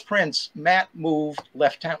with Prince, Matt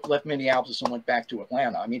left Minneapolis and went back to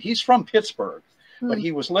Atlanta. I mean, he's from Pittsburgh. But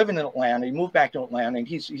he was living in Atlanta. He moved back to Atlanta, and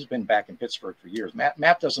he's been back in Pittsburgh for years.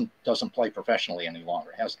 Matt doesn't play professionally any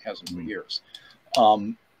longer. Hasn't for years.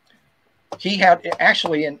 He had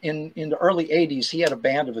actually in the early '80s, he had a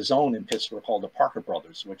band of his own in Pittsburgh called the Parker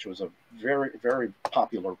Brothers, which was a very, very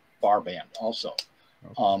popular bar band also.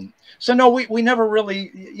 So no, we never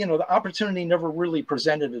really, you know, the opportunity never really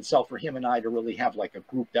presented itself for him and I to really have like a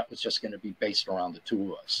group that was just going to be based around the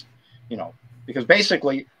two of us, you know, because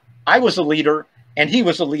basically I was a leader. And he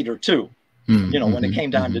was a leader too, you know, when it came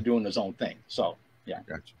down to doing his own thing. So, yeah.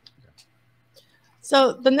 Gotcha.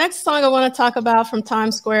 So the next song I want to talk about from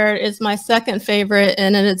Times Square is my second favorite,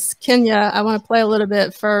 and it's Kenya. I want to play a little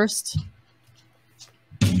bit first.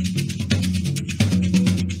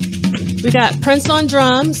 We got Prince on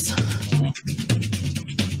drums.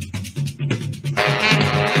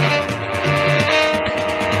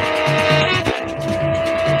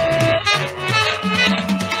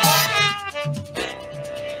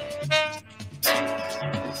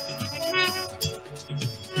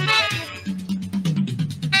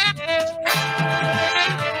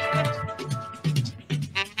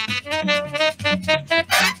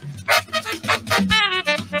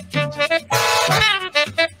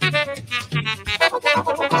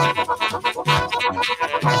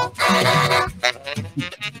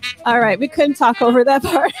 All right, we couldn't talk over that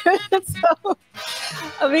part.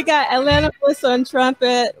 So we got Atlanta Bliss on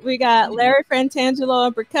trumpet. We got Larry Frantangelo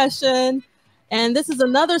on percussion. And this is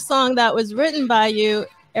another song that was written by you,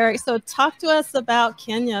 Eric. So talk to us about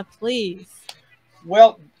Kenya, please.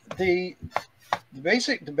 Well, the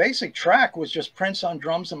basic track was just Prince on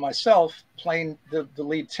drums and myself playing the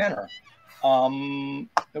lead tenor.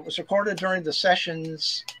 It was recorded during the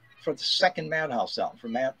sessions for the second Madhouse album,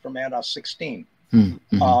 for Madhouse 16.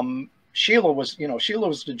 Sheila was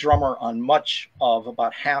the drummer on much of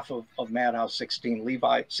about half of Madhouse 16.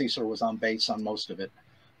 Levi Cecil was on bass on most of it.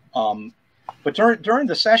 But during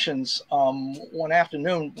the sessions, one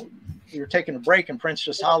afternoon, we were taking a break and Prince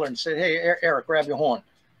just hollered and said, "Hey, Eric, grab your horn."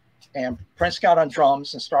 And Prince got on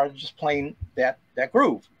drums and started just playing that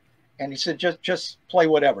groove. And he said, just play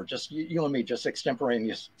whatever, just you and me, just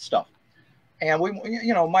extemporaneous stuff. And we,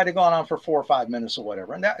 you know, might have gone on for 4 or 5 minutes or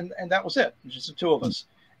whatever. And that was it, just the two of us.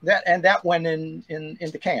 That went in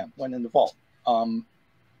the can, went in the vault.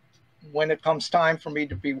 when it comes time for me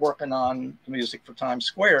to be working on music for Times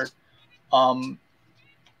Squared,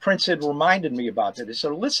 Prince had reminded me about that. He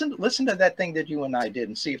said, listen to that thing that you and I did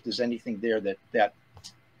and see if there's anything there that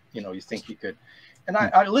you know, you think you could. And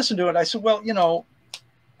I listened to it. I said, well, you know,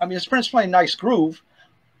 I mean, it's Prince playing nice groove.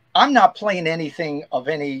 I'm not playing anything of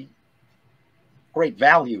any great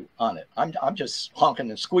value on it. I'm just honking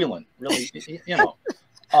and squealing, really, you know.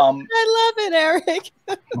 I love it, Eric.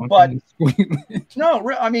 But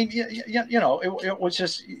no, I mean, you know, it was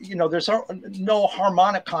just, you know, there's no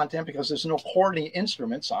harmonic content because there's no chording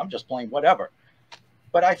instruments. So I'm just playing whatever.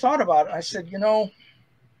 But I thought about it. I said, you know,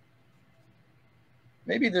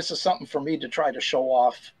 maybe this is something for me to try to show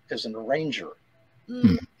off as an arranger.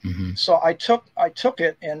 Mm-hmm. So I took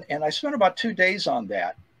it and I spent about 2 days on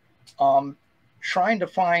that, trying to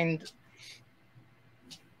find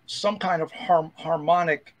some kind of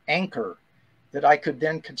harmonic anchor that I could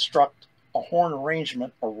then construct a horn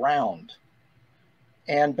arrangement around.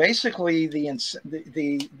 And basically the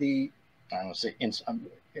I don't say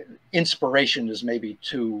inspiration is maybe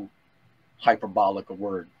too hyperbolic a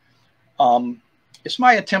word. It's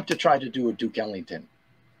my attempt to try to do a Duke Ellington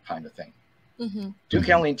kind of thing. Mm-hmm. Duke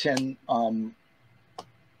Ellington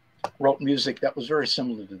wrote music that was very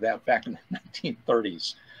similar to that back in the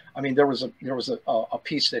 1930s. I mean, there was a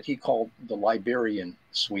piece that he called the Liberian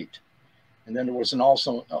Suite, and then there was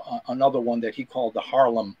also another one that he called the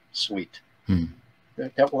Harlem Suite.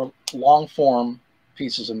 That were long form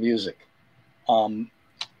pieces of music, and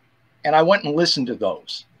I went and listened to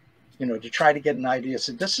those, you know, to try to get an idea.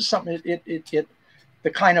 So this is something. The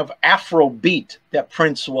kind of Afro beat that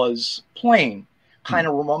Prince was playing kind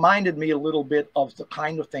of reminded me a little bit of the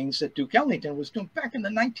kind of things that Duke Ellington was doing back in the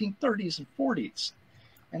 1930s and 40s.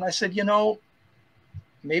 And I said, you know,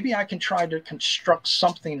 maybe I can try to construct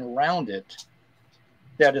something around it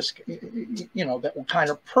that is, you know, that will kind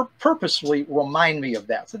of purposefully remind me of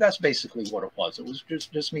that. So that's basically what it was. It was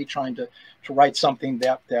just me trying to write something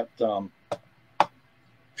that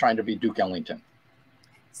trying to be Duke Ellington.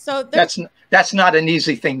 So that's not an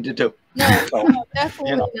easy thing to do. No, no,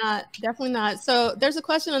 definitely not. Definitely not. So there's a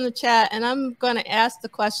question in the chat, and I'm going to ask the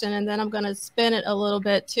question, and then I'm going to spin it a little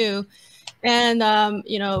bit too. And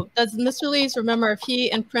you know, does Mr. Leeds remember if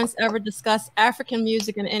he and Prince ever discussed African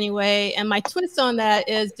music in any way? And my twist on that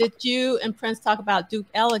is, did you and Prince talk about Duke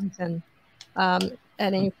Ellington at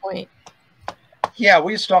any point? Yeah,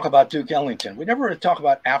 we used to talk about Duke Ellington. We never talk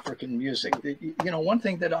about African music. You know, one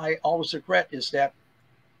thing that I always regret is that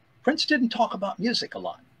Prince didn't talk about music a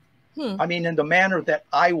lot. I mean, in the manner that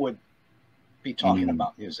I would be talking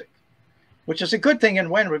about music, which is a good thing in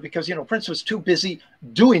one way because, you know, Prince was too busy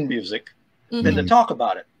doing music than to talk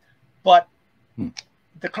about it. But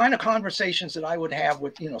the kind of conversations that I would have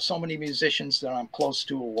with, you know, so many musicians that I'm close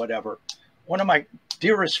to or whatever, one of my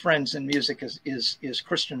dearest friends in music is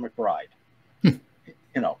Christian McBride.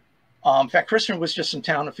 You know, in fact, Christian was just in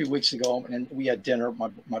town a few weeks ago and we had dinner,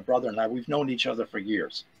 my brother and I. We've known each other for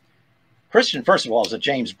years. Christian, first of all, is a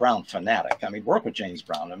James Brown fanatic. I mean, work with James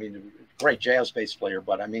Brown. I mean, great jazz bass player,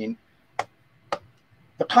 but I mean,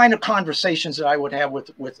 the kind of conversations that I would have with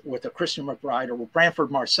a Christian McBride or with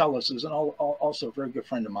Branford Marcellus, who's also a very good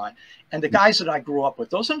friend of mine, and the guys that I grew up with,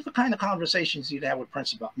 those are the kind of conversations you'd have with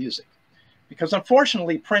Prince about music. Because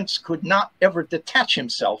unfortunately, Prince could not ever detach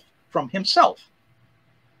himself from himself.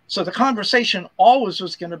 So the conversation always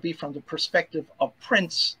was going to be from the perspective of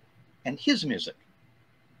Prince and his music,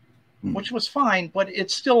 which was fine, but it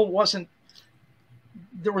still wasn't,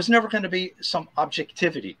 there was never going to be some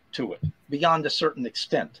objectivity to it beyond a certain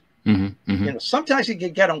extent. You know, sometimes he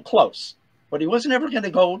could get him close, but he wasn't ever going to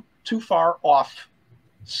go too far off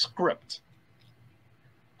script.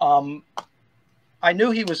 I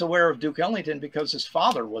knew he was aware of Duke Ellington because his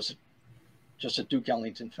father was just a Duke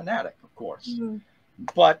Ellington fanatic, of course.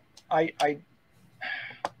 But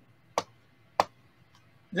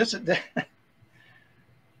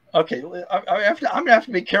okay, I'm gonna have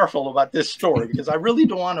to be careful about this story because I really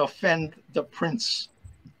don't want to offend the Prince,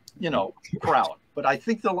 you know, crowd. But I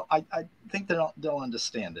think they'll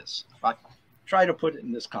understand this. I try to put it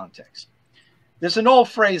in this context. There's an old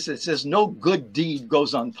phrase that says, "No good deed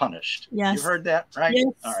goes unpunished." Yes. You heard that, right? Yes.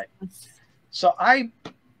 All right. So I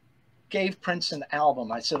gave Prince an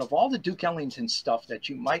album. I said, of all the Duke Ellington stuff that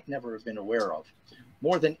you might never have been aware of,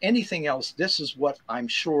 more than anything else, this is what I'm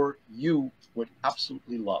sure you would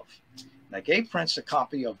absolutely love. And I gave Prince a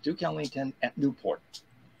copy of Duke Ellington at Newport,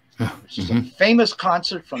 which is a famous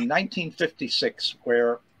concert from 1956,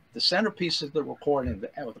 where the centerpiece of the recording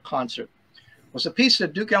of the concert was a piece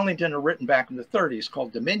that Duke Ellington had written back in the 30s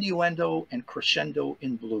called Diminuendo and Crescendo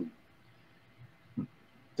in Blue.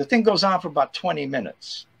 The thing goes on for about 20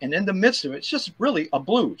 minutes. And in the midst of it, it's just really a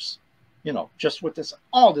blues, you know, just with this,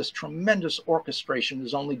 all this tremendous orchestration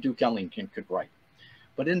as only Duke Ellington could write.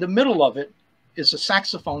 But in the middle of it is a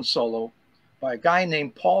saxophone solo by a guy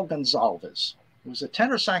named Paul Gonsalves, who was a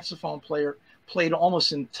tenor saxophone player, played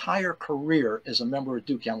almost entire career as a member of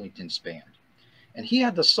Duke Ellington's band. And he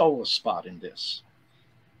had the solo spot in this.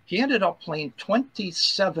 He ended up playing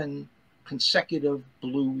 27 consecutive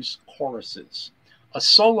blues choruses, a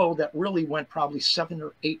solo that really went probably 7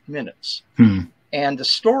 or 8 minutes. And the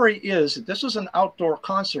story is that this was an outdoor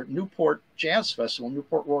concert, Newport Jazz Festival,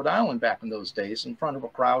 Newport, Rhode Island, back in those days, in front of a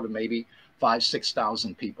crowd of maybe 5,000 to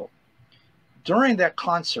 6,000 people. During that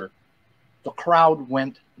concert, the crowd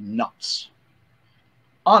went nuts,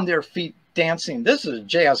 on their feet, dancing. This is a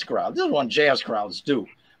jazz crowd. This is what jazz crowds do.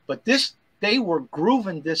 But this, they were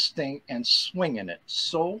grooving this thing and swinging it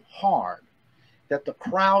so hard that the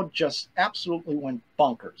crowd just absolutely went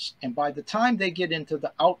bonkers. And by the time they get into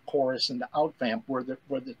the out chorus and the out vamp, where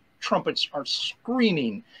the trumpets are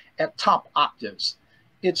screaming at top octaves,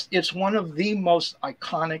 it's one of the most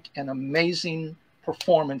iconic and amazing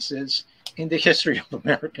performances in the history of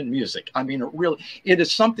American music. I mean, it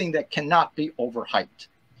is something that cannot be overhyped.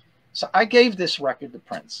 So I gave this record to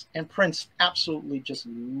Prince, and Prince absolutely just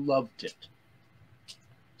loved it.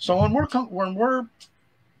 So when we're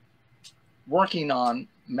working on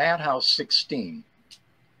Madhouse 16,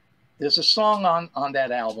 there's a song on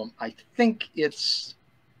that album, I think it's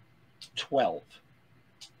 12,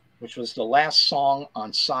 which was the last song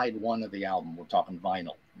on side 1 of the album. We're talking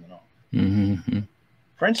vinyl, you know. Mm-hmm.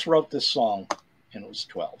 Prince wrote this song, and it was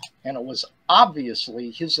 12. And it was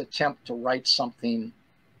obviously his attempt to write something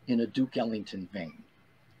in a Duke Ellington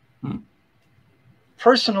vein.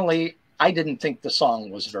 Personally, I didn't think the song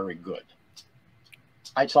was very good.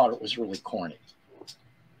 I thought it was really corny.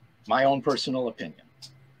 My own personal opinion.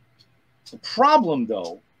 The problem,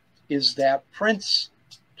 though, is that Prince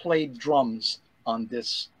played drums on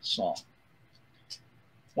this song.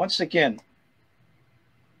 Once again,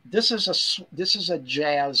 this is a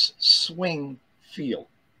jazz swing feel,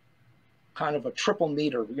 kind of a triple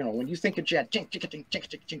meter. You know, when you think of jazz, chink, chink, chink, chink,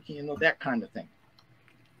 chink, chink, you know, that kind of thing.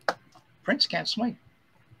 Prince can't swing.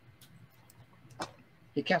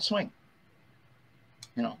 He can't swing.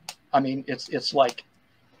 You know, I mean, it's like,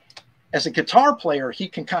 as a guitar player, he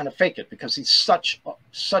can kind of fake it because he's such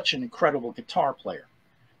an incredible guitar player.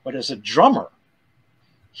 But as a drummer,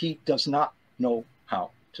 he does not know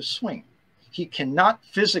how to swing. He cannot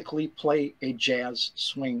physically play a jazz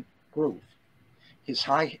swing groove. His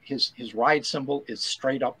ride cymbal is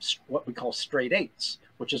straight up, what we call straight eights,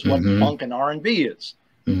 which is what funk and R&B is.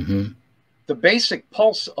 The basic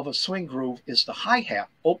pulse of a swing groove is the hi-hat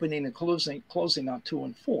opening and closing on 2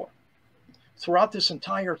 and 4. Throughout this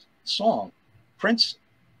entire song, Prince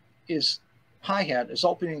hi-hat is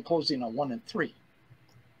opening and closing on 1 and 3.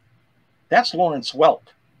 That's Lawrence Welk,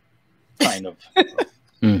 kind of,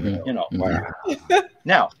 you know. Wow.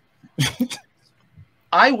 Now,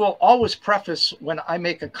 I will always preface when I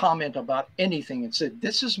make a comment about anything and say,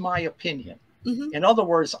 this is my opinion. In other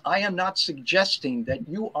words, I am not suggesting that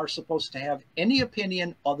you are supposed to have any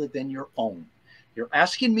opinion other than your own. You're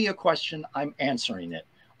asking me a question, I'm answering it.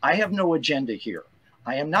 I have no agenda here.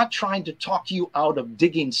 I am not trying to talk you out of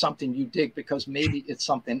digging something you dig because maybe it's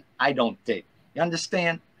something I don't dig. You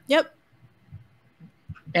understand? Yep.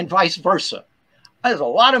 And vice versa. There's a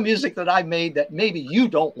lot of music that I made that maybe you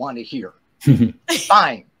don't want to hear.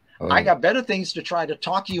 Fine. I got better things to try to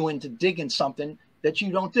talk you into digging something that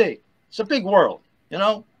you don't dig. It's a big world, you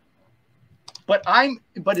know. But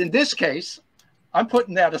in this case, I'm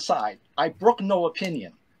putting that aside. I brook no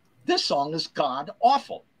opinion. This song is god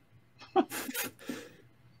awful.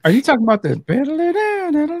 Are you talking about the?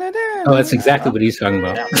 Oh, that's exactly what he's talking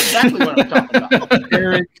about. That's exactly what I'm talking about.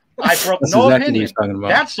 Eric, I brook no opinion.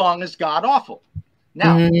 That song is god awful.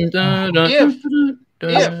 Now,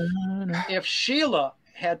 if Sheila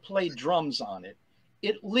had played drums on it,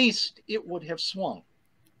 at least it would have swung.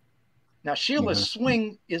 Now, Sheila's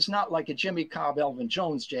swing is not like a Jimmy Cobb, Elvin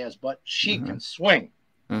Jones jazz, but she can swing.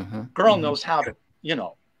 Girl knows how to, you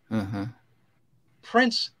know.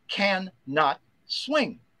 Prince cannot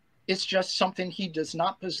swing. It's just something he does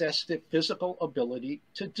not possess the physical ability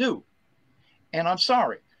to do. And I'm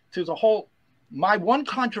sorry, my one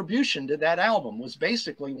contribution to that album was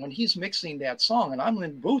basically when he's mixing that song and I'm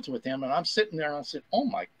in the booth with him and I'm sitting there and I said, oh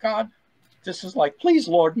my God, this is like, please,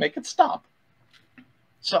 Lord, make it stop.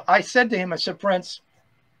 So I said to him, I said, Prince,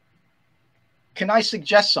 can I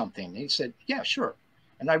suggest something? He said, yeah, sure.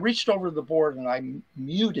 And I reached over to the board and I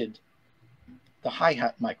muted the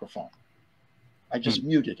hi-hat microphone. I just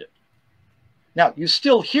muted it. Now, you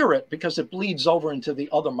still hear it because it bleeds over into the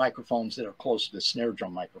other microphones that are close to the snare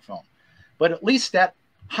drum microphone. But at least that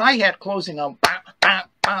hi-hat closing on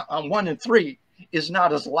 1 and 3 is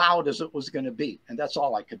not as loud as it was going to be. And that's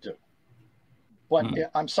all I could do. But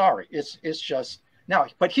I'm sorry. It's just... Now,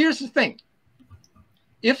 but here's the thing.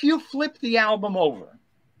 If you flip the album over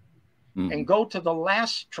and go to the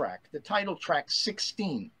last track, the title track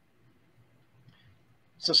 16,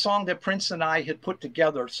 it's a song that Prince and I had put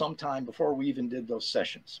together sometime before we even did those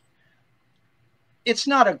sessions. It's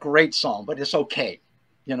not a great song, but it's okay,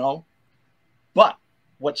 you know? But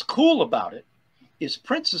what's cool about it is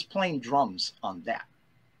Prince is playing drums on that.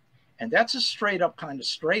 And that's a straight up kind of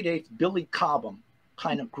straight eighth Billy Cobham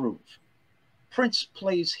kind of groove. Prince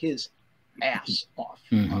plays his ass off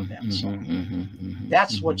on that song.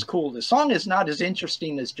 That's what's cool. The song is not as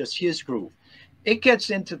interesting as just his groove. It gets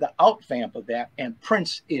into the out vamp of that, and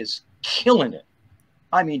Prince is killing it.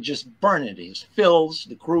 I mean, just burning it. His fills,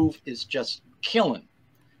 the groove is just killing.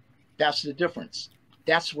 That's the difference.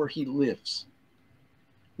 That's where he lives.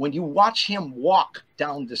 When you watch him walk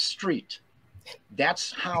down the street,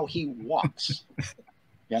 that's how he walks.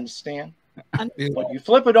 You understand? But you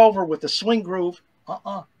flip it over with the swing groove,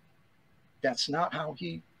 that's not how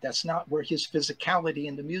that's not where his physicality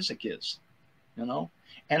in the music is, you know?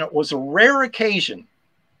 And it was a rare occasion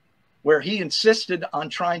where he insisted on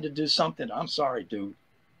trying to do something. I'm sorry, dude.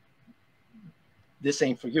 This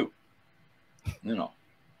ain't for you, you know?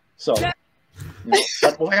 So, you know,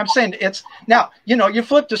 but like I'm saying, it's now, you know, you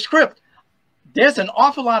flip the script. There's an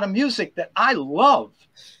awful lot of music that I love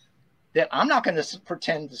that I'm not going to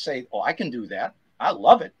pretend to say, oh, I can do that. I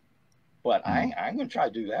love it, but I'm going to try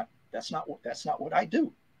to do that. That's not what I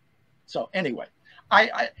do. So anyway,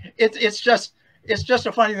 it's just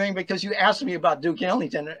a funny thing because you asked me about Duke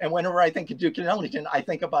Ellington, and whenever I think of Duke Ellington, I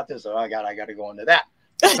think about this. Oh, I got to go into that,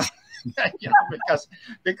 you know,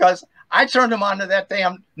 because I turned him on to that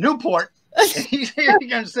damn Newport, and he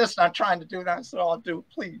insists on trying to do that. I said, "Oh, dude,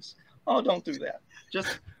 please, oh, don't do that.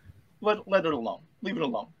 Just let it alone. Leave it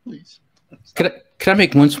alone, please." Could I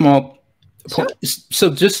make one small point? Sure. So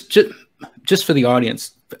just for the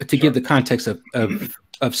audience to give the context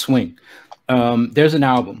of swing, there's an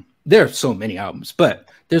album. There are so many albums, but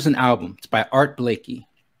there's an album. It's by Art Blakey.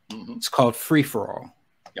 It's called Free for All.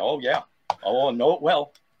 Oh yeah. Oh, I know it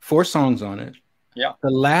well. 4 songs on it. Yeah. The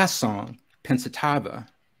last song, Pensativa.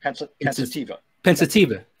 Pensativa.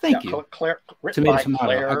 Thank you.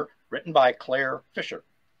 Written by Claire Fisher.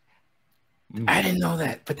 I didn't know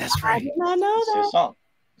that, but that's right. I did not know that. It's his song.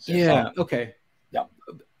 Yeah. Okay. Yeah.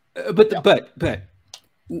 But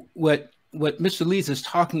what Mr. Leeds is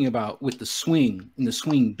talking about with the swing and the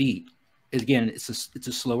swing beat is, again, it's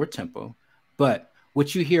a slower tempo, but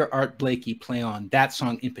what you hear Art Blakey play on that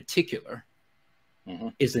song in particular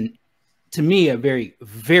is to me a very,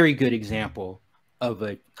 very good example of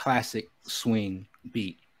a classic swing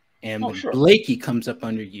beat. And when Blakey comes up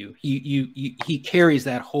under you, he carries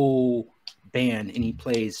that whole band and he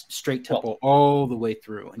plays straight tempo all the way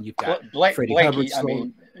through. And you've got Freddie Hubbard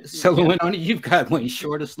soloing on it. You've got Wayne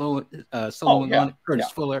Shorter soloing on it.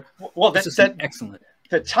 Curtis Fuller. Well, that's excellent.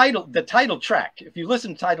 The title track. If you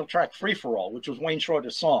listen to title track "Free for All," which was Wayne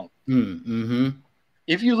Shorter's song,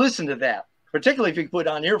 if you listen to that, particularly if you put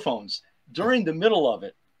on earphones during the middle of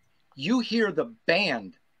it, you hear the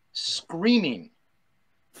band screaming.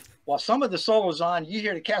 While some of the solos on, you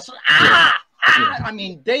hear the cast. I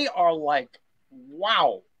mean, they are like,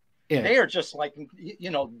 wow. Yeah. They are just like,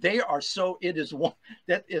 you know, they are so. It is one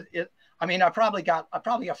that it. I mean, I probably got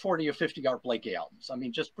 40 or 50 Art Blakey albums. I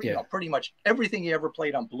mean, just you know, pretty much everything he ever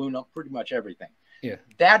played on Blue Note, pretty much everything. Yeah,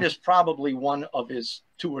 that is probably one of his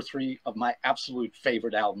 2 or 3 of my absolute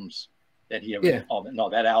favorite albums that he ever. Yeah. Oh no,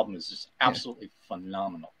 that album is just absolutely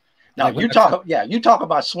phenomenal. Now you talk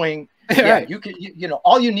about swing. Yeah, you can. You know,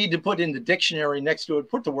 all you need to put in the dictionary next to it,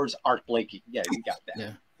 put the words Art Blakey. Yeah, you got that.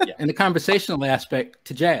 Yeah. And the conversational aspect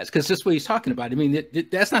to jazz, because that's what he's talking about. I mean,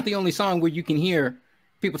 that's not the only song where you can hear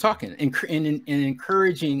people talking and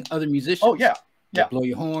encouraging other musicians. Oh yeah, blow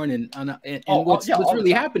your horn and what's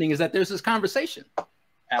really happening is that there's this conversation.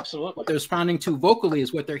 Absolutely. What they're responding to vocally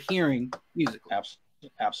is what they're hearing musically.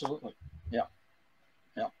 Absolutely. Yeah.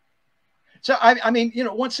 Yeah. So I mean, you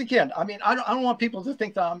know, once again, I mean, I don't want people to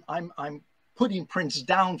think that I'm putting Prince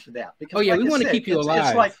down for that, because we want to keep you alive.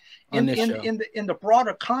 It's like in the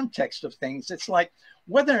broader context of things, it's like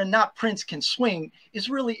whether or not Prince can swing is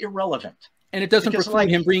really irrelevant. And it doesn't preclude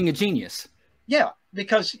him being a genius. Yeah,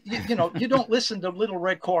 because you know, you don't listen to Little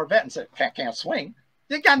Red Corvette and say can't swing.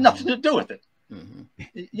 They got nothing to do with it.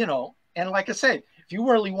 You know, and like I said, if you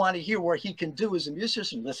really want to hear what he can do as a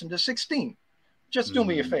musician, listen to 16. just do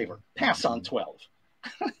me a favor, pass on 12.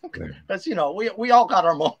 Because, you know, we all got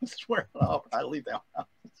our moments where, oh, I leave that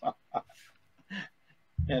out.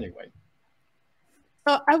 Anyway.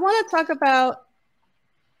 So I want to talk about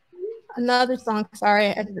another song. Sorry,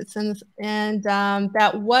 and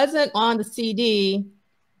that wasn't on the CD,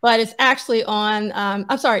 but it's actually on.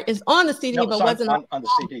 I'm sorry, it's on the CD, but wasn't on the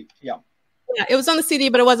CD. Yeah. Yeah, it was on the CD,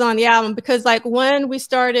 but it wasn't on the album because, like, when we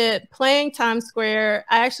started playing Times Square,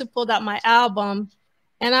 I actually pulled out my album,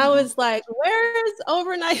 and I was like, "Where's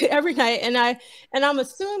Overnight Every Night?" And I'm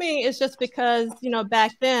assuming it's just because, you know,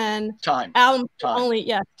 back then album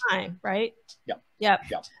only time, right? Yeah.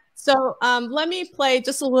 So let me play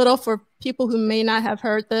just a little for people who may not have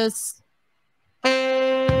heard this.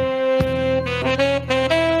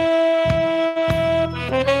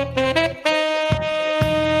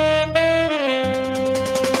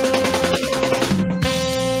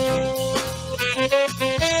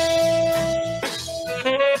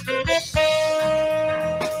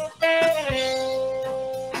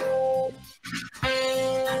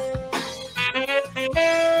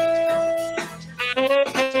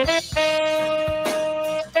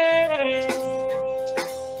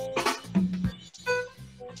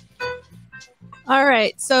 All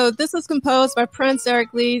right, so this was composed by Prince,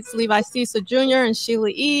 Eric Leeds, Levi Cecil Jr., and Sheila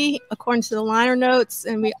E., according to the liner notes.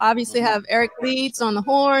 And we obviously have Eric Leeds on the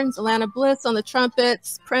horns, Alana Bliss on the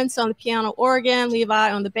trumpets, Prince on the piano organ,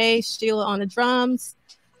 Levi on the bass, Sheila on the drums.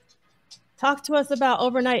 Talk to us about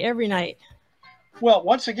Overnight Every Night. Well,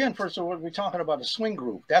 once again, first of all, we're talking about a swing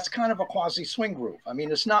groove. That's kind of a quasi swing groove. I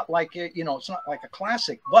mean, it's not like you know, it's not like a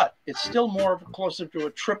classic, but it's still more closer to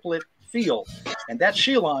a triplet feel, and that's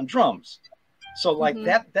Sheila on drums. So like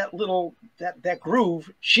that groove,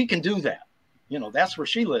 she can do that. You know, that's where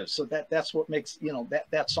she lives. So that's what makes, you know,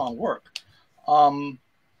 that song work.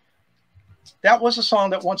 That was a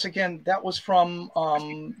song that, once again, that was from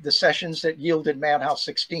the sessions that yielded Madhouse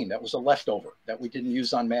 16. That was a leftover that we didn't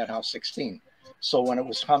use on Madhouse 16. So when it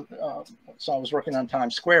was, so I was working on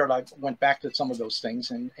Times Square, I went back to some of those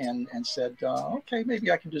things and said, okay,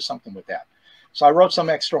 maybe I can do something with that. So I wrote some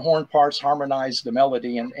extra horn parts, harmonized the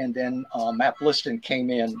melody, and then Matt Bliston came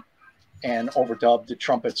in and overdubbed the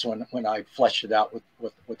trumpets when I fleshed it out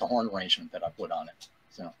with the horn arrangement that I put on it.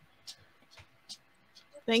 So,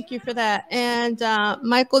 thank you for that. And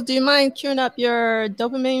Michael, do you mind queuing up your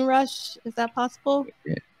Dopamine Rush? Is that possible?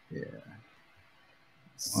 Yeah.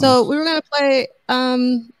 So we were going to play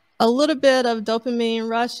a little bit of Dopamine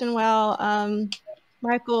Rush, and while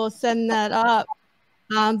Michael is setting that up,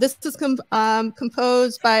 this is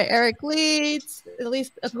composed by Eric Leeds, at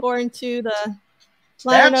least according to the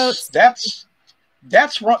liner notes. That's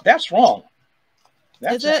wrong. That's wrong.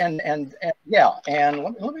 Is it? And yeah. And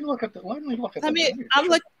let me look at the.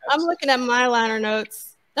 I'm looking at my liner notes.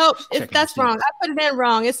 No, that's wrong. I put it in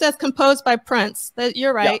wrong. It says composed by Prince.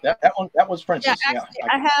 You're right. Yeah, that was Prince's. Yeah, actually,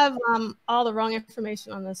 I have all the wrong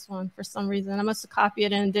information on this one for some reason. I must have copied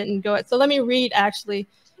it and didn't go it. So let me read. Actually,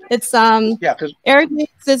 it's because Eric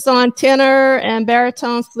Leeds is on tenor and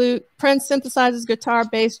baritone, flute. Prince synthesizes guitar,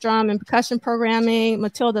 bass, drum, and percussion programming.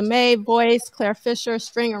 Matilda May voice. Claire Fisher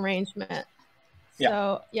string arrangement. Yeah.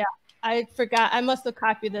 So yeah, I forgot. I must have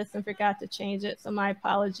copied this and forgot to change it. So my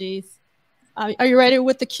apologies. Are you ready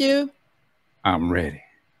with the cue? I'm ready.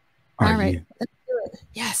 All right, let's do it.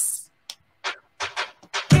 Yes.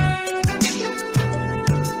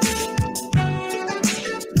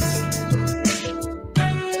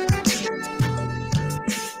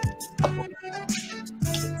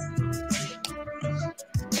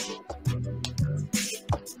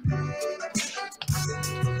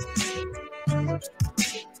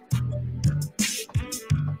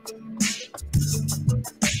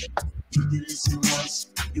 You listen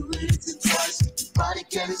once, you listen twice. Body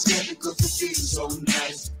can't escape because it feels so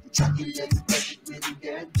nice.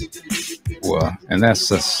 Well, and that's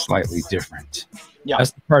just slightly different. Yeah,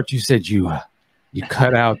 that's the part you said you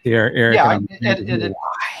cut out there, Eric. Yeah,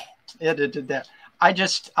 it did that. I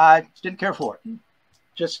didn't care for it.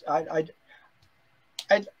 Just the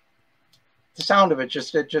sound of it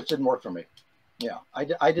just didn't work for me. Yeah,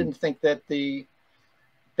 I didn't think that a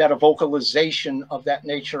vocalization of that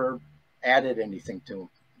nature added anything to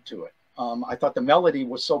it. I thought the melody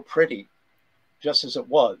was so pretty, just as it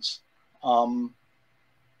was.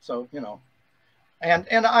 So, you know, and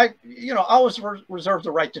I, you know, I always reserve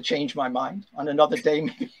the right to change my mind on another day.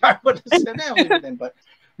 Maybe I would have said, leave it in. But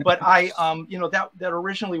I, you know, that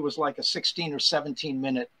originally was like a 16 or 17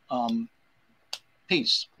 minute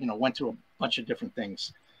piece. You know, went through a bunch of different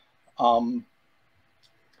things. I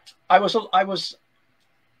was a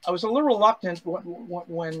little reluctant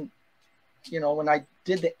when you know, when I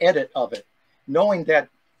did the edit of it, knowing that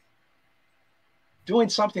doing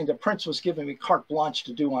something that Prince was giving me carte blanche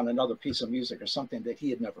to do on another piece of music or something that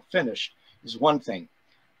he had never finished is one thing.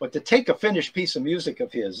 But to take a finished piece of music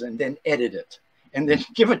of his and then edit it and then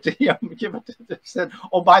give it to him, said,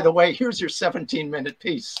 oh, by the way, here's your 17-minute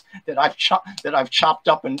piece that I've chopped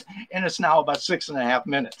up and it's now about 6.5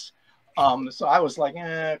 minutes. So I was like,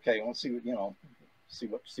 okay, we'll see what, you know, see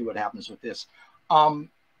what happens with this.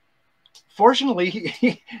 Fortunately,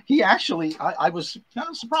 he actually, I was kind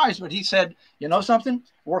of surprised, but he said, you know something,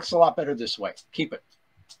 works a lot better this way. Keep it.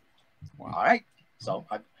 Wow. All right. So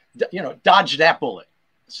I, you know, dodged that bullet.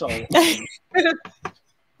 So,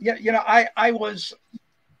 yeah, you know, I was,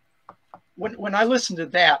 when I listen to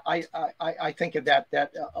that, I think of that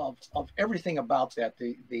of everything about that,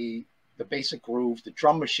 the basic groove, the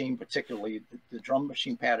drum machine, particularly the drum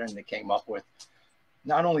machine pattern they came up with,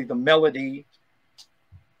 not only the melody,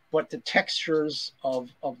 but the textures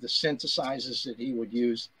of the synthesizers that he would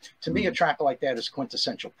use. To me, a track like that is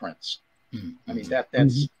quintessential Prince. I mean,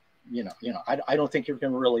 that's, you know, I don't think you're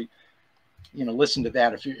going to really, you know, listen to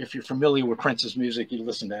that. If you're familiar with Prince's music, you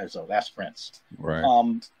listen to that. So that's Prince. Right.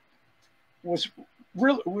 We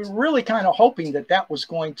were really kind of hoping that was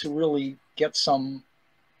going to really get some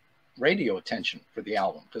radio attention for the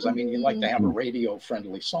album. Because I mean, you like to have a radio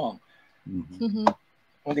friendly song.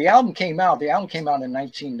 When the album came out in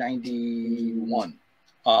 1991.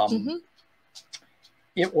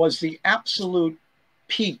 It was the absolute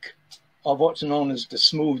peak of what's known as the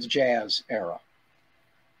smooth jazz era,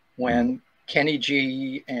 when Kenny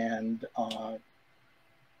G and God,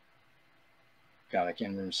 I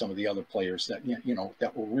can't remember some of the other players that you know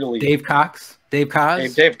that were really Dave Cox, Dave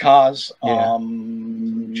Coz, yeah.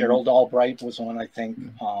 Gerald Albright was one, I think.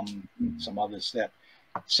 Some others that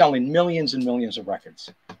selling millions and millions of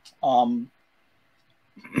records.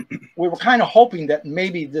 We were kind of hoping that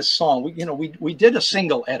maybe this song, we did a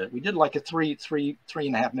single edit. We did like a three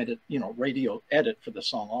and a half minute, you know, radio edit for the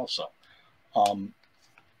song also.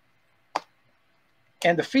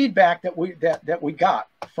 And the feedback that we got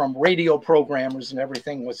from radio programmers and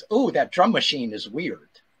everything was, oh, that drum machine is weird.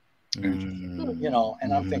 You know,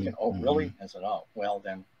 and I'm thinking, oh, really? I said, oh, well,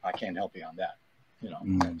 then I can't help you on that. You know,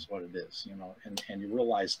 that's what it is, you know, and you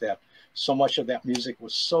realize that so much of that music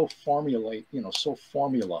was so formula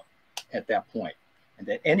at that point, and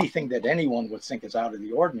that anything that anyone would think is out of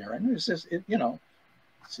the ordinary, and it's just, you know,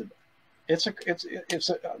 it's a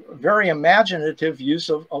very imaginative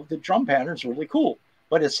use of the drum pattern. It's really cool,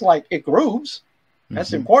 but it's like it grooves.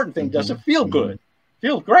 That's the important thing. Does it feel good?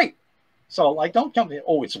 Feels great. So like, don't come in,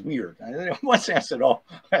 oh, it's weird. Once I said, oh,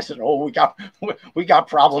 we got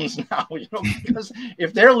problems now, you know, because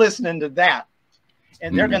if they're listening to that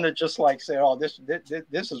and they're going to just like say, oh, this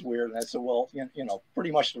is weird. And I said, well, you know,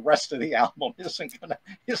 pretty much the rest of the album isn't going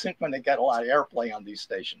to get a lot of airplay on these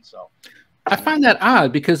stations. So I find that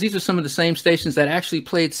odd, because these are some of the same stations that actually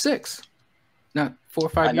played Six, not 4 or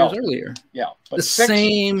 5 years earlier. Yeah. But the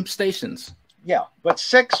same stations. Yeah. But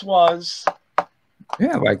Six was...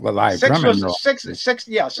 Yeah, like the live drumming. Six was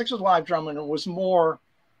live drumming. It was more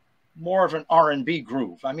of an R&B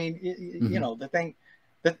groove. I mean, you know, the thing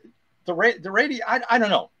that the radio. I don't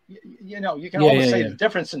know. You know, you can always say the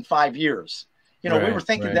difference in 5 years. You know, we were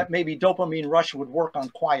thinking that maybe Dopamine Rush would work on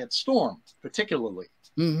Quiet Storm, particularly.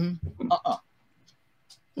 No,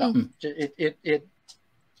 it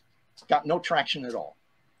got no traction at all.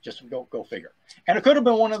 Just go figure. And it could have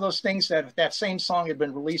been one of those things that if that same song had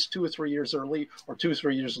been released 2 or 3 years early or 2 or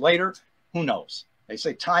 3 years later, who knows? They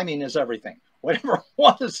say timing is everything. Whatever it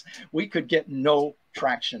was, we could get no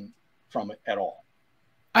traction from it at all.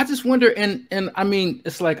 I just wonder, and I mean,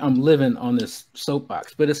 it's like I'm living on this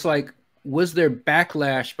soapbox, but it's like, was there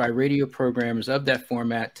backlash by radio programmers of that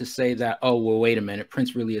format to say that, oh, well, wait a minute,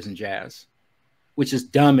 Prince really isn't jazz, which is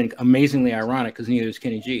dumb and amazingly ironic because neither is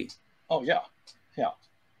Kenny G. Oh, yeah. Yeah.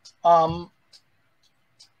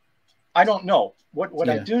 I don't know. What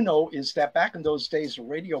I do know is that back in those days,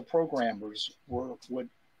 radio programmers would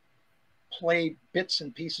play bits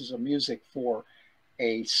and pieces of music for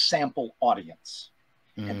a sample audience,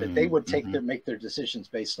 and that they would make their decisions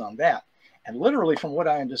based on that. And literally, from what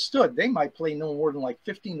I understood, they might play no more than like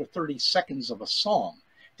 15 to 30 seconds of a song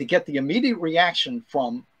to get the immediate reaction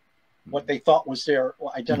from what they thought was their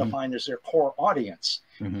identifying as their core audience,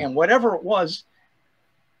 and whatever it was.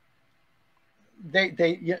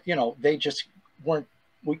 They just weren't,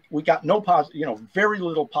 we got no positive, very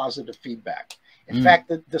little positive feedback. In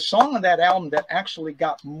fact, the song on that album that actually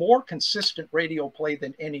got more consistent radio play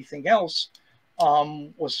than anything else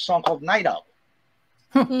was a song called Night Owl.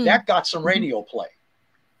 That got some radio play,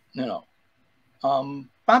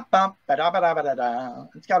 bum, bum, ba da ba da ba da da.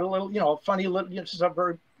 It's got a little, you know, funny little, you know, just a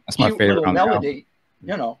very That's my cute favorite little on the album. melody,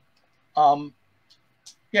 you know.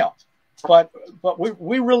 Yeah, but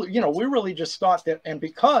we really, you know, we really just thought that, and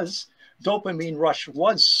because Dopamine Rush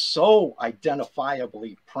was so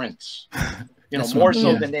identifiably Prince, you know, more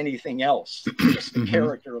so than anything else, just the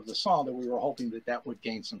character of the song, that we were hoping that that would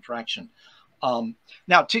gain some traction.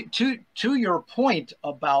 Now, to your point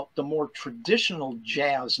about the more traditional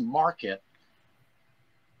jazz market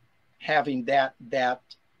having that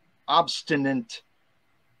obstinate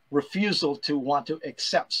refusal to want to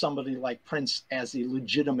accept somebody like Prince as a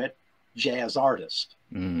legitimate jazz artist,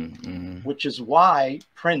 which is why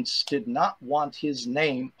Prince did not want his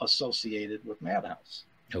name associated with Madhouse.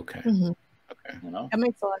 Okay. Okay. You know, that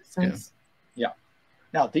makes a lot of sense. Yeah.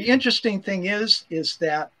 Now, the interesting thing is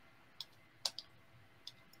that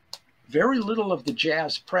very little of the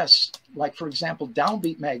jazz press, like, for example,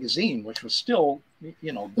 Downbeat magazine, which was still,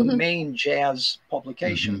 you know, the main jazz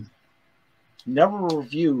publication, never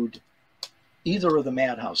reviewed either of the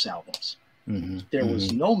Madhouse albums. There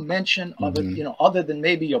was no mention of it, you know, other than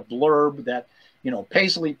maybe a blurb that, you know,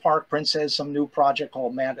 Paisley Park, Prince has some new project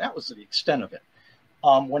called Mad. That was the extent of it.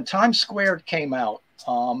 When Times Squared came out,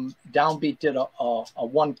 Downbeat did a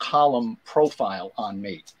one-column profile on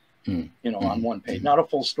me, you know, on one page, not a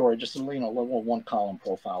full story, just a, you know, little one-column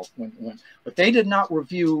profile. But they did not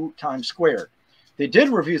review Times Squared. They did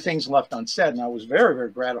review Things Left Unsaid, and I was very, very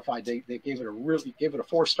gratified. They gave it a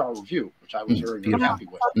 4-star review, which I was very, very happy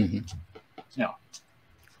with. Yeah.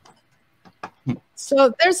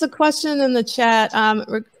 So there's a question in the chat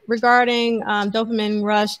regarding Dopamine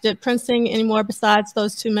Rush. Did Prince sing any more besides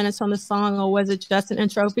those 2 minutes on the song, or was it just an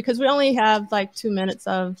intro? Because we only have like 2 minutes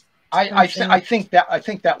of. I think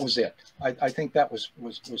that was it. I think that was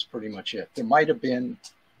pretty much it. There might have been.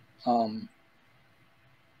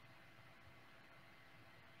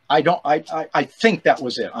 I think that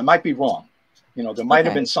was it. I might be wrong. You know, there might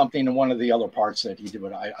have been something in one of the other parts that he did,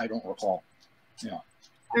 but I don't recall. Yeah.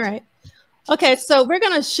 All right. Okay, so we're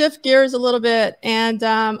going to shift gears a little bit, and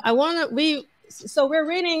so we're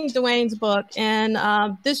reading Dwayne's book, and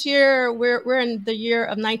this year we're in the year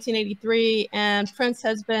of 1983, and Prince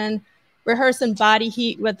has been rehearsing Body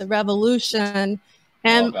Heat with the Revolution.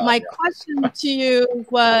 And my question to you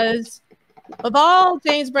was, of all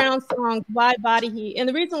James Brown's songs, why Body Heat? And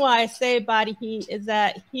the reason why I say Body Heat is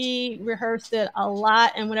that he rehearsed it a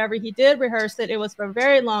lot, and whenever he did rehearse it, it was for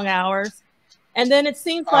very long hours. And then it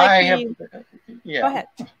seems like go ahead.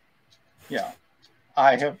 Yeah,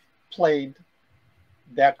 I have played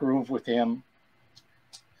that groove with him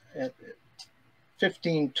at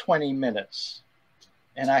 15, 20 minutes.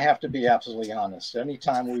 And I have to be absolutely honest.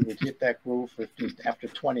 Anytime we would hit that groove after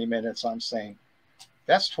 20 minutes, I'm saying,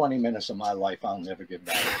 that's 20 minutes of my life I'll never get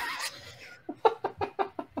back.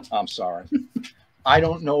 I'm sorry. I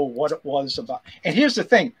don't know what it was about. And here's the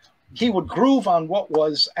thing. He would groove on what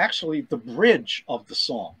was actually the bridge of the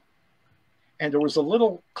song. And there was a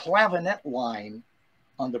little clavinet line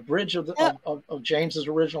on the bridge of James's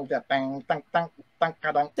original, that bang, bang, bang, bang,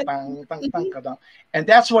 bang, bang, bang, bang, bang. And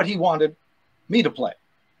that's what he wanted me to play.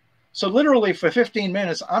 So literally for 15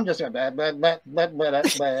 minutes, I'm just going,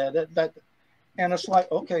 and it's like,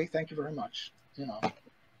 okay, thank you very much. You know,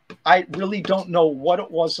 I really don't know what it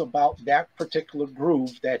was about that particular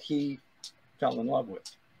groove that he fell in love with.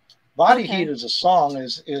 Body Heat as a song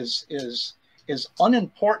is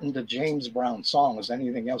unimportant to James Brown's song as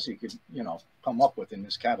anything else he could, you know, come up with in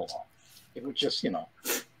his catalog. It was just, you know,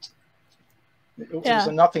 it was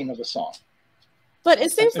a nothing of a song. But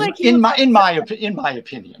it seems like in my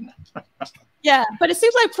opinion. Yeah, but it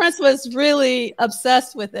seems like Prince was really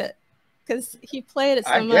obsessed with it because he played it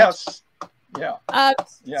so much. Guess. Yeah.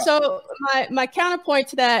 So my counterpoint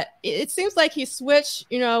to that, it seems like he switched,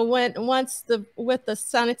 you know, with the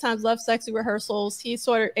Sonic Times Love Sexy rehearsals, he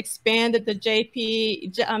sort of expanded the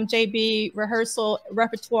JB rehearsal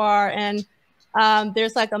repertoire, and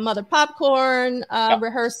there's like a Mother Popcorn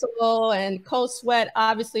rehearsal, and Cold Sweat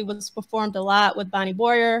obviously was performed a lot with Bonnie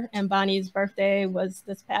Boyer, and Bonnie's birthday was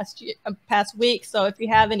this past week. So if you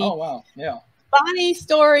have any Bonnie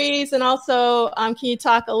stories, and also can you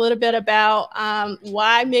talk a little bit about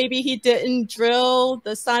why maybe he didn't drill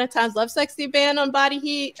the Sonic Times Love Sexy band on Body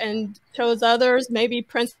Heat and chose others? Maybe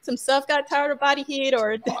Prince himself got tired of Body Heat,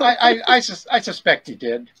 or I suspect he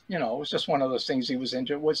did. You know, it was just one of those things he was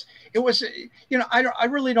into. It was you know, I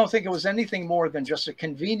really don't think it was anything more than just a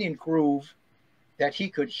convenient groove that he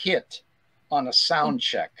could hit on a sound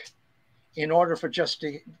check in order for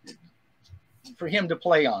him to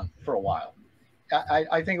play on for a while.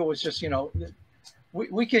 I think it was just, you know,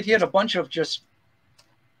 we could hit a bunch of just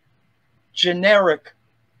generic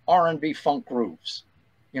R&B funk grooves,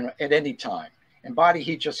 you know, at any time. And Body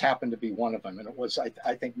Heat just happened to be one of them. And it was,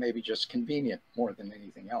 I think, maybe just convenient more than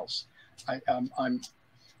anything else. I'm,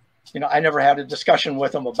 you know, I never had a discussion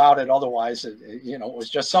with him about it. Otherwise, you know, it was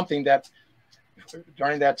just something that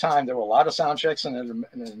during that time, there were a lot of sound checks. And in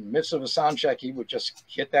the midst of a sound check, he would just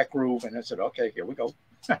hit that groove. And I said, okay, here we go.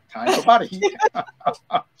 Time for Body Heat.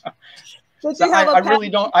 So I really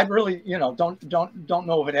don't, you know, don't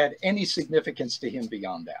know if it had any significance to him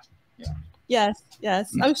beyond that. Yeah. Yes,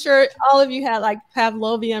 yes. I'm sure all of you had like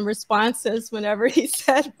Pavlovian responses whenever he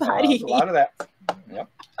said body heat. A lot of that. Yep.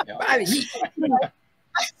 Body heat.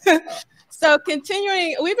 So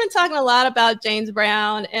continuing, we've been talking a lot about James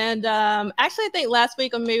Brown, and actually I think last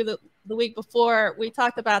week or maybe the week before, we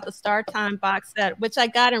talked about the Star Time box set, which I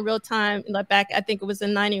got in real time, like back, I think it was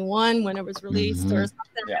in '91 when it was released or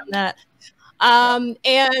something like that.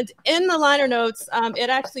 And in the liner notes, it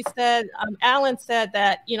actually said, Alan said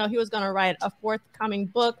that, you know, he was going to write a forthcoming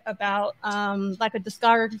book about like a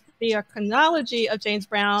discography or chronology of James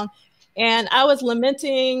Brown. And I was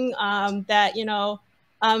lamenting that, you know,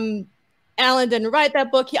 Alan didn't write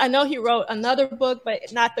that book. I know he wrote another book, but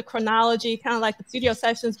not the chronology, kind of like the studio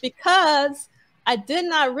sessions, because I did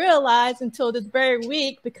not realize until this very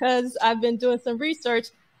week, because I've been doing some research,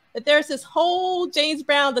 that there's this whole James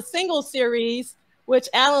Brown, the single series, which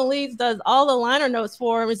Alan Leeds does all the liner notes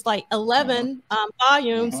for. It's like 11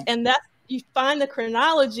 volumes, and that's, you find the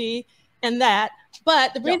chronology in that.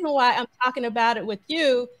 But the reason why I'm talking about it with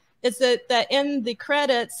you is that in the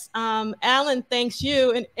credits, Alan thanks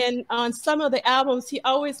you, and on some of the albums, he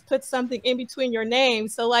always puts something in between your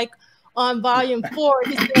names. So like on volume 4,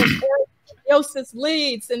 he says Eric Yosis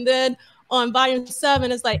Leeds, and then on volume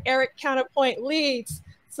 7, it's like Eric Counterpoint Leeds.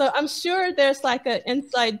 So I'm sure there's like an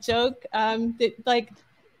inside joke. Like,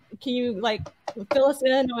 can you like fill us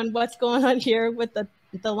in on what's going on here with the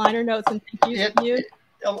liner notes and thank you?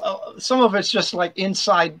 Some of it's just like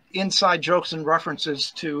inside jokes and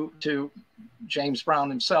references to James Brown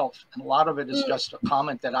himself, and a lot of it is just a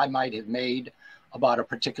comment that I might have made about a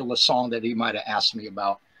particular song that he might have asked me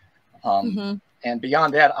about. And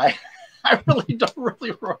beyond that, I really don't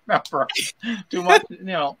remember too much, you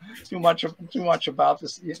know, too much about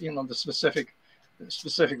this, you know, the specific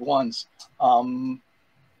ones. But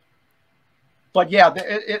yeah,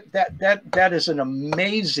 that is an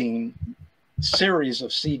amazing series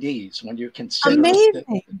of CDs when you consider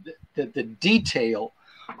the detail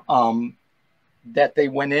that they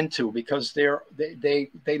went into, because they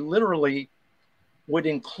literally would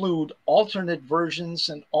include alternate versions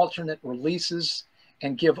and alternate releases,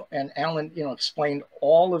 and Alan, you know, explained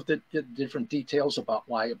all of the different details about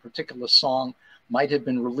why a particular song might have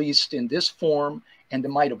been released in this form, and it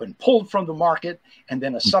might have been pulled from the market, and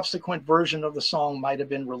then a subsequent version of the song might have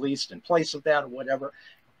been released in place of that or whatever.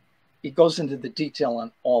 It goes into the detail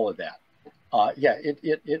on all of that. Yeah,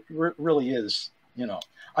 it really is, you know.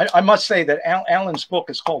 I must say that Alan's book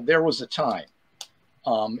is called There Was a Time.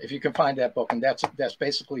 If you can find that book, and that's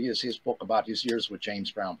basically his book about his years with James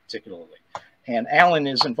Brown particularly. And Alan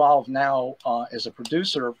is involved now as a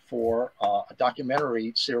producer for a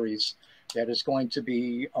documentary series that is going to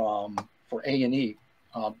be for A&E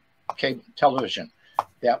cable television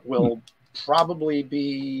that will probably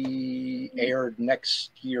be aired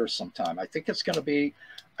next year sometime. I think it's going to be,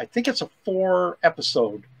 I think it's a 4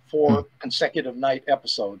 consecutive night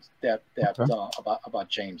episodes that about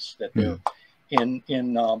James that they're in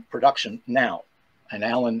production now. And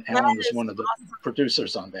Alan is one of the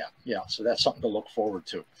producers on that. Yeah, so that's something to look forward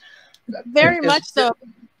to. Very much so.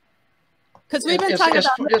 Because we've been talking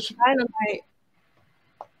about Mr. Dynamite.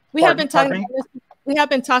 We have been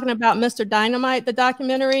talking about Mr. Dynamite, the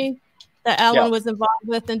documentary that Alan was involved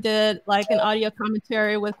with and did like an audio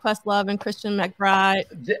commentary with Questlove and Christian McBride.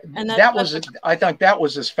 I think that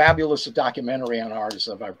was as fabulous a documentary on artists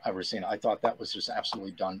I've ever seen. I thought that was just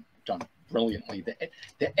absolutely done brilliantly.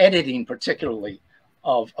 The editing, particularly,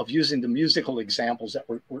 of using the musical examples that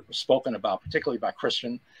were spoken about, particularly by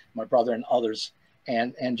Christian, my brother, and others,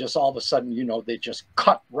 and just all of a sudden, you know, they just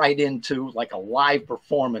cut right into like a live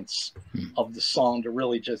performance of the song to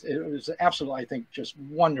really just, it was absolutely, I think, just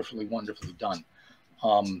wonderfully done.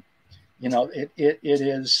 You know, it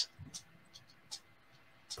is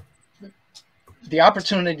the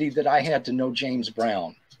opportunity that I had to know James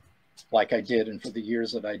Brown like I did, and for the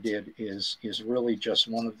years that I did, is really just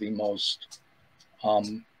one of the most,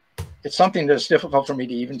 it's something that's difficult for me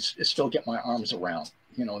to even still get my arms around,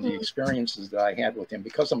 you know, the experiences that I had with him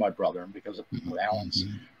because of my brother and because of Alan's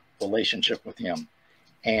relationship with him.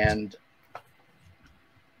 And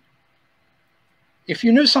if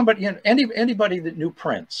you knew somebody, you know, anybody that knew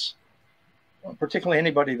Prince particularly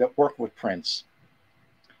anybody that worked with Prince,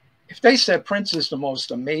 if they said Prince is the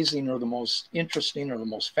most amazing or the most interesting or the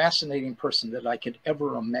most fascinating person that I could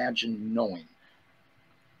ever imagine knowing,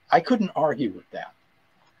 I couldn't argue with that.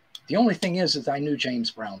 The only thing is I knew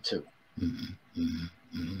James Brown too.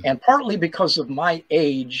 And partly because of my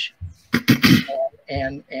age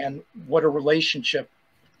and what a relationship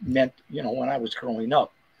meant, you know, when I was growing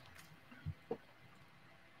up.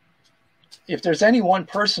 If there's any one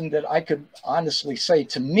person that I could honestly say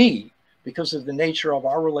to me, because of the nature of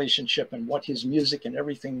our relationship and what his music and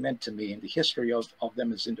everything meant to me and the history of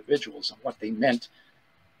them as individuals and what they meant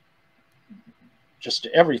just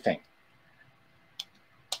to everything.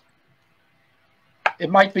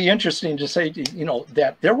 It might be interesting to say, you know,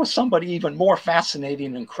 that there was somebody even more fascinating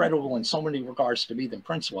and incredible in so many regards to me than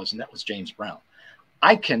Prince was, and that was James Brown.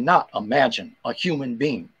 I cannot imagine a human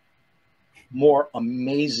being more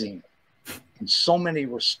amazing in so many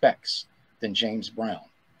respects than James Brown.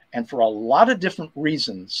 And for a lot of different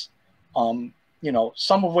reasons, you know,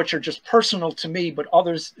 some of which are just personal to me, but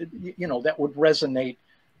others, you know, that would resonate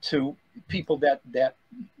to people that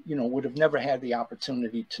you know, would have never had the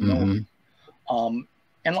opportunity to know him.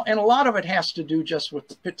 And a lot of it has to do just with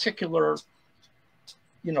the particular,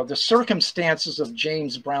 you know, the circumstances of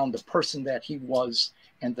James Brown, the person that he was,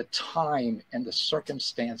 and the time and the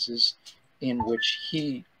circumstances in which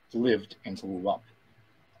he lived and grew up.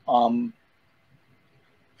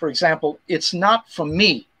 For example, it's not for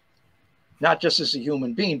me, not just as a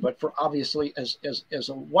human being, but for obviously as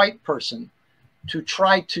a white person, to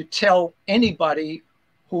try to tell anybody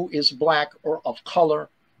who is black or of color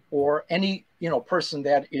or any, you know, person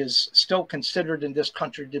that is still considered in this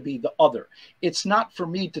country to be the other. It's not for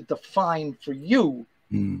me to define for you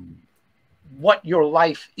what your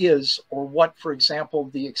life is, or what, for example,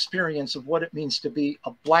 the experience of what it means to be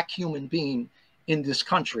a black human being in this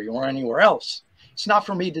country or anywhere else. It's not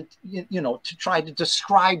for me to, you know, to try to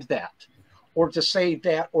describe that or to say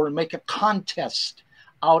that or make a contest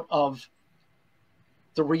out of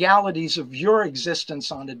the realities of your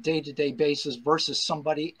existence on a day-to-day basis versus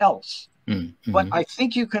somebody else. But I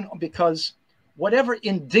think you can, because whatever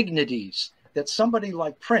indignities that somebody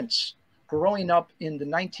like Prince, growing up in the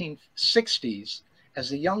 1960s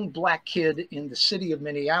as a young black kid in the city of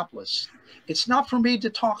Minneapolis, it's not for me to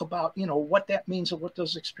talk about, you know, what that means or what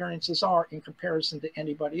those experiences are in comparison to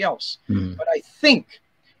anybody else. But I think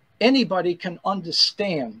anybody can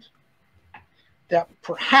understand that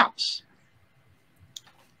perhaps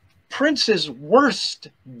Prince's worst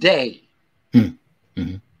day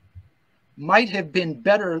might have been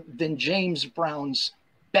better than James Brown's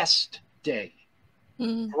best day.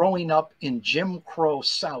 Growing up in Jim Crow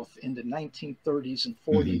South in the 1930s and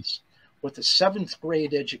 40s with a 7th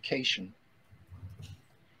grade education,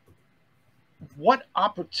 what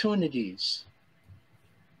opportunities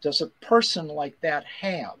does a person like that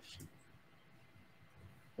have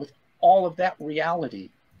with all of that reality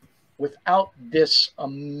without this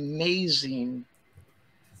amazing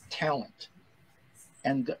talent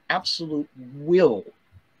and the absolute will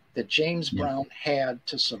that James Brown had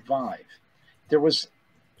to survive?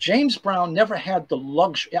 James Brown never had the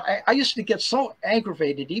luxury. I used to get so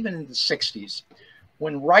aggravated, even in the 60s,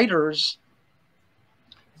 when writers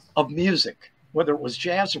of music, whether it was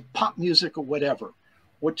jazz or pop music or whatever,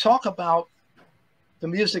 would talk about the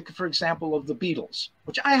music, for example, of the Beatles,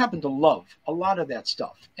 which I happen to love a lot of that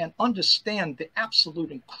stuff and understand the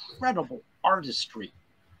absolute incredible artistry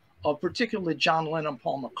of particularly John Lennon,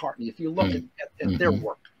 Paul McCartney. If you look at their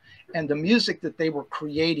work and the music that they were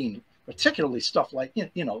creating, particularly stuff like,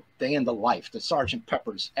 you know, Day in the Life, the Sgt.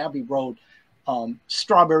 Pepper's, Abbey Road,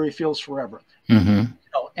 Strawberry Fields Forever. You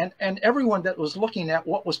know, and everyone that was looking at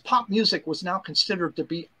what was pop music was now considered to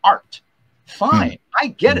be art. Fine, I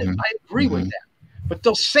get it. I agree with that. But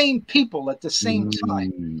those same people at the same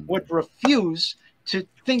time would refuse to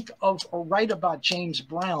think of or write about James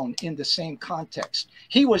Brown in the same context.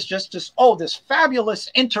 He was just this fabulous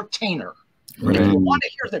entertainer. If you want to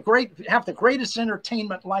hear have the greatest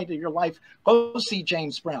entertainment light of your life, go see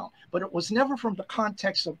James Brown. But it was never from the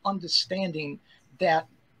context of understanding that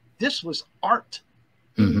this was art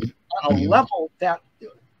on a level that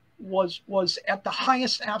was at the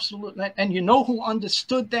highest absolute. And you know who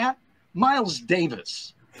understood that? Miles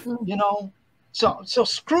Davis. You know, so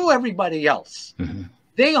screw everybody else.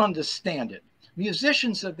 They understand it.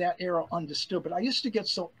 Musicians of that era understood, but I used to get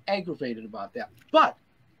so aggravated about that. But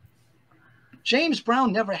James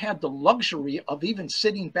Brown never had the luxury of even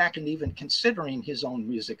sitting back and even considering his own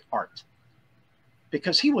music art,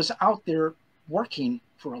 because he was out there working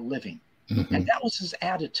for a living. And that was his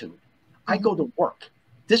attitude. I go to work.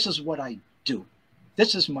 This is what I do.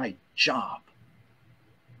 This is my job.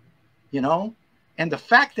 you know? And the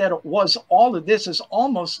fact that it was all of this is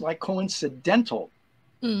almost like coincidental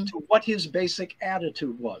to what his basic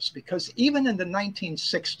attitude was. Because even in the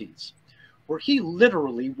 1960s, where he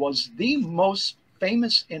literally was the most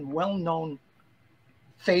famous and well-known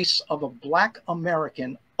face of a Black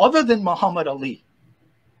American other than Muhammad Ali,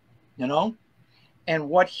 you know, and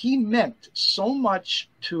what he meant so much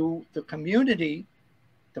to the community,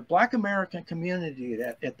 the Black American community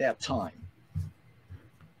at that time.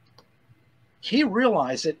 He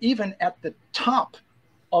realized that even at the top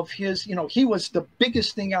of his, you know, he was the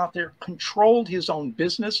biggest thing out there, controlled his own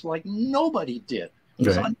business like nobody did. It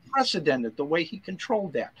was unprecedented the way he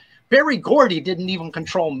controlled that. Berry Gordy didn't even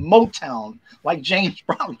control Motown like James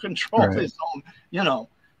Brown controlled his own, you know.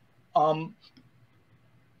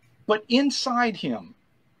 But inside him,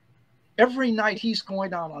 every night he's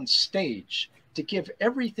going out on stage to give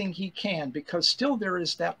everything he can, because still there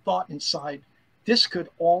is that thought inside, this could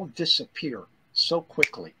all disappear so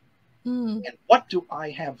quickly. And what do I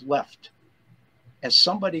have left as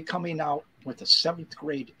somebody coming out with a 7th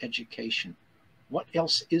grade education? What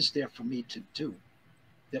else is there for me to do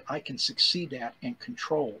that I can succeed at and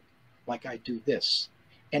control like I do this?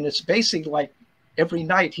 And it's basically like every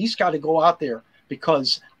night he's got to go out there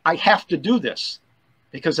because I have to do this.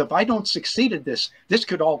 Because if I don't succeed at this, this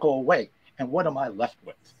could all go away. And what am I left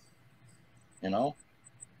with? You know?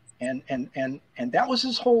 And that was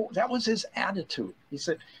his whole, that was his attitude. He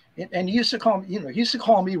said, and he used to call me, you know, he used to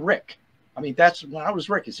call me Rick. I mean, that's when I was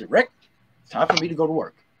Rick. He said, Rick, it's time for me to go to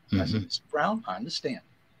work. I said, Mr. Brown, I understand,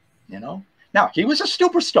 you know. Now, he was a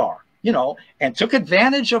superstar, you know, and took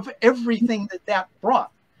advantage of everything that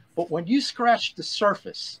brought. But when you scratch the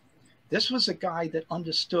surface, this was a guy that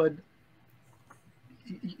understood,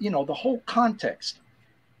 you know, the whole context.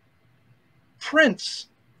 Prince,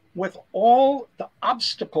 with all the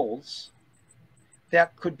obstacles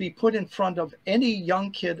that could be put in front of any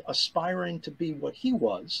young kid aspiring to be what he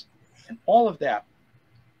was, and all of that,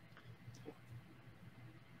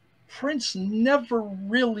 Prince never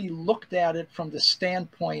really looked at it from the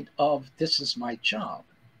standpoint of, this is my job.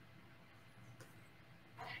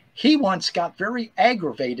 He once got very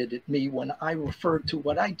aggravated at me when I referred to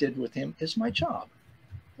what I did with him as my job.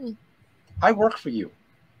 I work for you.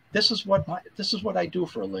 This is what I do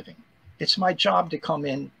for a living. It's my job to come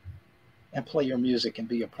in and play your music and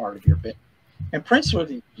be a part of your bit. And Prince would,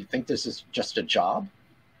 you think this is just a job?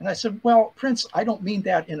 And I said, well, Prince, I don't mean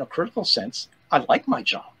that in a critical sense. I like my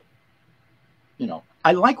job. You know,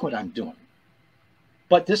 I like what I'm doing.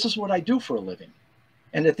 But this is what I do for a living.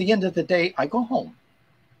 And at the end of the day, I go home.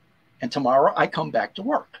 And tomorrow I come back to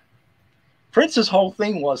work. Prince's whole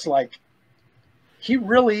thing was like, he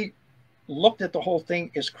really looked at the whole thing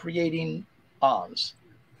as creating Oz.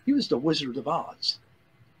 He was the Wizard of Oz.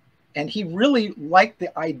 And he really liked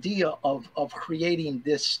the idea of creating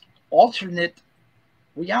this alternate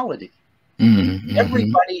reality.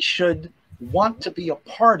 Everybody should want to be a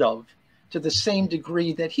part of, to the same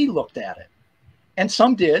degree that he looked at it. And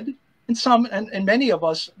some did, and some, and many of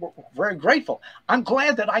us were very grateful. I'm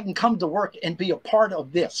glad that I can come to work and be a part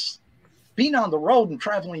of this. Being on the road and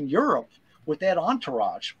traveling Europe with that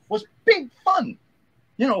entourage was big fun.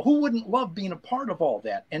 You know, who wouldn't love being a part of all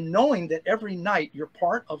that? And knowing that every night you're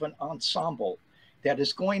part of an ensemble that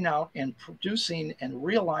is going out and producing and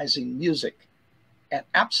realizing music at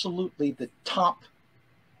absolutely the top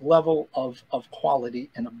level of quality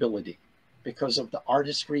and ability, because of the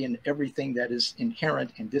artistry and everything that is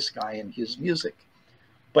inherent in this guy and his music.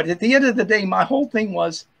 But at the end of the day, my whole thing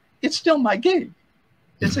was, it's still my gig.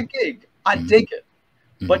 It's a gig. I dig it.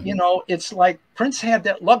 But, you know, it's like Prince had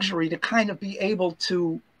that luxury to kind of be able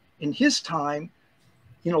to, in his time,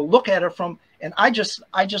 you know, look at it from, and I just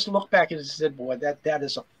look back and said, boy, that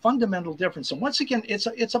is a fundamental difference. And once again,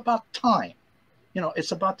 it's about time. You know,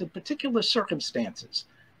 it's about the particular circumstances.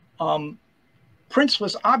 Prince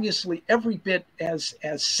was obviously every bit as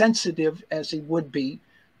sensitive as he would be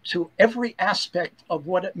to every aspect of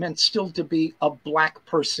what it meant still to be a Black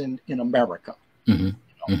person in America. You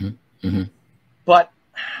know? But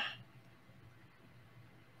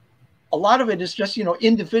a lot of it is just, you know,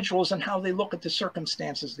 individuals and how they look at the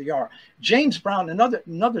circumstances they are. James Brown,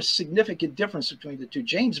 another significant difference between the two,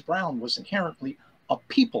 James Brown was inherently a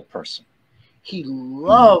people person. He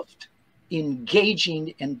loved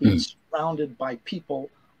engaging and being surrounded by people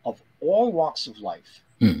of all walks of life.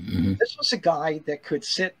 This was a guy that could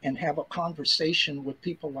sit and have a conversation with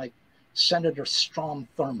people like Senator Strom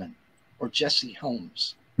Thurmond or Jesse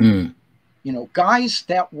Helms. You know, guys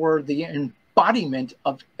that were the embodiment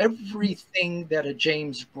of everything that a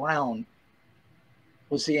James Brown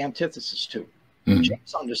was the antithesis to.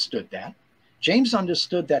 James understood that. James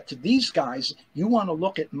understood that to these guys, you want to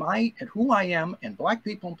look at who I am and black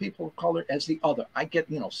people and people of color as the other. I get,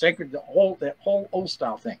 sacred, that whole old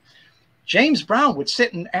style thing. James Brown would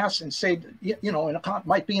sit and ask and say,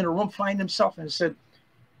 might be in a room, find himself and said,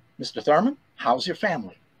 Mr. Thurman, how's your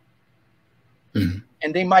family? Mm-hmm.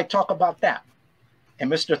 And they might talk about that.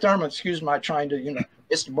 And Mr. Thurman, excuse my trying to,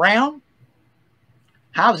 Mr. Brown,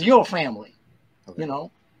 how's your family? Okay.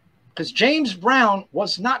 Because James Brown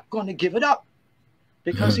was not going to give it up.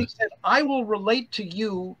 Because he said, I will relate to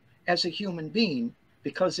you as a human being,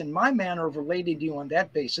 because in my manner of relating to you on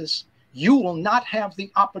that basis, you will not have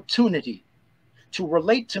the opportunity to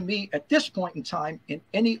relate to me at this point in time in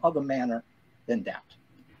any other manner than that.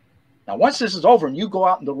 Now, once this is over and you go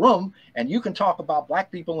out in the room and you can talk about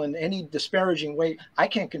black people in any disparaging way, I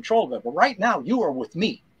can't control that. But right now, you are with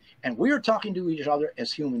me and we are talking to each other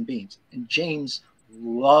as human beings. And James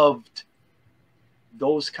loved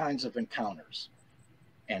those kinds of encounters.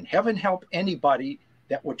 And heaven help anybody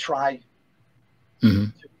that would try,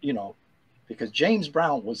 because James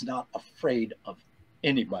Brown was not afraid of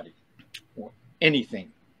anybody or anything.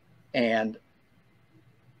 And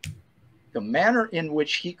the manner in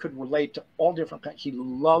which he could relate to all different kinds, he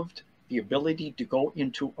loved the ability to go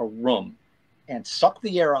into a room and suck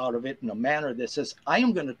the air out of it in a manner that says, I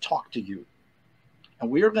am going to talk to you. And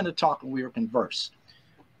we are going to talk and we are converse.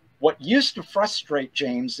 What used to frustrate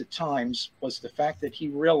James at times was the fact that he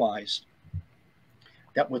realized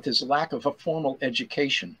that with his lack of a formal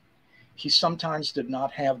education, he sometimes did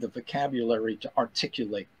not have the vocabulary to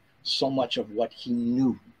articulate so much of what he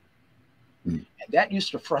knew. Mm-hmm. And that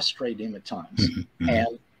used to frustrate him at times. Mm-hmm.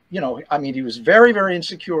 And, he was very, very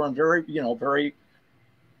insecure and very,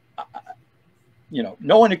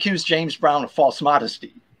 no one accused James Brown of false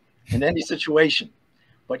modesty in any situation.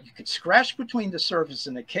 But you could scratch between the surface,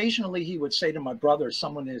 and occasionally he would say to my brother or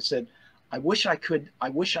someone that said, I wish I could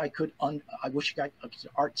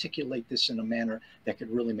articulate this in a manner that could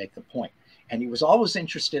really make the point. And he was always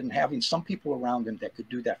interested in having some people around him that could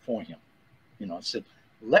do that for him. I said,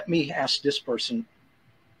 let me ask this person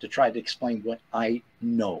to try to explain what I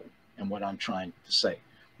know and what I'm trying to say,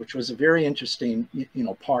 which was a very interesting,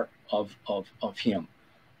 part of him.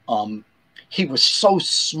 He was so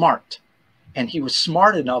smart. And he was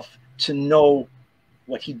smart enough to know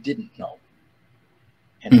what he didn't know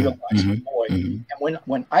and realize, boy. And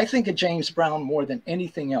when I think of James Brown more than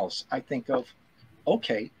anything else, I think of,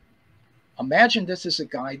 okay, imagine this is a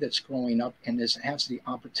guy that's growing up and has the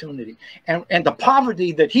opportunity and the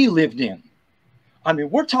poverty that he lived in. I mean,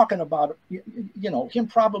 we're talking about, him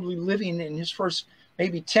probably living in his first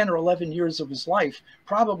maybe 10 or 11 years of his life,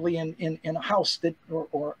 probably in a house that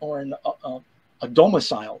or in a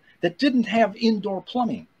domicile that didn't have indoor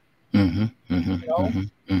plumbing.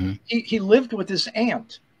 He lived with his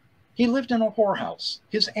aunt. He lived in a whorehouse.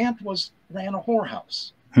 His aunt ran a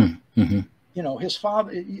whorehouse. His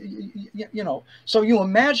father, so you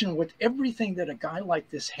imagine with everything that a guy like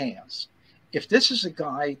this has, if this is a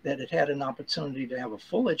guy that had an opportunity to have a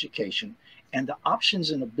full education and the options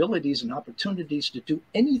and abilities and opportunities to do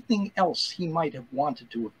anything else he might have wanted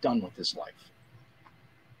to have done with his life,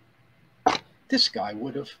 this guy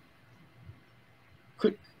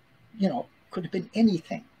could have been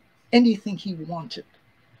anything he wanted.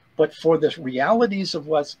 But for the realities of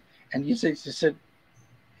and he said,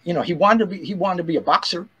 he wanted to be a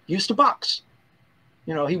boxer. He used to box.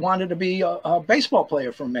 He wanted to be a baseball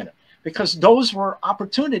player for a minute, because those were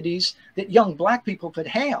opportunities that young black people could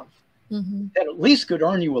have that at least could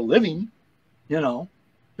earn you a living,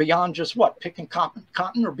 beyond just picking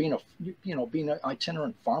cotton or being an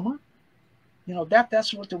itinerant farmer.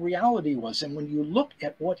 That's what the reality was. And when you look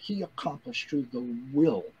at what he accomplished through the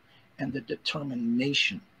will and the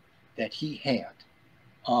determination that he had,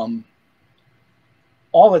 all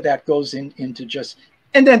of that goes into just,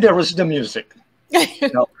 and then there was the music,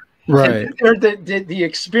 right? The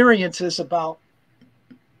experiences about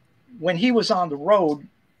when he was on the road,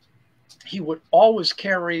 he would always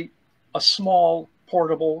carry a small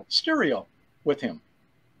portable stereo with him,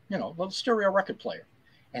 little stereo record player.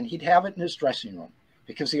 And he'd have it in his dressing room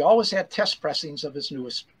because he always had test pressings of his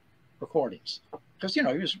newest recordings. Because, he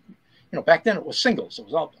was, back then it was singles. It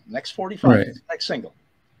was all next 45, right. Next single.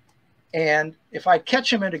 And if I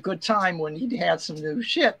catch him at a good time when he had some new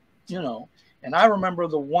shit, and I remember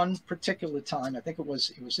the one particular time, I think it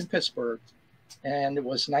was in Pittsburgh, and it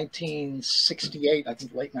was 1968, I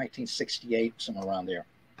think late 1968, somewhere around there.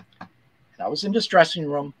 And I was in this dressing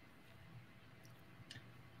room.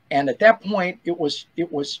 And at that point, it was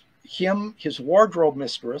him, his wardrobe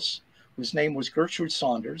mistress, whose name was Gertrude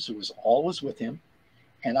Saunders, who was always with him.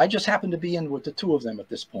 And I just happened to be in with the two of them at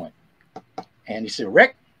this point. And he said,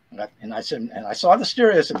 Rick, and I said, and I saw the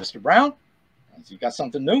stereo. I said, Mr. Brown, I said, you got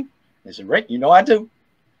something new? He said, Rick, you know I do.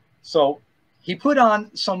 So he put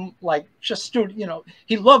on some, like, just, you know,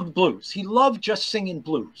 he loved blues. He loved just singing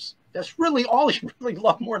blues. That's really all he really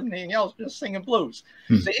loved more than anything else, just singing blues.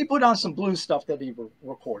 So he put on some blues stuff that he would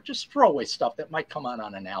record, just throwaway stuff that might come out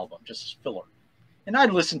on an album, just as filler. And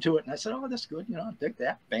I'd listen to it and I said, oh, that's good. You know, I dig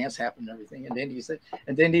that. Bands happen and everything. And then he said,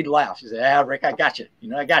 and then he'd laugh. He said, ah, Rick, I got you. You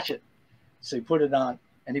know, I got you. So he put it on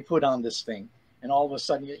and he put on this thing. And all of a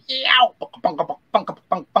sudden, and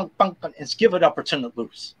give it up or turn it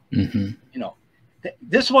loose. You know,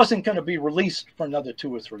 this wasn't going to be released for another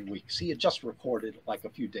 2 or 3 weeks. He had just recorded it like a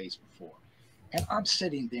few days before. And I'm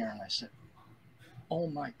sitting there and I said, oh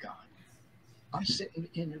my God, I'm sitting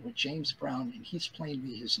in there with James Brown and he's playing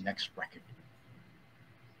me his next record.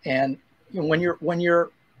 And you know, when you're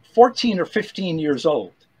 14 or 15 years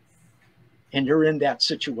old and you're in that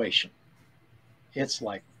situation, it's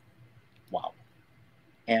like, wow.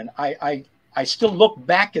 And I still look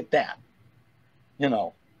back at that, you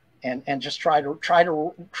know, and just try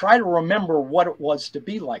to remember what it was to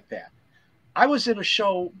be like that. I was at a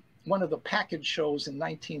show, one of the package shows in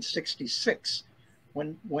 1966,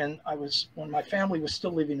 when my family was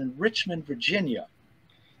still living in Richmond, Virginia.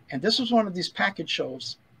 And this was one of these package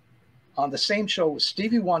shows. On the same show was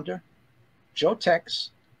Stevie Wonder, Joe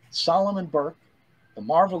Tex, Solomon Burke, the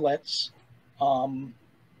Marvelettes, a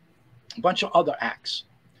bunch of other acts.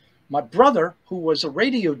 My brother, who was a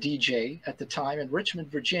radio DJ at the time in Richmond,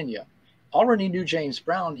 Virginia, already knew James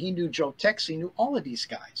Brown. He knew Joe Tex. He knew all of these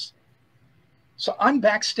guys. So I'm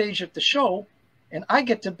backstage at the show, and I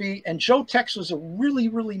get to be, and Joe Tex was a really,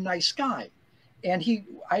 really nice guy. And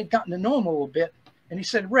I'd gotten to know him a little bit. And he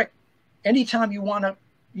said, Rick, anytime you want to,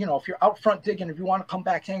 you know, if you're out front digging, if you want to come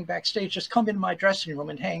back, hang backstage, just come into my dressing room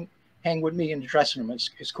and hang with me in the dressing room.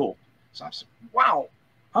 It's cool. So I said, wow,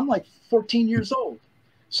 I'm like 14 years old.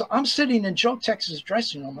 So I'm sitting in Joe Tex's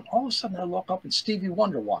dressing room, and all of a sudden I look up and Stevie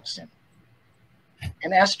Wonder walks in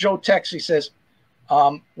and asks Joe Tex, he says,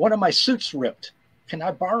 one of my suits ripped. Can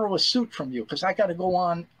I borrow a suit from you? Because I got to go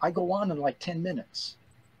on. I go on in like 10 minutes.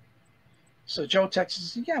 So Joe Tex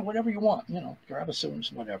says, yeah, whatever you want, you know, grab a suit,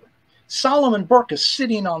 whatever. Solomon Burke is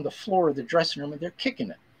sitting on the floor of the dressing room and they're kicking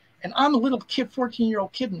it. And I'm a little kid,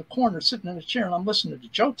 14-year-old kid in the corner sitting in a chair, and I'm listening to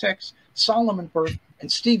Joe Tex, Solomon Burke, and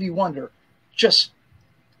Stevie Wonder just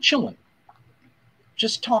chilling,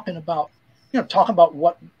 just talking about, you know, talking about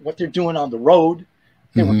what they're doing on the road.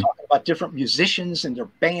 They were talking about different musicians and their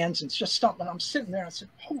bands and just stuff. And I'm sitting there, I said,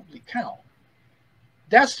 holy cow.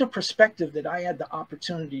 That's the perspective that I had the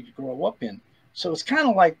opportunity to grow up in. So it's kind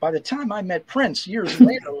of like by the time I met Prince years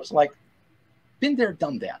later, it was like, been there,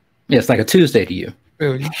 done that. Yeah, it's like a Tuesday to you.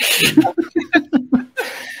 You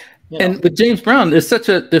And know, with James Brown, there's such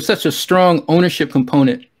a strong ownership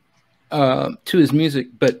component to his music,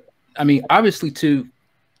 but I mean, obviously to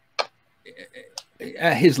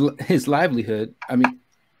his livelihood. I mean,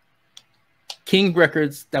 King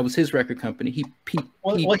Records, that was his record company. He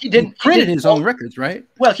didn't printed his own records, right?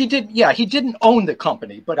 Well, he did. Yeah, he didn't own the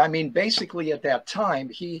company, but I mean, basically at that time,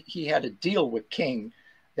 he had a deal with King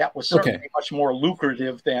that was certainly much more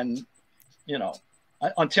lucrative than, you know,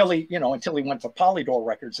 until he went to Polydor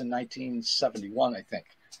Records in 1971, I think.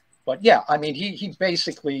 But yeah, I mean, he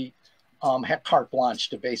basically had carte blanche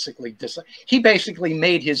to basically he basically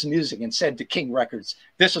made his music and said to King Records,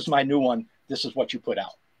 "This is my new one. This is what you put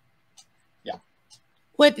out." Yeah.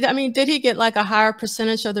 What, I mean, did he get like a higher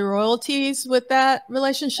percentage of the royalties with that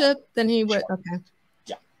relationship than he would? Sure. Okay.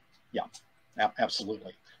 Yeah,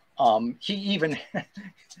 absolutely. He even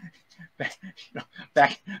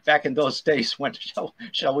back in those days when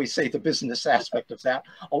shall we say the business aspect of that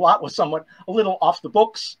a lot was somewhat a little off the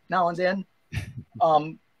books now and then.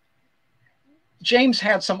 James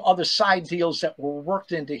had some other side deals that were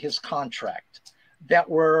worked into his contract that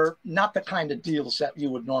were not the kind of deals that you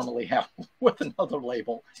would normally have with another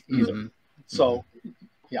label either. So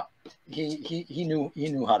yeah, he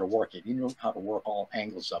knew how to work it. He knew how to work all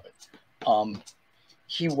angles of it.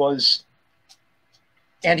 He was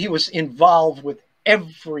involved with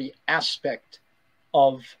every aspect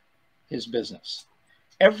of his business.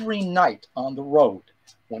 Every night on the road,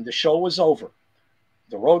 when the show was over,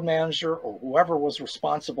 the road manager or whoever was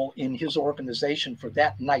responsible in his organization for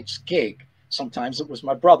that night's gig, sometimes it was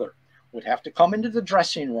my brother, would have to come into the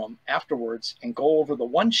dressing room afterwards and go over the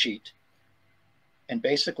one sheet and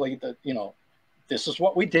basically this is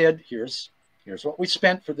what we did. Here's what we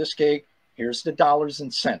spent for this gig. Here's the dollars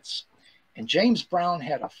and cents. And James Brown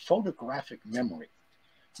had a photographic memory.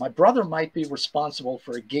 My brother might be responsible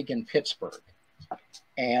for a gig in Pittsburgh.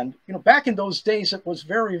 And, back in those days, it was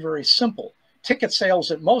very, very simple. ticket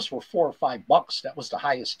sales at most were $4 or $5. That was the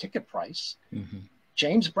highest ticket price. Mm-hmm.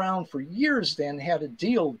 James Brown for years then had a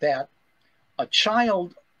deal that a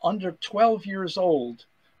child under 12 years old,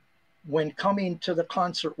 when coming to the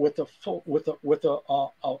concert with an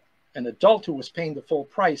adult who was paying the full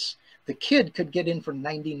price, the kid could get in for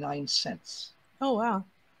 99 cents. Oh, wow.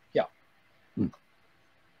 Yeah.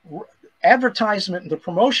 Advertisement and the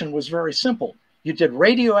promotion was very simple. You did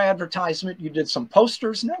radio advertisement, you did some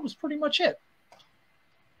posters, and that was pretty much it.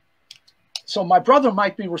 So my brother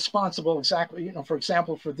might be responsible exactly, you know, for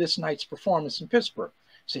example, for this night's performance in Pittsburgh.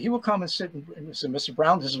 So he would come and sit and say, Mr.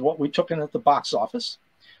 Brown, this is what we took in at the box office.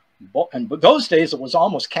 And but those days it was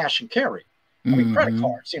almost cash and carry. I mean, credit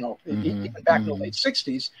cards, you know, even back in the late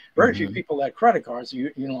 60s, very few people had credit cards.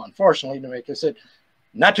 You know, unfortunately, to make it,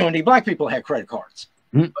 not too many black people had credit cards.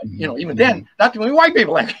 But, you know, even then, not too many white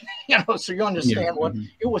people had, you know, so you understand what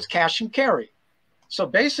it was, cash and carry. So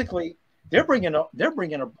basically, they're bringing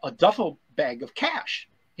a duffel bag of cash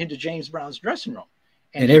into James Brown's dressing room.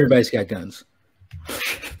 And everybody's got guns.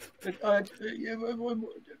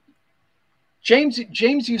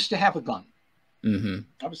 James used to have a gun.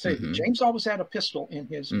 I would say James always had a pistol in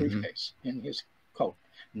his briefcase, in his coat.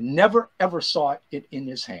 Never, ever saw it in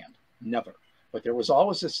his hand. Never. But there was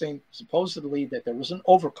always this thing, supposedly, that there was an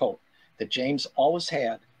overcoat that James always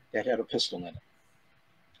had that had a pistol in it.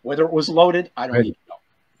 Whether it was loaded, I don't even know.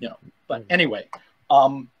 You know. But anyway,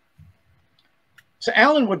 so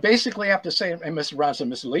Alan would basically have to say, and Mr. Brown said,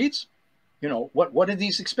 Mr. Leeds, you know, what are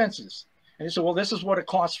these expenses? And he said, well, this is what it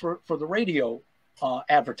costs for the radio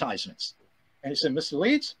advertisements. And he said, Mr.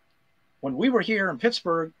 Leeds, when we were here in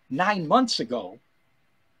Pittsburgh 9 months ago,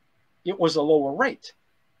 it was a lower rate.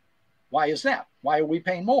 Why is that? Why are we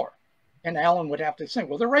paying more? And Alan would have to say,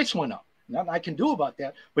 well, the rates went up. Nothing I can do about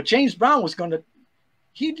that. But James Brown was going to,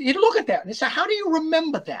 he'd look at that and he'd say, how do you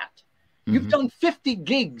remember that? You've done 50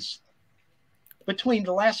 gigs between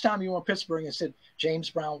the last time you were in Pittsburgh, and said, James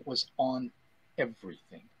Brown was on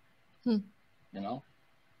everything. You know,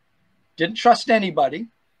 didn't trust anybody.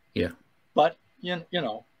 Yeah. But, you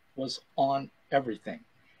know, was on everything.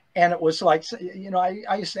 And it was like, you know,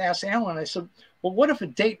 I used to ask Alan, I said, well, what if a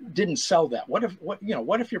date didn't sell that? What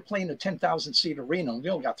if you're playing a 10,000 seat arena and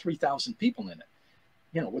you only got 3,000 people in it?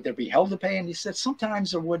 You know, would there be hell to pay? And he said,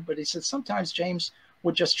 sometimes there would, but he said, sometimes James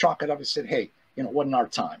would just chalk it up and said, hey, you know, it wasn't our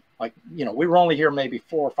time. Like, you know, we were only here maybe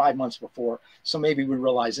 4 or 5 months before, so maybe we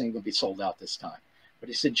realized it ain't gonna be sold out this time. But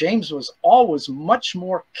he said James was always much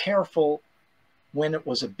more careful when it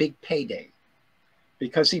was a big payday,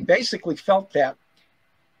 because he basically felt that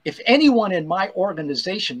if anyone in my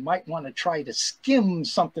organization might want to try to skim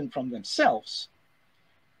something from themselves,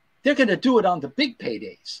 they're going to do it on the big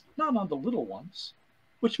paydays, not on the little ones,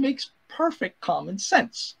 which makes perfect common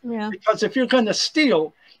sense. Yeah. Because if you're going to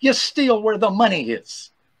steal, you steal where the money is.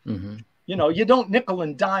 You know, you don't nickel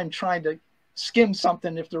and dime trying to skim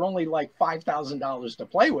something if they're only like $5,000 to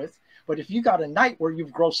play with. But if you got a night where you've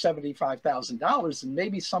grossed $75,000, and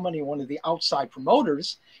maybe somebody, one of the outside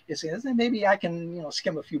promoters, is saying, maybe I can, you know,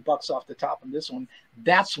 skim a few bucks off the top of this one.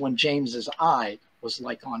 That's when James's eye was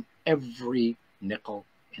like on every nickel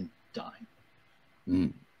and dime.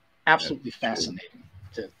 Absolutely fascinating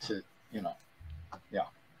to you know, yeah.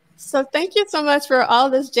 So thank you so much for all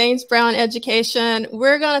this James Brown education.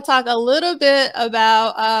 We're going to talk a little bit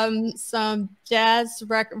about some jazz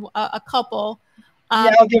record, a couple.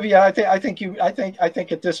 Yeah, I'll give you. I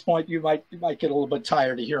think at this point you might get a little bit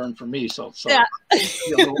tired of hearing from me. So yeah.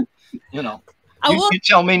 You know, you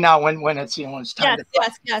tell me now when it's when it's time.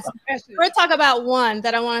 Yes. We're going to talk about one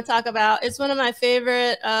that I want to talk about. It's one of my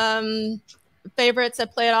favorites. I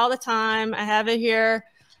play it all the time. I have it here.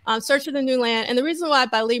 Search for the New Land, and the reason why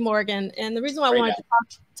by Lee Morgan, and the reason why I wanted to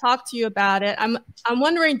talk to you about it. I'm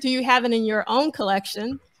wondering, do you have it in your own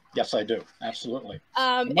collection? Yes, I do. Absolutely.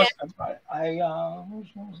 Got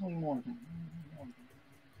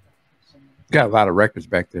a lot of records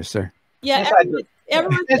back there, sir. Yeah,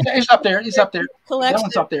 yes, he's up there. He's up there. Collection. That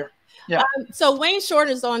one's up there. Yeah. So Wayne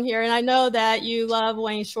Shorter's on here, and I know that you love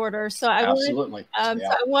Wayne Shorter. So I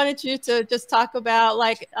wanted you to just talk about,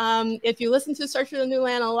 like, if you listen to Search for the New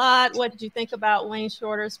Land a lot, what did you think about Wayne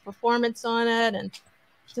Shorter's performance on it, and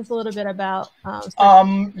just a little bit about.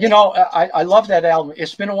 You know, I love that album.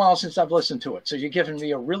 It's been a while since I've listened to it, so you're giving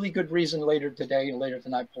me a really good reason later today and later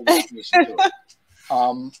tonight pull up and listen to it.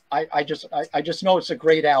 I just know it's a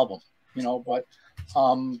great album, you know. But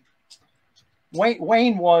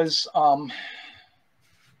Wayne was well,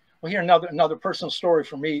 here another personal story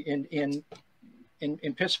for me in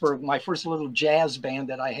Pittsburgh. My first little jazz band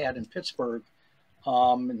that I had in Pittsburgh in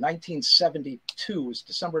 1972, it was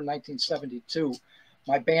December 1972.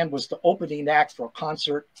 my band was the opening act for a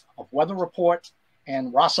concert of Weather Report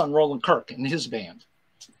and Rosson Roland Kirk and his band.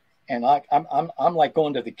 And I'm like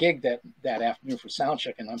going to the gig that afternoon for sound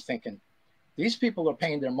check, and I'm thinking, these people are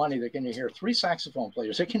paying their money. They're going to hear 3 saxophone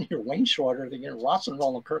players. They can hear Wayne Shorter. They can hear Rosson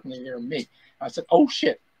Roland Kirk, and they hear me. I said, oh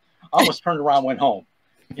shit! I almost turned around, and went home.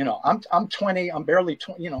 You know, I'm 20. I'm barely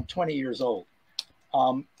 20 years old.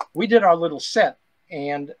 We did our little set,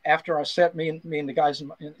 and after our set, me and the guys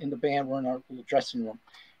in the band were in our little dressing room,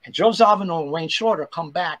 and Joe Zavino and Wayne Shorter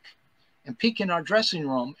come back and peek in our dressing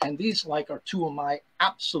room, and these like are 2 of my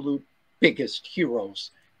absolute biggest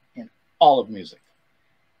heroes in all of music.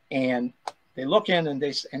 And they look in and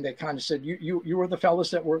they kind of said, you were the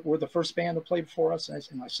fellas that were the first band to play before us?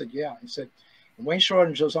 And I said, yeah. He said, and Wayne Shorter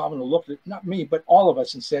and Joe Zavino looked at, not me, but all of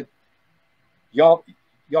us, and said, y'all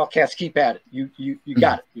cats keep at it. You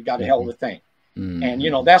got it. You got a hell of a thing. And,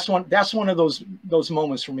 you know, that's one of those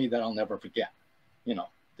moments for me that I'll never forget, you know,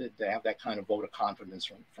 to have that kind of vote of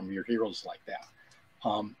confidence from your heroes like that.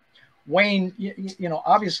 Wayne, you know,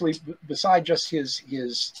 obviously, beside just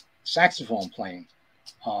his saxophone playing,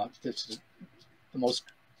 this is the most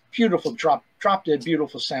beautiful drop dead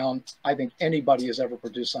beautiful sound I think anybody has ever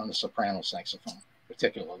produced on a soprano saxophone,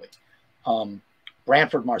 particularly.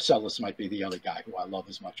 Branford Marcellus might be the other guy who I love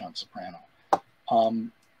as much on soprano.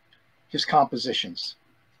 His compositions,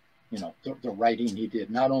 you know, the writing he did,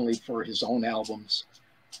 not only for his own albums,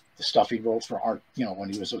 the stuff he wrote for Art, you know, when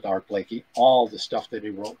he was with Art Blakey, all the stuff that he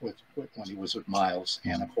wrote when he was with Miles,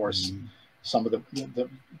 and of course, some of the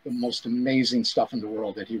most amazing stuff in the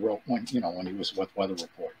world that he wrote when he was with Weather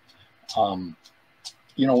Report.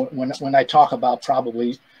 You know, when I talk about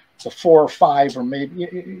probably the 4 or 5, or maybe,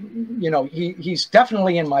 you know, he's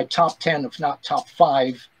definitely in my top 10, if not top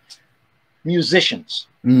 5 musicians.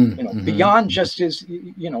 You know, beyond just his,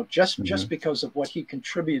 you know, just because of what he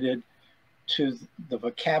contributed to the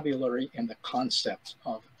vocabulary and the concept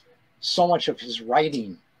of so much of his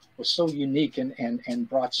writing was so unique and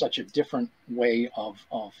brought such a different way of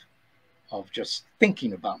just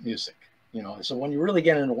thinking about music, you know. So when you really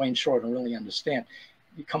get into Wayne Shorter and really understand,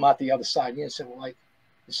 you come out the other side and you say, well, like,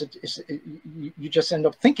 you just end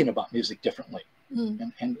up thinking about music differently.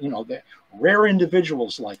 And you know, the rare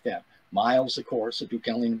individuals like that. Miles, of course, Duke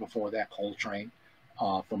Ellington before that, Coltrane.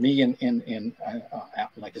 For me,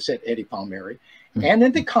 like I said, Eddie Palmieri. And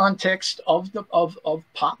in the context of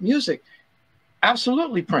pop music,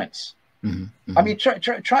 absolutely Prince. I mean,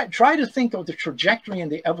 try to think of the trajectory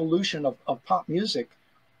and the evolution of pop music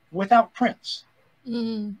without Prince.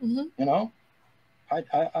 You know,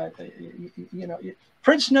 you know,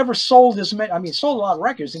 Prince never sold as many. I mean, sold a lot of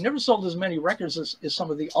records. He never sold as many records as some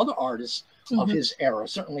of the other artists of his era.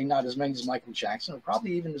 Certainly not as many as Michael Jackson, or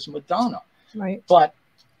probably even as Madonna. Right. But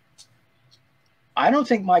I don't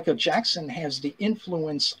think Michael Jackson has the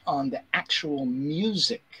influence on the actual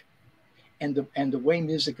music and the way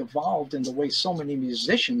music evolved and the way so many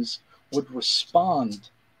musicians would respond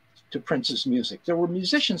to Prince's music. There were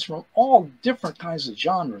musicians from all different kinds of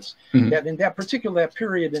genres that in that particular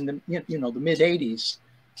period in the, you know, the mid 80s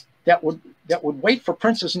that would wait for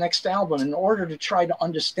Prince's next album in order to try to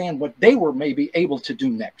understand what they were maybe able to do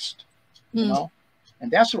next, you know? And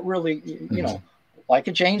that's what really, you know, like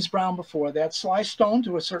a James Brown before that, Sly Stone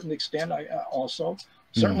to a certain extent, also,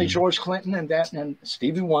 certainly George Clinton and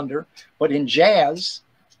Stevie Wonder, but in jazz,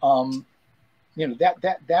 you know,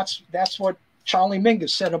 that's what Charlie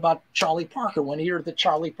Mingus said about Charlie Parker when he heard that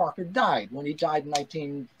Charlie Parker died, when he died in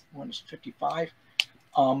 1955.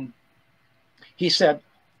 He said,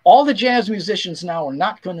 all the jazz musicians now are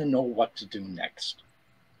not going to know what to do next.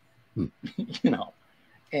 You know,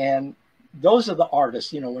 and those are the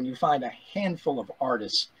artists, you know, when you find a handful of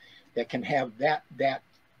artists that can have that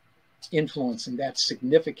influence and that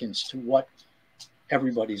significance to what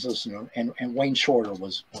everybody's listening to. And Wayne Shorter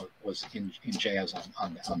was in jazz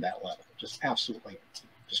on that level. Just absolutely,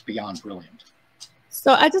 just beyond brilliant.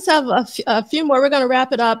 So I just have a few more. We're going to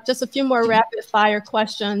wrap it up. Just a few more rapid fire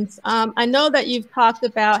questions. I know that you've talked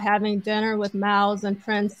about having dinner with Miles and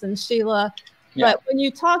Prince and Sheila, but when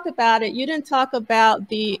you talked about it, you didn't talk about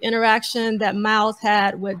the interaction that Miles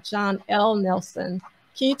had with John L. Nelson.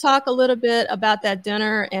 Can you talk a little bit about that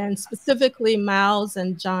dinner and specifically Miles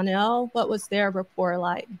and John L.? What was their rapport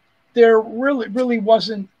like? There really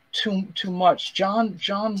wasn't too much. John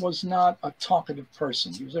was not a talkative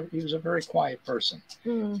person. He was a very quiet person,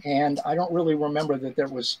 and I don't really remember that there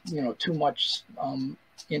was, you know, too much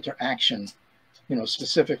interaction, you know,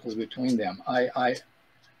 specifically between them.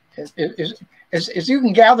 As you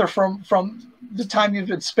can gather from the time you've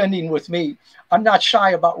been spending with me, I'm not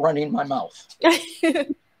shy about running my mouth.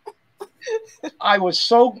 I was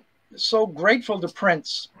so so grateful to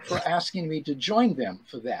Prince for asking me to join them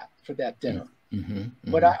for that dinner.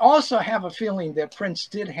 But I also have a feeling that Prince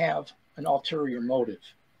did have an ulterior motive.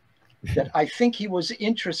 That I think he was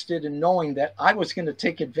interested in knowing that I was going to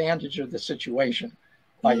take advantage of the situation.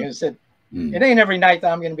 Like I said, it ain't every night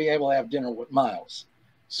that I'm going to be able to have dinner with Miles.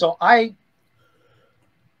 So I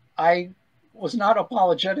was not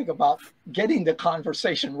apologetic about getting the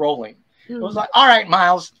conversation rolling. It was like, all right,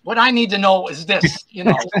 Miles, what I need to know is this, you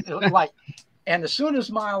know, like, and as soon as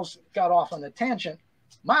Miles got off on the tangent,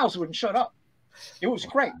 Miles wouldn't shut up. It was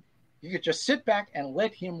great. You could just sit back and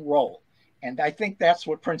let him roll. And I think that's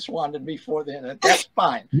what Prince wanted me for then. And that's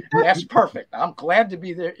fine. That's perfect. I'm glad to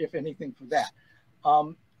be there, if anything, for that.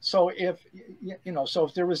 So if, you know, so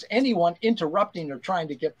if there was anyone interrupting or trying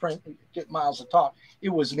to get Miles to talk, it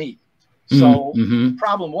was me. So the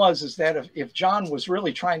problem is that if John was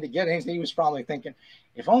really trying to get anything, he was probably thinking,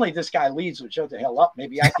 if only this guy Leeds would shut the hell up,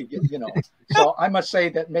 maybe I could get, you know. So I must say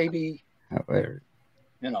that maybe,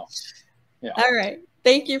 you know. Yeah. All right.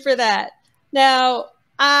 Thank you for that. Now,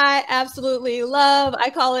 I absolutely love, I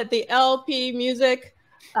call it the LP music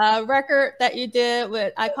record that you did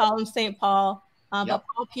with, I call him St. Paul, by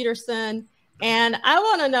Paul Peterson. And I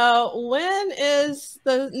want to know, when is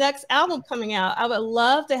the next album coming out? I would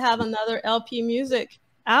love to have another LP music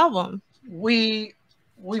album. We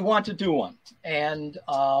want to do one. And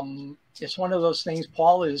it's one of those things.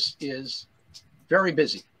 Paul is very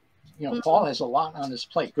busy. You know, Paul has a lot on his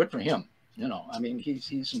plate. Good for him. You know, I mean,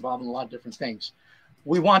 he's involved in a lot of different things.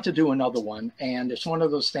 We want to do another one. And it's one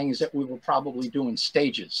of those things that we will probably do in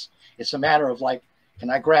stages. It's a matter of like, can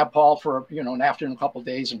I grab Paul for, you know, an afternoon, a couple of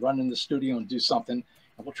days and run in the studio and do something?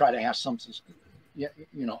 And we'll try to have something, you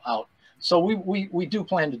know, out. So we do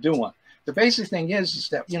plan to do one. The basic thing is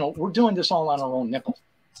that, you know, we're doing this all on our own nickel,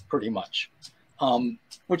 pretty much,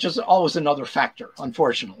 which is always another factor,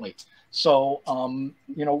 unfortunately. So,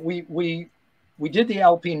 you know, we did the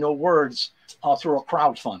LP No Words through a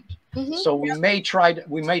crowdfund. So we may try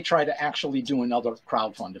to actually do another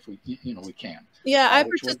crowdfund if we can. Yeah, I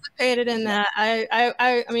participated in that.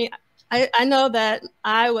 I mean, I know that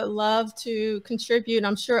I would love to contribute.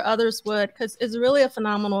 I'm sure others would, because it's really a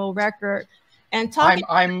phenomenal record. And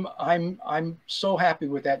I'm so happy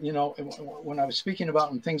with that. You know, when I was speaking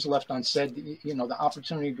about Things Left Unsaid, you know, the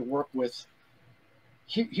opportunity to work with.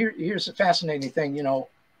 Here's a fascinating thing. You know,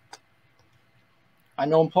 I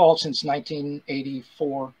known Paul since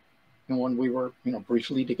 1984, and when we were, you know,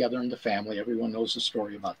 briefly together in the family. Everyone knows the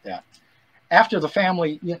story about that. After the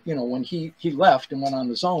family, you know, when he left and went on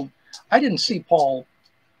his own, I didn't see Paul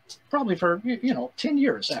probably for, you know, 10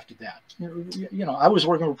 years after that. You know, I was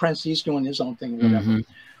working with Prince, he's doing his own thing, whatever.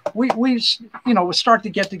 We you know, we start to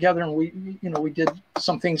get together, and we did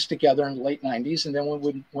some things together in the late 90s. And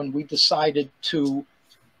then when we decided to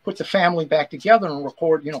put the family back together and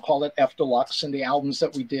record, you know, call it F Deluxe, and the albums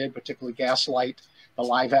that we did, particularly Gaslight, the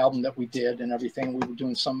live album that we did and everything, we were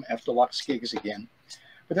doing some F Deluxe gigs again.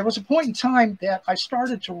 But there was a point in time that I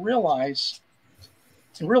started to realize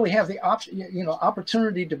and really have the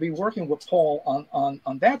opportunity to be working with Paul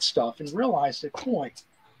on that stuff, and realize that, boy,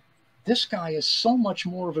 this guy is so much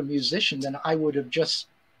more of a musician than I would have just,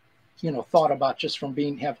 you know, thought about, just from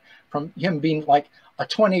him being like a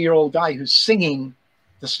 20-year-old guy who's singing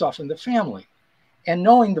the stuff in the family, and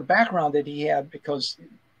knowing the background that he had, because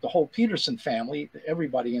the whole Peterson family,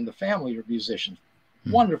 everybody in the family are musicians,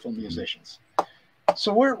 wonderful musicians.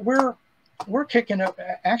 So we're kicking up.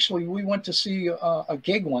 Actually, we went to see a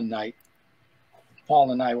gig one night.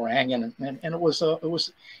 Paul and I were hanging, and it was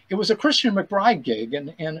a Christian McBride gig,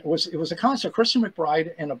 and it was a concert, Christian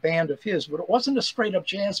McBride and a band of his, but it wasn't a straight up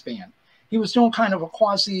jazz band. He was doing kind of a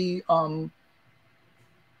quasi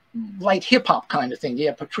light hip hop kind of thing. He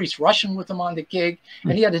had Patrice Rushen with him on the gig,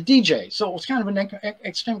 and he had a DJ. So it was kind of an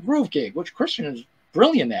extreme groove gig, which Christian is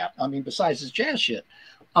brilliant at. I mean, besides his jazz shit.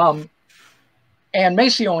 And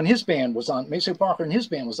Maceo and his band was on. Maceo Parker and his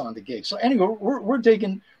band was on the gig. So anyway, we're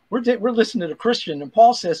listening to Christian, and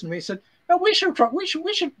Paul says to me, he said, "Oh,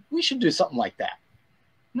 we should do something like that."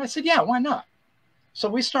 And I said, "Yeah, why not?" So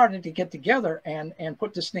we started to get together and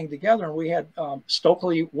put this thing together, and we had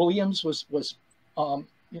Stokely Williams was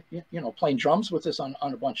you know, playing drums with us on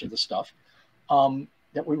a bunch of the stuff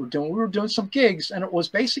that we were doing. We were doing some gigs, and it was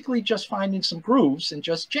basically just finding some grooves and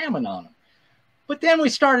just jamming on them. But then we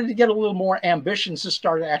started to get a little more ambitions to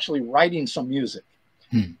start actually writing some music.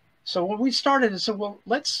 So when we started, I said, well,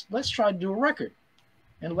 let's try to do a record,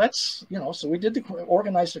 and let's, you know, so we did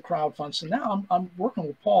organize the crowdfund. So now I'm working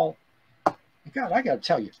with Paul. God, I got to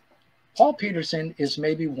tell you, Paul Peterson is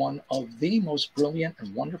maybe one of the most brilliant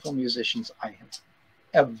and wonderful musicians I have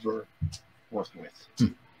ever worked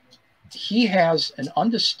with. he has an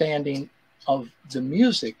understanding of the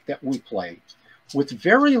music that we play with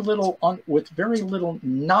very little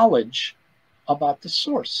knowledge about the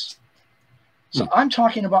source. So I'm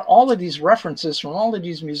talking about all of these references from all of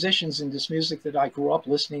these musicians in this music that I grew up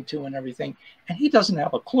listening to and everything. And he doesn't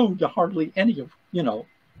have a clue to hardly any of, you know,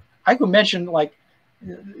 I could mention like,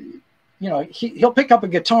 you know, he'll pick up a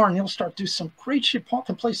guitar and he'll start to do some great shit. Paul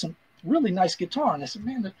can play some really nice guitar. And I said,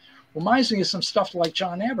 man, that reminds me of some stuff like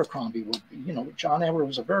John Abercrombie. You know, John Abercrombie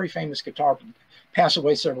was a very famous guitar, passed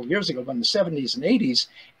away several years ago, but in the 70s and 80s,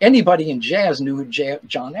 anybody in jazz knew who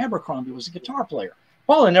John Abercrombie was, a guitar player.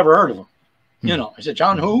 Paul had never heard of him. You know, I said,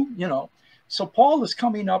 John who? You know, so Paul is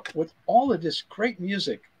coming up with all of this great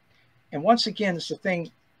music. And once again, it's the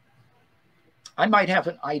thing, I might have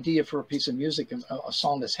an idea for a piece of music, a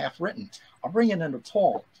song that's half written. I'll bring it into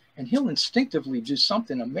Paul, and he'll instinctively do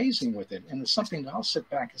something amazing with it. And it's something that I'll sit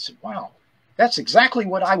back and say, wow, that's exactly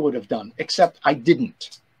what I would have done, except I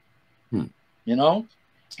didn't. You know?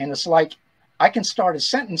 And it's like, I can start a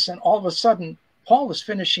sentence and all of a sudden, Paul is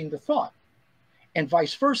finishing the thought, and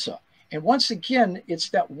vice versa. And once again, it's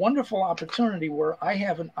that wonderful opportunity where I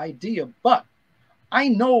have an idea, but I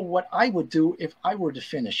know what I would do if I were to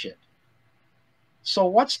finish it. So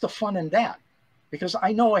what's the fun in that? Because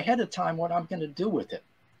I know ahead of time what I'm going to do with it.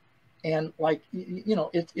 And like, you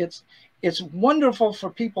know, it's wonderful for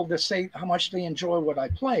people to say how much they enjoy what I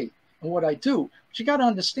play and what I do. But you got to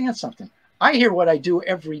understand something. I hear what I do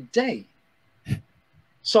every day.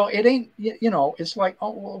 So it ain't, you know, it's like,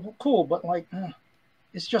 oh, well, cool. But like,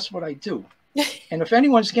 it's just what I do. And if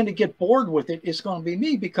anyone's going to get bored with it, it's going to be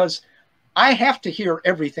me, because I have to hear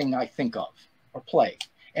everything I think of or play.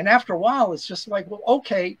 And after a while, it's just like, well,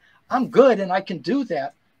 okay, I'm good and I can do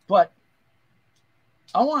that. But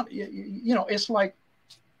I want, you know, it's like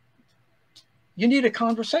you need a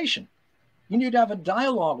conversation. You need to have a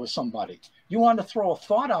dialogue with somebody. You want to throw a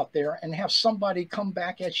thought out there and have somebody come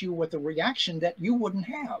back at you with a reaction that you wouldn't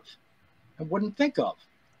have and wouldn't think of.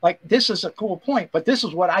 Like, this is a cool point, but this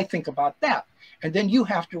is what I think about that. And then you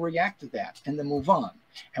have to react to that and then move on.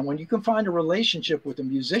 And when you can find a relationship with a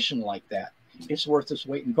musician like that, it's worth its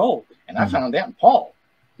weight in gold. And I found that in Paul.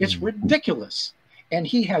 It's ridiculous. And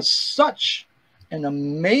he has such an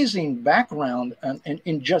amazing background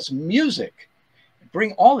in just music.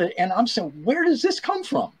 Bring all it, and I'm saying, where does this come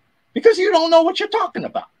from? Because you don't know what you're talking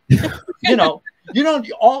about. You know, you don't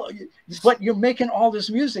all, but you're making all this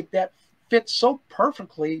music that fits so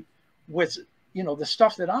perfectly with, you know, the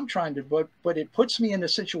stuff that I'm trying to, but it puts me in a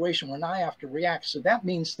situation when I have to react. So that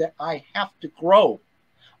means that I have to grow.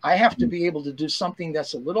 I have to be able to do something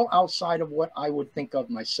that's a little outside of what I would think of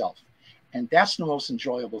myself. And that's the most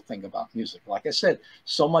enjoyable thing about music. Like I said,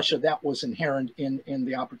 so much of that was inherent in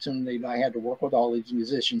the opportunity that I had to work with all these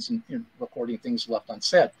musicians and recording things left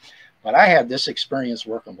unsaid. But I had this experience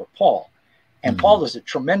working with Paul. And Paul is a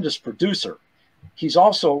tremendous producer. He's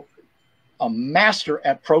also a master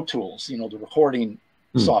at Pro Tools, you know, the recording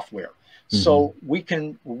software. So we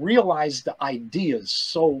can realize the ideas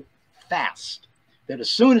so fast that as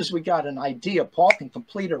soon as we got an idea, Paul can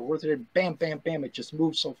complete it with it. Bam, bam, bam. It just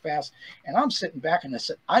moves so fast. And I'm sitting back and I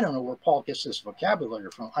said, I don't know where Paul gets this vocabulary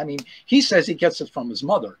from. I mean, he says he gets it from his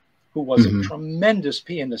mother, who was a tremendous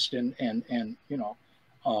pianist and you know,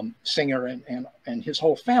 singer and his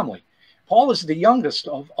whole family. Paul is the youngest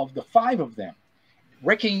of the five of them.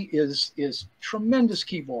 Ricky is tremendous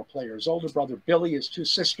keyboard player. His older brother, Billy, his two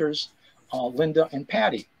sisters, Linda and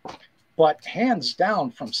Patty. But hands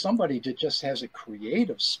down, from somebody that just has a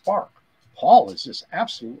creative spark, Paul is this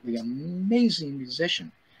absolutely amazing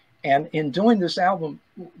musician. And in doing this album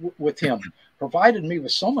with him, provided me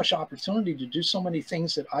with so much opportunity to do so many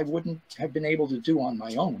things that I wouldn't have been able to do on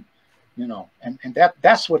my own, you know. And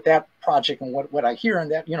that's what that project and what I hear,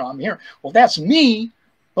 and that, you know, I'm hearing, well, that's me,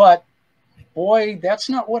 but boy, that's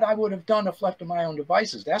not what I would have done if left to my own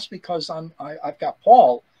devices. That's because I've got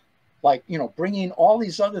Paul, like, you know, bringing all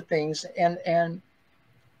these other things, and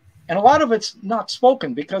a lot of it's not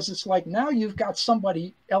spoken, because it's like, now you've got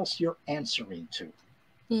somebody else you're answering to.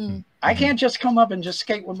 I can't just come up and just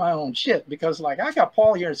skate with my own shit, because like, I got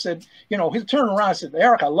Paul here and said, you know, he'll turn around and said,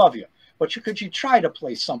 Eric, I love you, but could you try to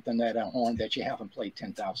play something that a horn that you haven't played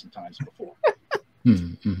 10,000 times before?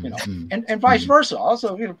 You know, and vice versa.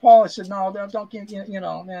 Also, you know, Paul, I said, no, don't give, you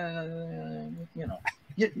know,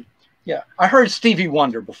 yeah, I heard Stevie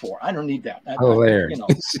Wonder before. I don't need that. Hilarious.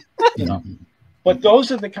 You know, but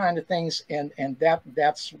those are the kind of things, and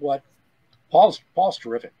that's what Paul's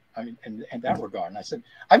terrific. I mean, in that regard. And I said,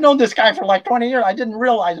 I've known this guy for like 20 years. I didn't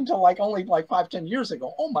realize until like only like 5-10 years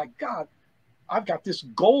ago. Oh my God, I've got this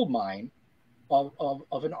gold mine of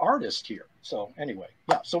an artist here. So anyway,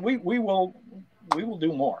 yeah. So we will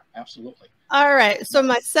do more. Absolutely. All right. So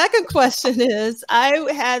my second question is, I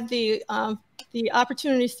had the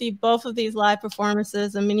opportunity to see both of these live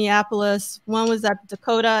performances in Minneapolis. One was at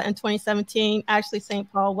Dakota in 2017. Actually,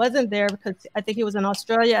 St. Paul wasn't there because I think he was in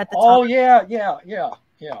Australia at the time. Oh yeah.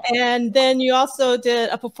 And then you also did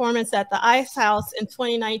a performance at the Ice House in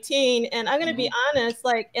 2019. And I'm going to be honest,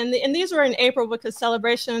 like, and these were in April because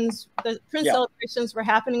celebrations, the Prince celebrations were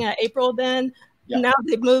happening in April then. Now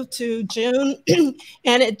they've moved to June,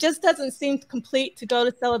 and it just doesn't seem complete to go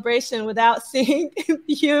to celebration without seeing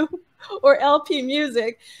you or LP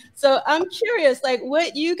music. So I'm curious, like,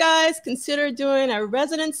 what you guys consider doing a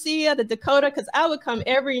residency at the Dakota? Because I would come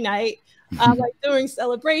every night, like during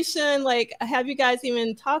celebration. Like, have you guys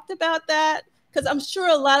even talked about that? Because I'm sure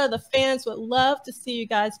a lot of the fans would love to see you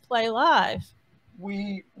guys play live.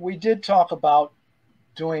 We did talk about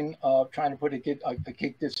doing trying to put a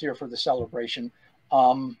gig this year for the celebration.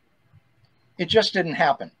 It just didn't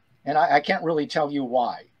happen, and I can't really tell you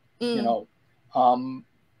why. You know,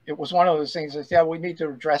 it was one of those things that, yeah, we need to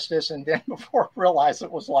address this, and then before I realized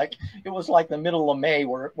it was like the middle of May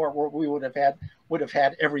where we would have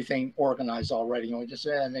had everything organized already, and we just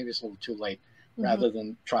said maybe it's a little too late, rather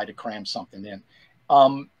than try to cram something in.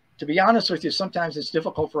 To be honest with you, sometimes it's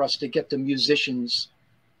difficult for us to get the musicians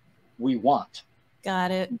we want.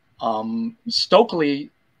 Got it.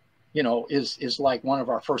 Stokely, you know, is like one of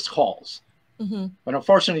our first calls. But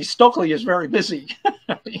unfortunately, Stokely is very busy,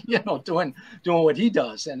 you know, doing what he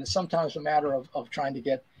does. And it's sometimes a matter of trying to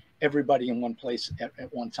get everybody in one place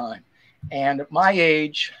at one time. And at my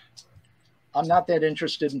age, I'm not that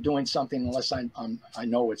interested in doing something unless I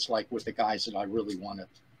know it's like with the guys that I really want to,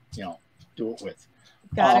 you know, do it with.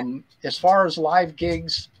 As far as live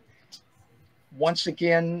gigs, once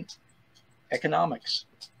again, economics.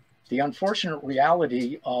 The unfortunate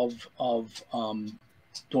reality of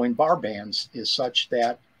doing bar bands is such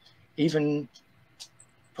that even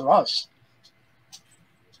for us,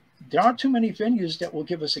 there aren't too many venues that will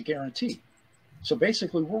give us a guarantee. So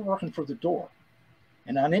basically, we're working for the door.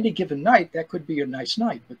 And on any given night, that could be a nice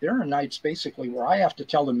night. But there are nights basically where I have to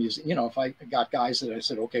tell the music, you know, if I got guys that I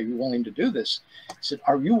said, okay, you're willing to do this. I said,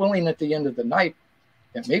 are you willing at the end of the night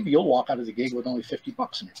that maybe you'll walk out of the gig with only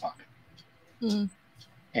 $50 in your pocket?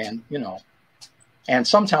 And, you know, and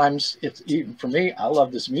sometimes it's even for me, I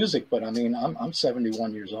love this music, but I mean, I'm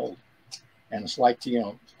 71 years old, and it's like, you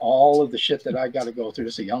know, all of the shit that I got to go through.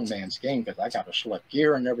 It's a young man's game because I got to schlep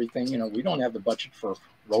gear and everything. You know, we don't have the budget for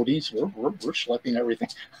roadies. We're schlepping everything.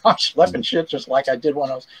 I'm schlepping shit just like I did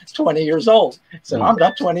when I was 20 years old. So I'm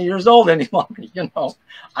not 20 years old any longer. You know,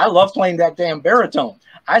 I love playing that damn baritone.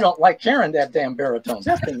 I don't like carrying that damn baritone.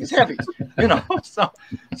 That thing is heavy, you know.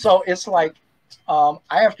 So it's like, I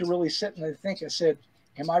have to really sit and think. I said,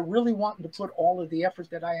 am I really wanting to put all of the effort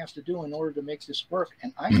that I have to do in order to make this work?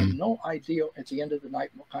 And I have no idea at the end of the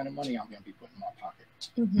night what kind of money I'm going to be putting in my pocket.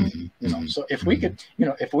 You know, so if we could, you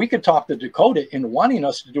know, if we could talk to Dakota in wanting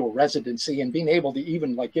us to do a residency and being able to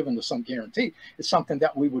even like give them some guarantee, it's something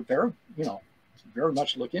that we would very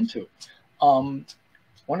much look into.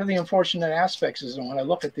 One of the unfortunate aspects is when I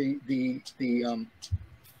look at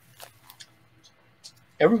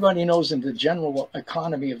everybody knows in the general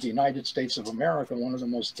economy of the United States of America, one of the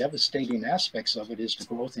most devastating aspects of it is the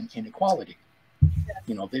growth in inequality.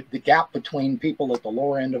 You know, the gap between people at the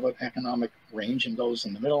lower end of an economic range and those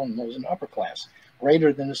in the middle and those in the upper class,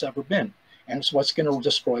 greater than it's ever been. And it's what's going to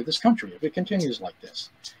destroy this country if it continues like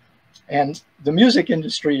this. And the music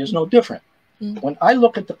industry is no different. When I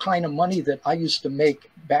look at the kind of money that I used to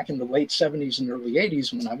make back in the late 70s and early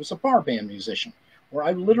 80s when I was a bar band musician, where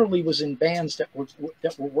I literally was in bands that were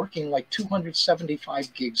working like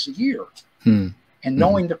 275 gigs a year. And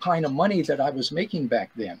knowing the kind of money that I was making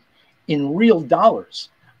back then in real dollars,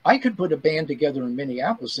 I could put a band together in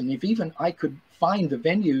Minneapolis. And if even I could find the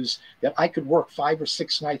venues that I could work 5 or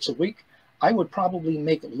 6 nights a week, I would probably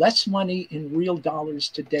make less money in real dollars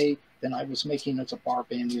today than I was making as a bar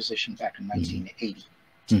band musician back in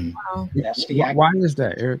 1980. Wow. That's the Why is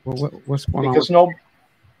that, Eric? What's going on? Because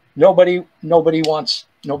nobody wants,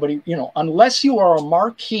 you know, unless you are a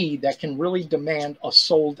marquee that can really demand a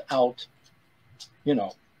sold out, you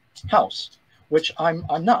know, house, which I'm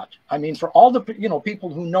not. I mean, for all the, you know, people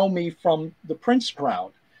who know me from the Prince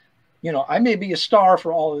crowd, you know, I may be a star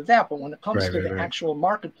for all of that, but when it comes to the actual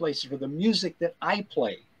marketplace for the music that I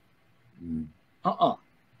play,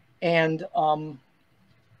 and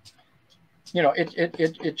you know,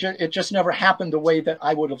 it just never happened the way that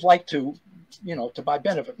I would have liked to, you know, to my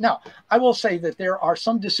benefit. Now, I will say that there are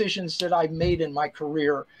some decisions that I've made in my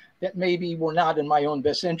career that maybe were not in my own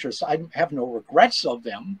best interest. I have no regrets of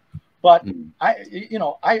them, But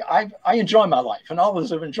I enjoy my life, and always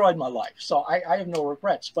have enjoyed my life. So I have no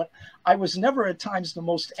regrets. But I was never at times the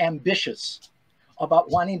most ambitious about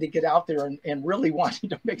wanting to get out there and really wanting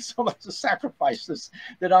to make some of the sacrifices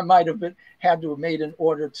that I might have had to have made in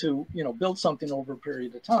order to, build something over a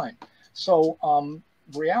period of time. So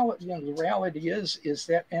reality, the reality is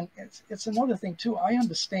that, and it's another thing too. I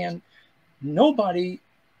understand nobody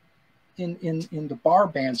in the bar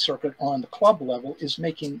band circuit on the club level is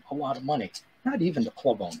making a lot of money, not even the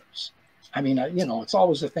club owners. I mean, it's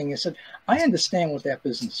always the thing I said, I understand what that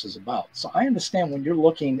business is about. So I understand when you're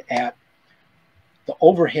looking at the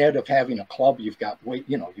overhead of having a club, you've got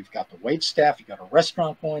you've got the wait staff, you've got a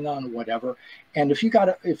restaurant going on or whatever. And if you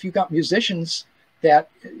got musicians that,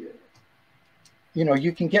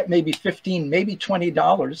 you can get maybe $15, maybe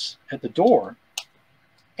 $20 at the door,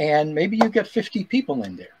 and maybe you get 50 people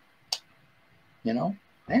in there.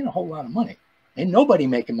 Ain't a whole lot of money. Ain't nobody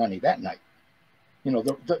making money that night.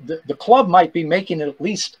 The club might be making it at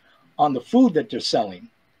least on the food that they're selling,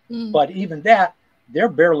 but even that, they're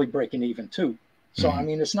barely breaking even too. So, I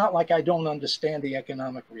mean, it's not like I don't understand the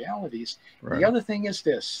economic realities. Right. The other thing is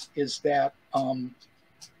that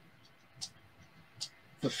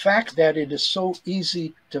the fact that it is so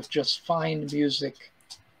easy to just find music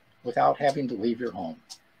without having to leave your home.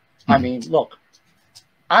 I mean, look,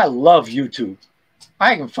 I love YouTube.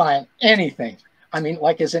 I can find anything. I mean,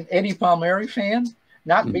 like as an Eddie Palmieri fan,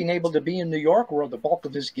 not being able to be in New York where the bulk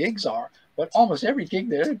of his gigs are, but almost every gig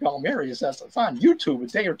that Eddie Palmieri is on YouTube a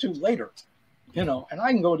day or two later, and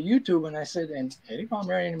I can go to YouTube and I said, and Eddie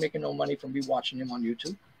Palmieri ain't making no money from me watching him on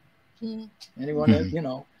YouTube.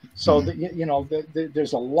 Anyone, so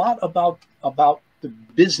there's a lot about the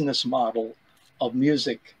business model of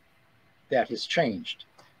music that has changed,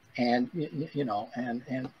 and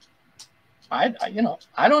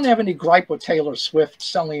I don't have any gripe with Taylor Swift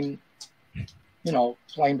selling,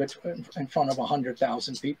 playing in front of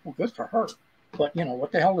 100,000 people. Good for her. But,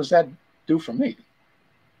 what the hell does that do for me?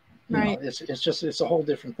 Right. It's a whole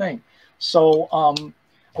different thing. So,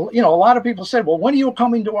 a lot of people said, well, when are you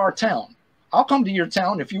coming to our town? I'll come to your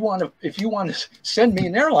town if you want to send me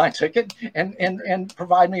an airline ticket and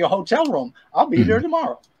provide me a hotel room. I'll be there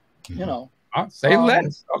tomorrow. I'll say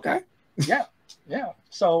less. Okay. Yeah. Yeah.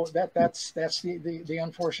 So that's the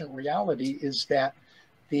unfortunate reality is that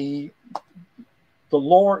the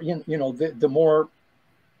lower, the more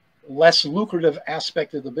less lucrative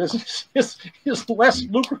aspect of the business is less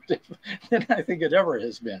lucrative than I think it ever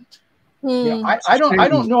has been. I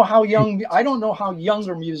don't know how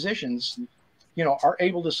younger musicians, are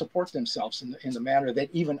able to support themselves in the manner that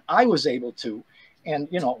even I was able to. And,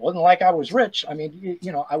 it wasn't like I was rich. I mean,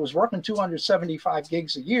 I was working 275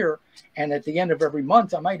 gigs a year. And at the end of every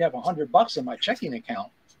month, I might have $100 in my checking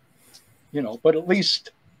account, but at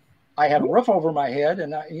least I had a roof over my head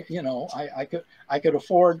and I could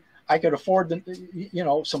afford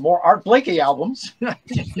the, some more Art Blakey albums,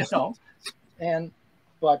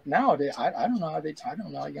 but nowadays, I don't know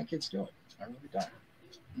how young kids do it. I really don't.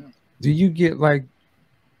 Do you get like,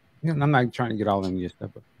 I'm not trying to get all in your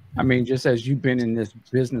stuff, but I mean, just as you've been in this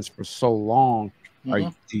business for so long,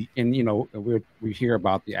 we hear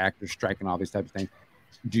about the actors strike and all these types of things.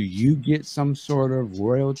 Do you get some sort of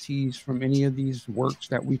royalties from any of these works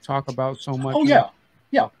that we talk about so much? Oh yeah,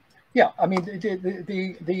 yeah. I mean,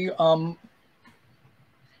 the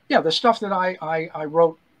stuff that I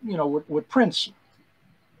wrote, with Prince,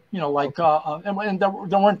 and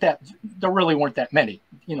there really weren't that many,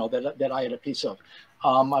 that I had a piece of.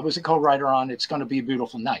 I was a co-writer on It's Gonna Be a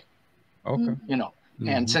Beautiful Night. Okay.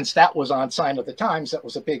 And since that was on Sign of the Times, that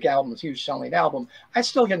was a big album, a huge selling album, I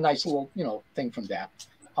still get a nice little, thing from that.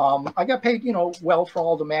 I got paid, well for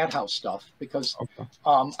all the Madhouse stuff because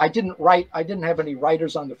I didn't have any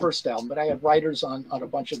writers on the first album, but I had writers on a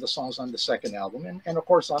bunch of the songs on the second album. And of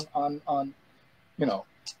course on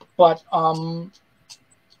but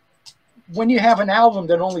when you have an album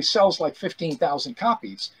that only sells like 15,000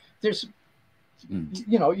 copies, there's,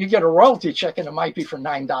 you get a royalty check and it might be for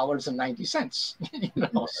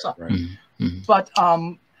 $9.90, so. Right. But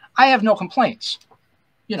I have no complaints,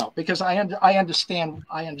 because I understand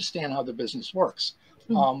how the business works.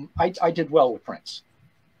 I did well with Prince.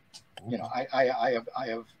 I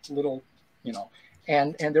have little,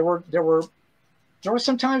 and there were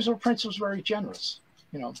some times where Prince was very generous,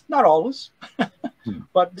 not always,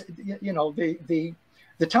 but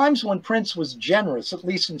the times when Prince was generous, at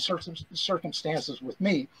least in certain circumstances with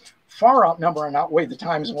me, far outnumber and outweigh the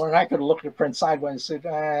times when I could have looked at Prince sideways and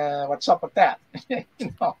said, what's up with that?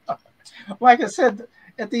 Like I said,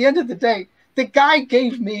 at the end of the day, the guy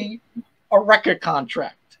gave me a record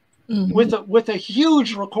contract. with a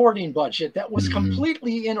huge recording budget that was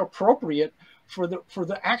completely inappropriate for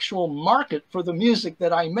the actual market for the music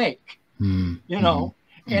that I make, you know,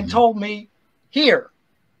 and told me, here,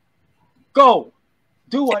 go,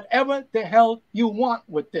 do whatever the hell you want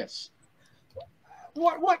with this.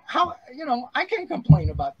 How, you know, I can't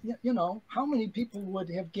complain about, you know, how many people would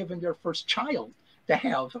have given their first child to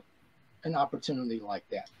have an opportunity like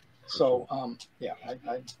that. So, yeah,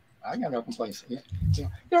 I got no complaints. You know,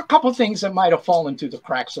 there are a couple of things that might have fallen through the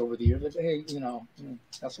cracks over the years. But hey, you know,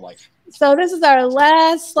 that's life. So this is our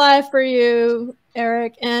last slide for you,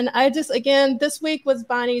 Eric. And I just, again, this week was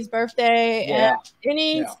Bonnie's birthday. Yeah. And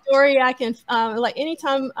any story I can, like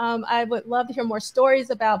anytime, I would love to hear more stories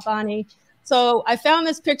about Bonnie. So I found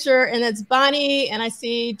this picture, and it's Bonnie, and I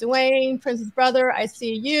see Dwayne, Prince's brother. I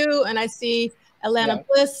see you, and I see Atlanta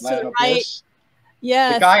Bliss to the right. Bliss.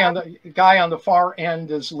 Yes. The guy on the far end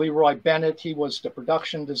is Leroy Bennett. He was the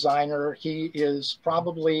production designer. He is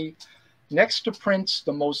probably, next to Prince,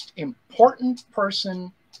 the most important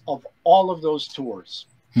person of all of those tours.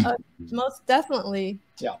 Most definitely.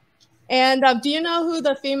 Yeah. And do you know who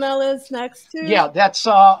the female is next to? Yeah, that's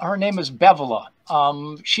her name is Bevola.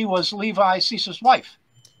 She was Levi Cease's wife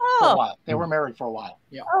for a while. They were married for a while.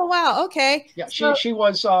 Yeah. Oh wow. Okay. Yeah. She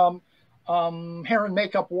was hair and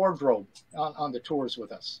makeup wardrobe on the tours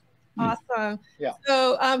with us. Awesome. Yeah.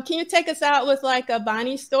 So can you take us out with like a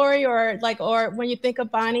Bonnie story, or when you think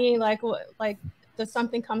of Bonnie, like does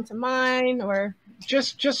something come to mind, or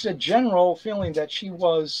just a general feeling that she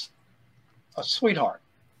was a sweetheart,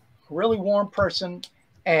 a really warm person,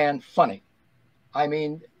 and funny. I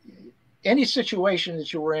mean, any situation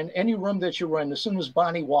that you were in, any room that you were in, as soon as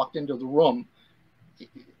Bonnie walked into the room,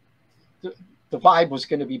 the vibe was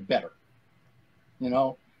going to be better. You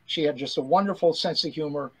know, she had just a wonderful sense of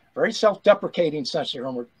humor, very self-deprecating sense of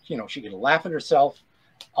humor. You know, she could laugh at herself.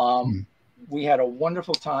 We had a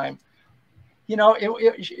wonderful time. You know,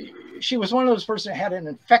 she was one of those persons that had an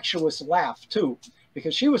infectious laugh too,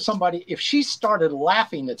 because she was somebody, if she started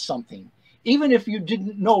laughing at something, even if you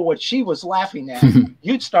didn't know what she was laughing at,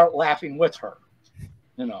 you'd start laughing with her.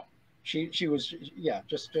 You know, she was, yeah,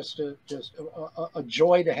 just a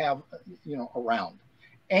joy to have, you know, around.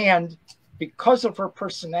 And because of her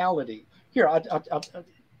personality, here, I'll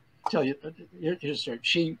tell you, here's her.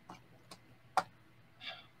 She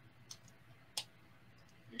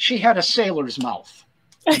had a sailor's mouth.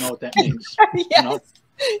 You know what that means? Yes. You know?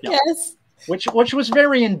 Yeah. Yes. Which was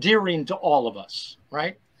very endearing to all of us,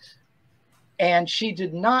 right? And she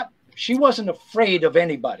wasn't afraid of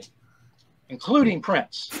anybody, including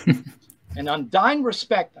Prince. And undying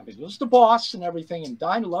respect, I mean, it was the boss and everything, and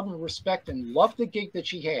dying love and respect, and loved the gig that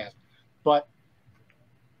she had. But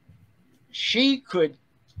she could,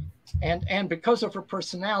 and because of her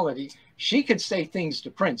personality, she could say things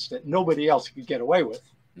to Prince that nobody else could get away with.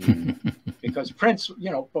 Because Prince,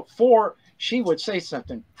 you know, before she would say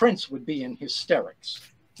something, Prince would be in hysterics.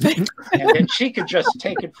 And then she could just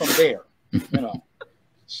take it from there, you know.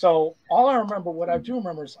 So all I remember, what I do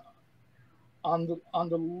remember is on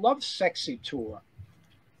the Love Sexy tour,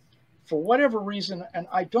 for whatever reason, and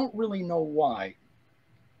I don't really know why,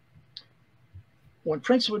 when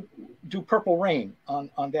Prince would do Purple Rain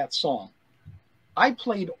on that song, I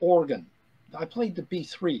played organ. I played the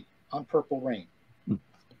B3 on Purple Rain.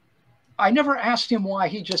 I never asked him why.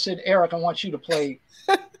 He just said, Eric, I want you to play.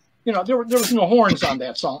 You know, there was no horns on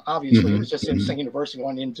that song, obviously. It was just him singing the verse and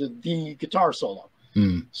going into the guitar solo.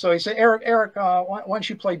 So he said, Eric, why don't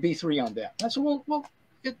you play B3 on that? And I said, well,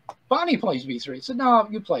 Bonnie plays B3. He said, no,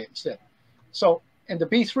 you play it instead. So, and the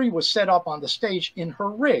B3 was set up on the stage in her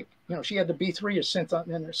rig. You know, she had the B3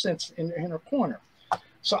 synth in her corner.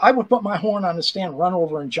 So I would put my horn on the stand, run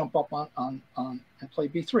over and jump up on and play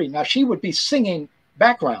B3. Now she would be singing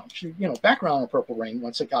background, background on Purple Rain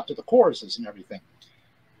once it got to the choruses and everything.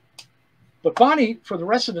 But Bonnie, for the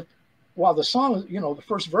rest of the, while the song, you know, the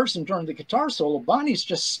first verse and during the guitar solo, Bonnie's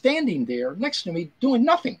just standing there next to me doing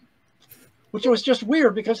nothing, which was just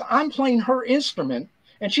weird because I'm playing her instrument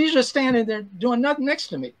and she's just standing there doing nothing next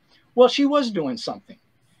to me. Well, she was doing something.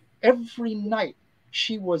 Every night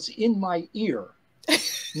she was in my ear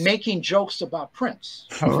making jokes about Prince.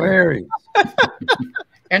 Hilarious.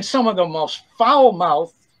 And some of the most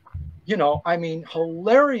foul-mouthed, you know, I mean,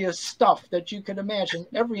 hilarious stuff that you could imagine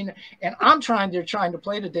and I'm trying to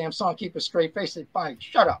play the damn song, keep a straight face. They fine,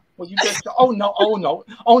 shut up. Well, you just, oh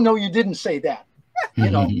no, you didn't say that. You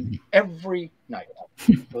know, every night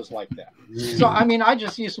it was like that. So, I mean, I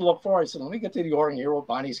just used to look forward. I said, let me get to the organ, hear what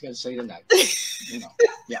Bonnie's going to say tonight. You know,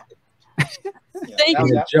 yeah. Thank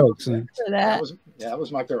you. Jokes. For that. That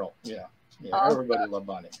was my girl. Yeah. Awesome. Everybody loved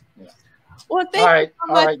Bonnie. Yeah. Well, thank you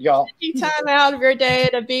so much y'all. for taking time out of your day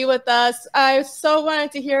to be with us. I so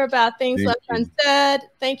wanted to hear about Things Left Unsaid.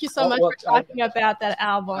 Thank you so much for talking about that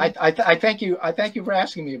album. I thank you. I thank you for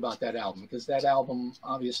asking me about that album, because that album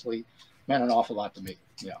obviously meant an awful lot to me.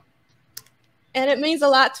 Yeah. And it means a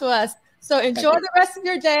lot to us. So enjoy the rest of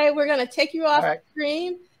your day. We're going to take you off the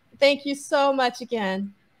stream. Thank you so much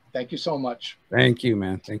again. Thank you so much. Thank you,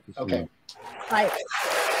 man. Thank you so much. Bye.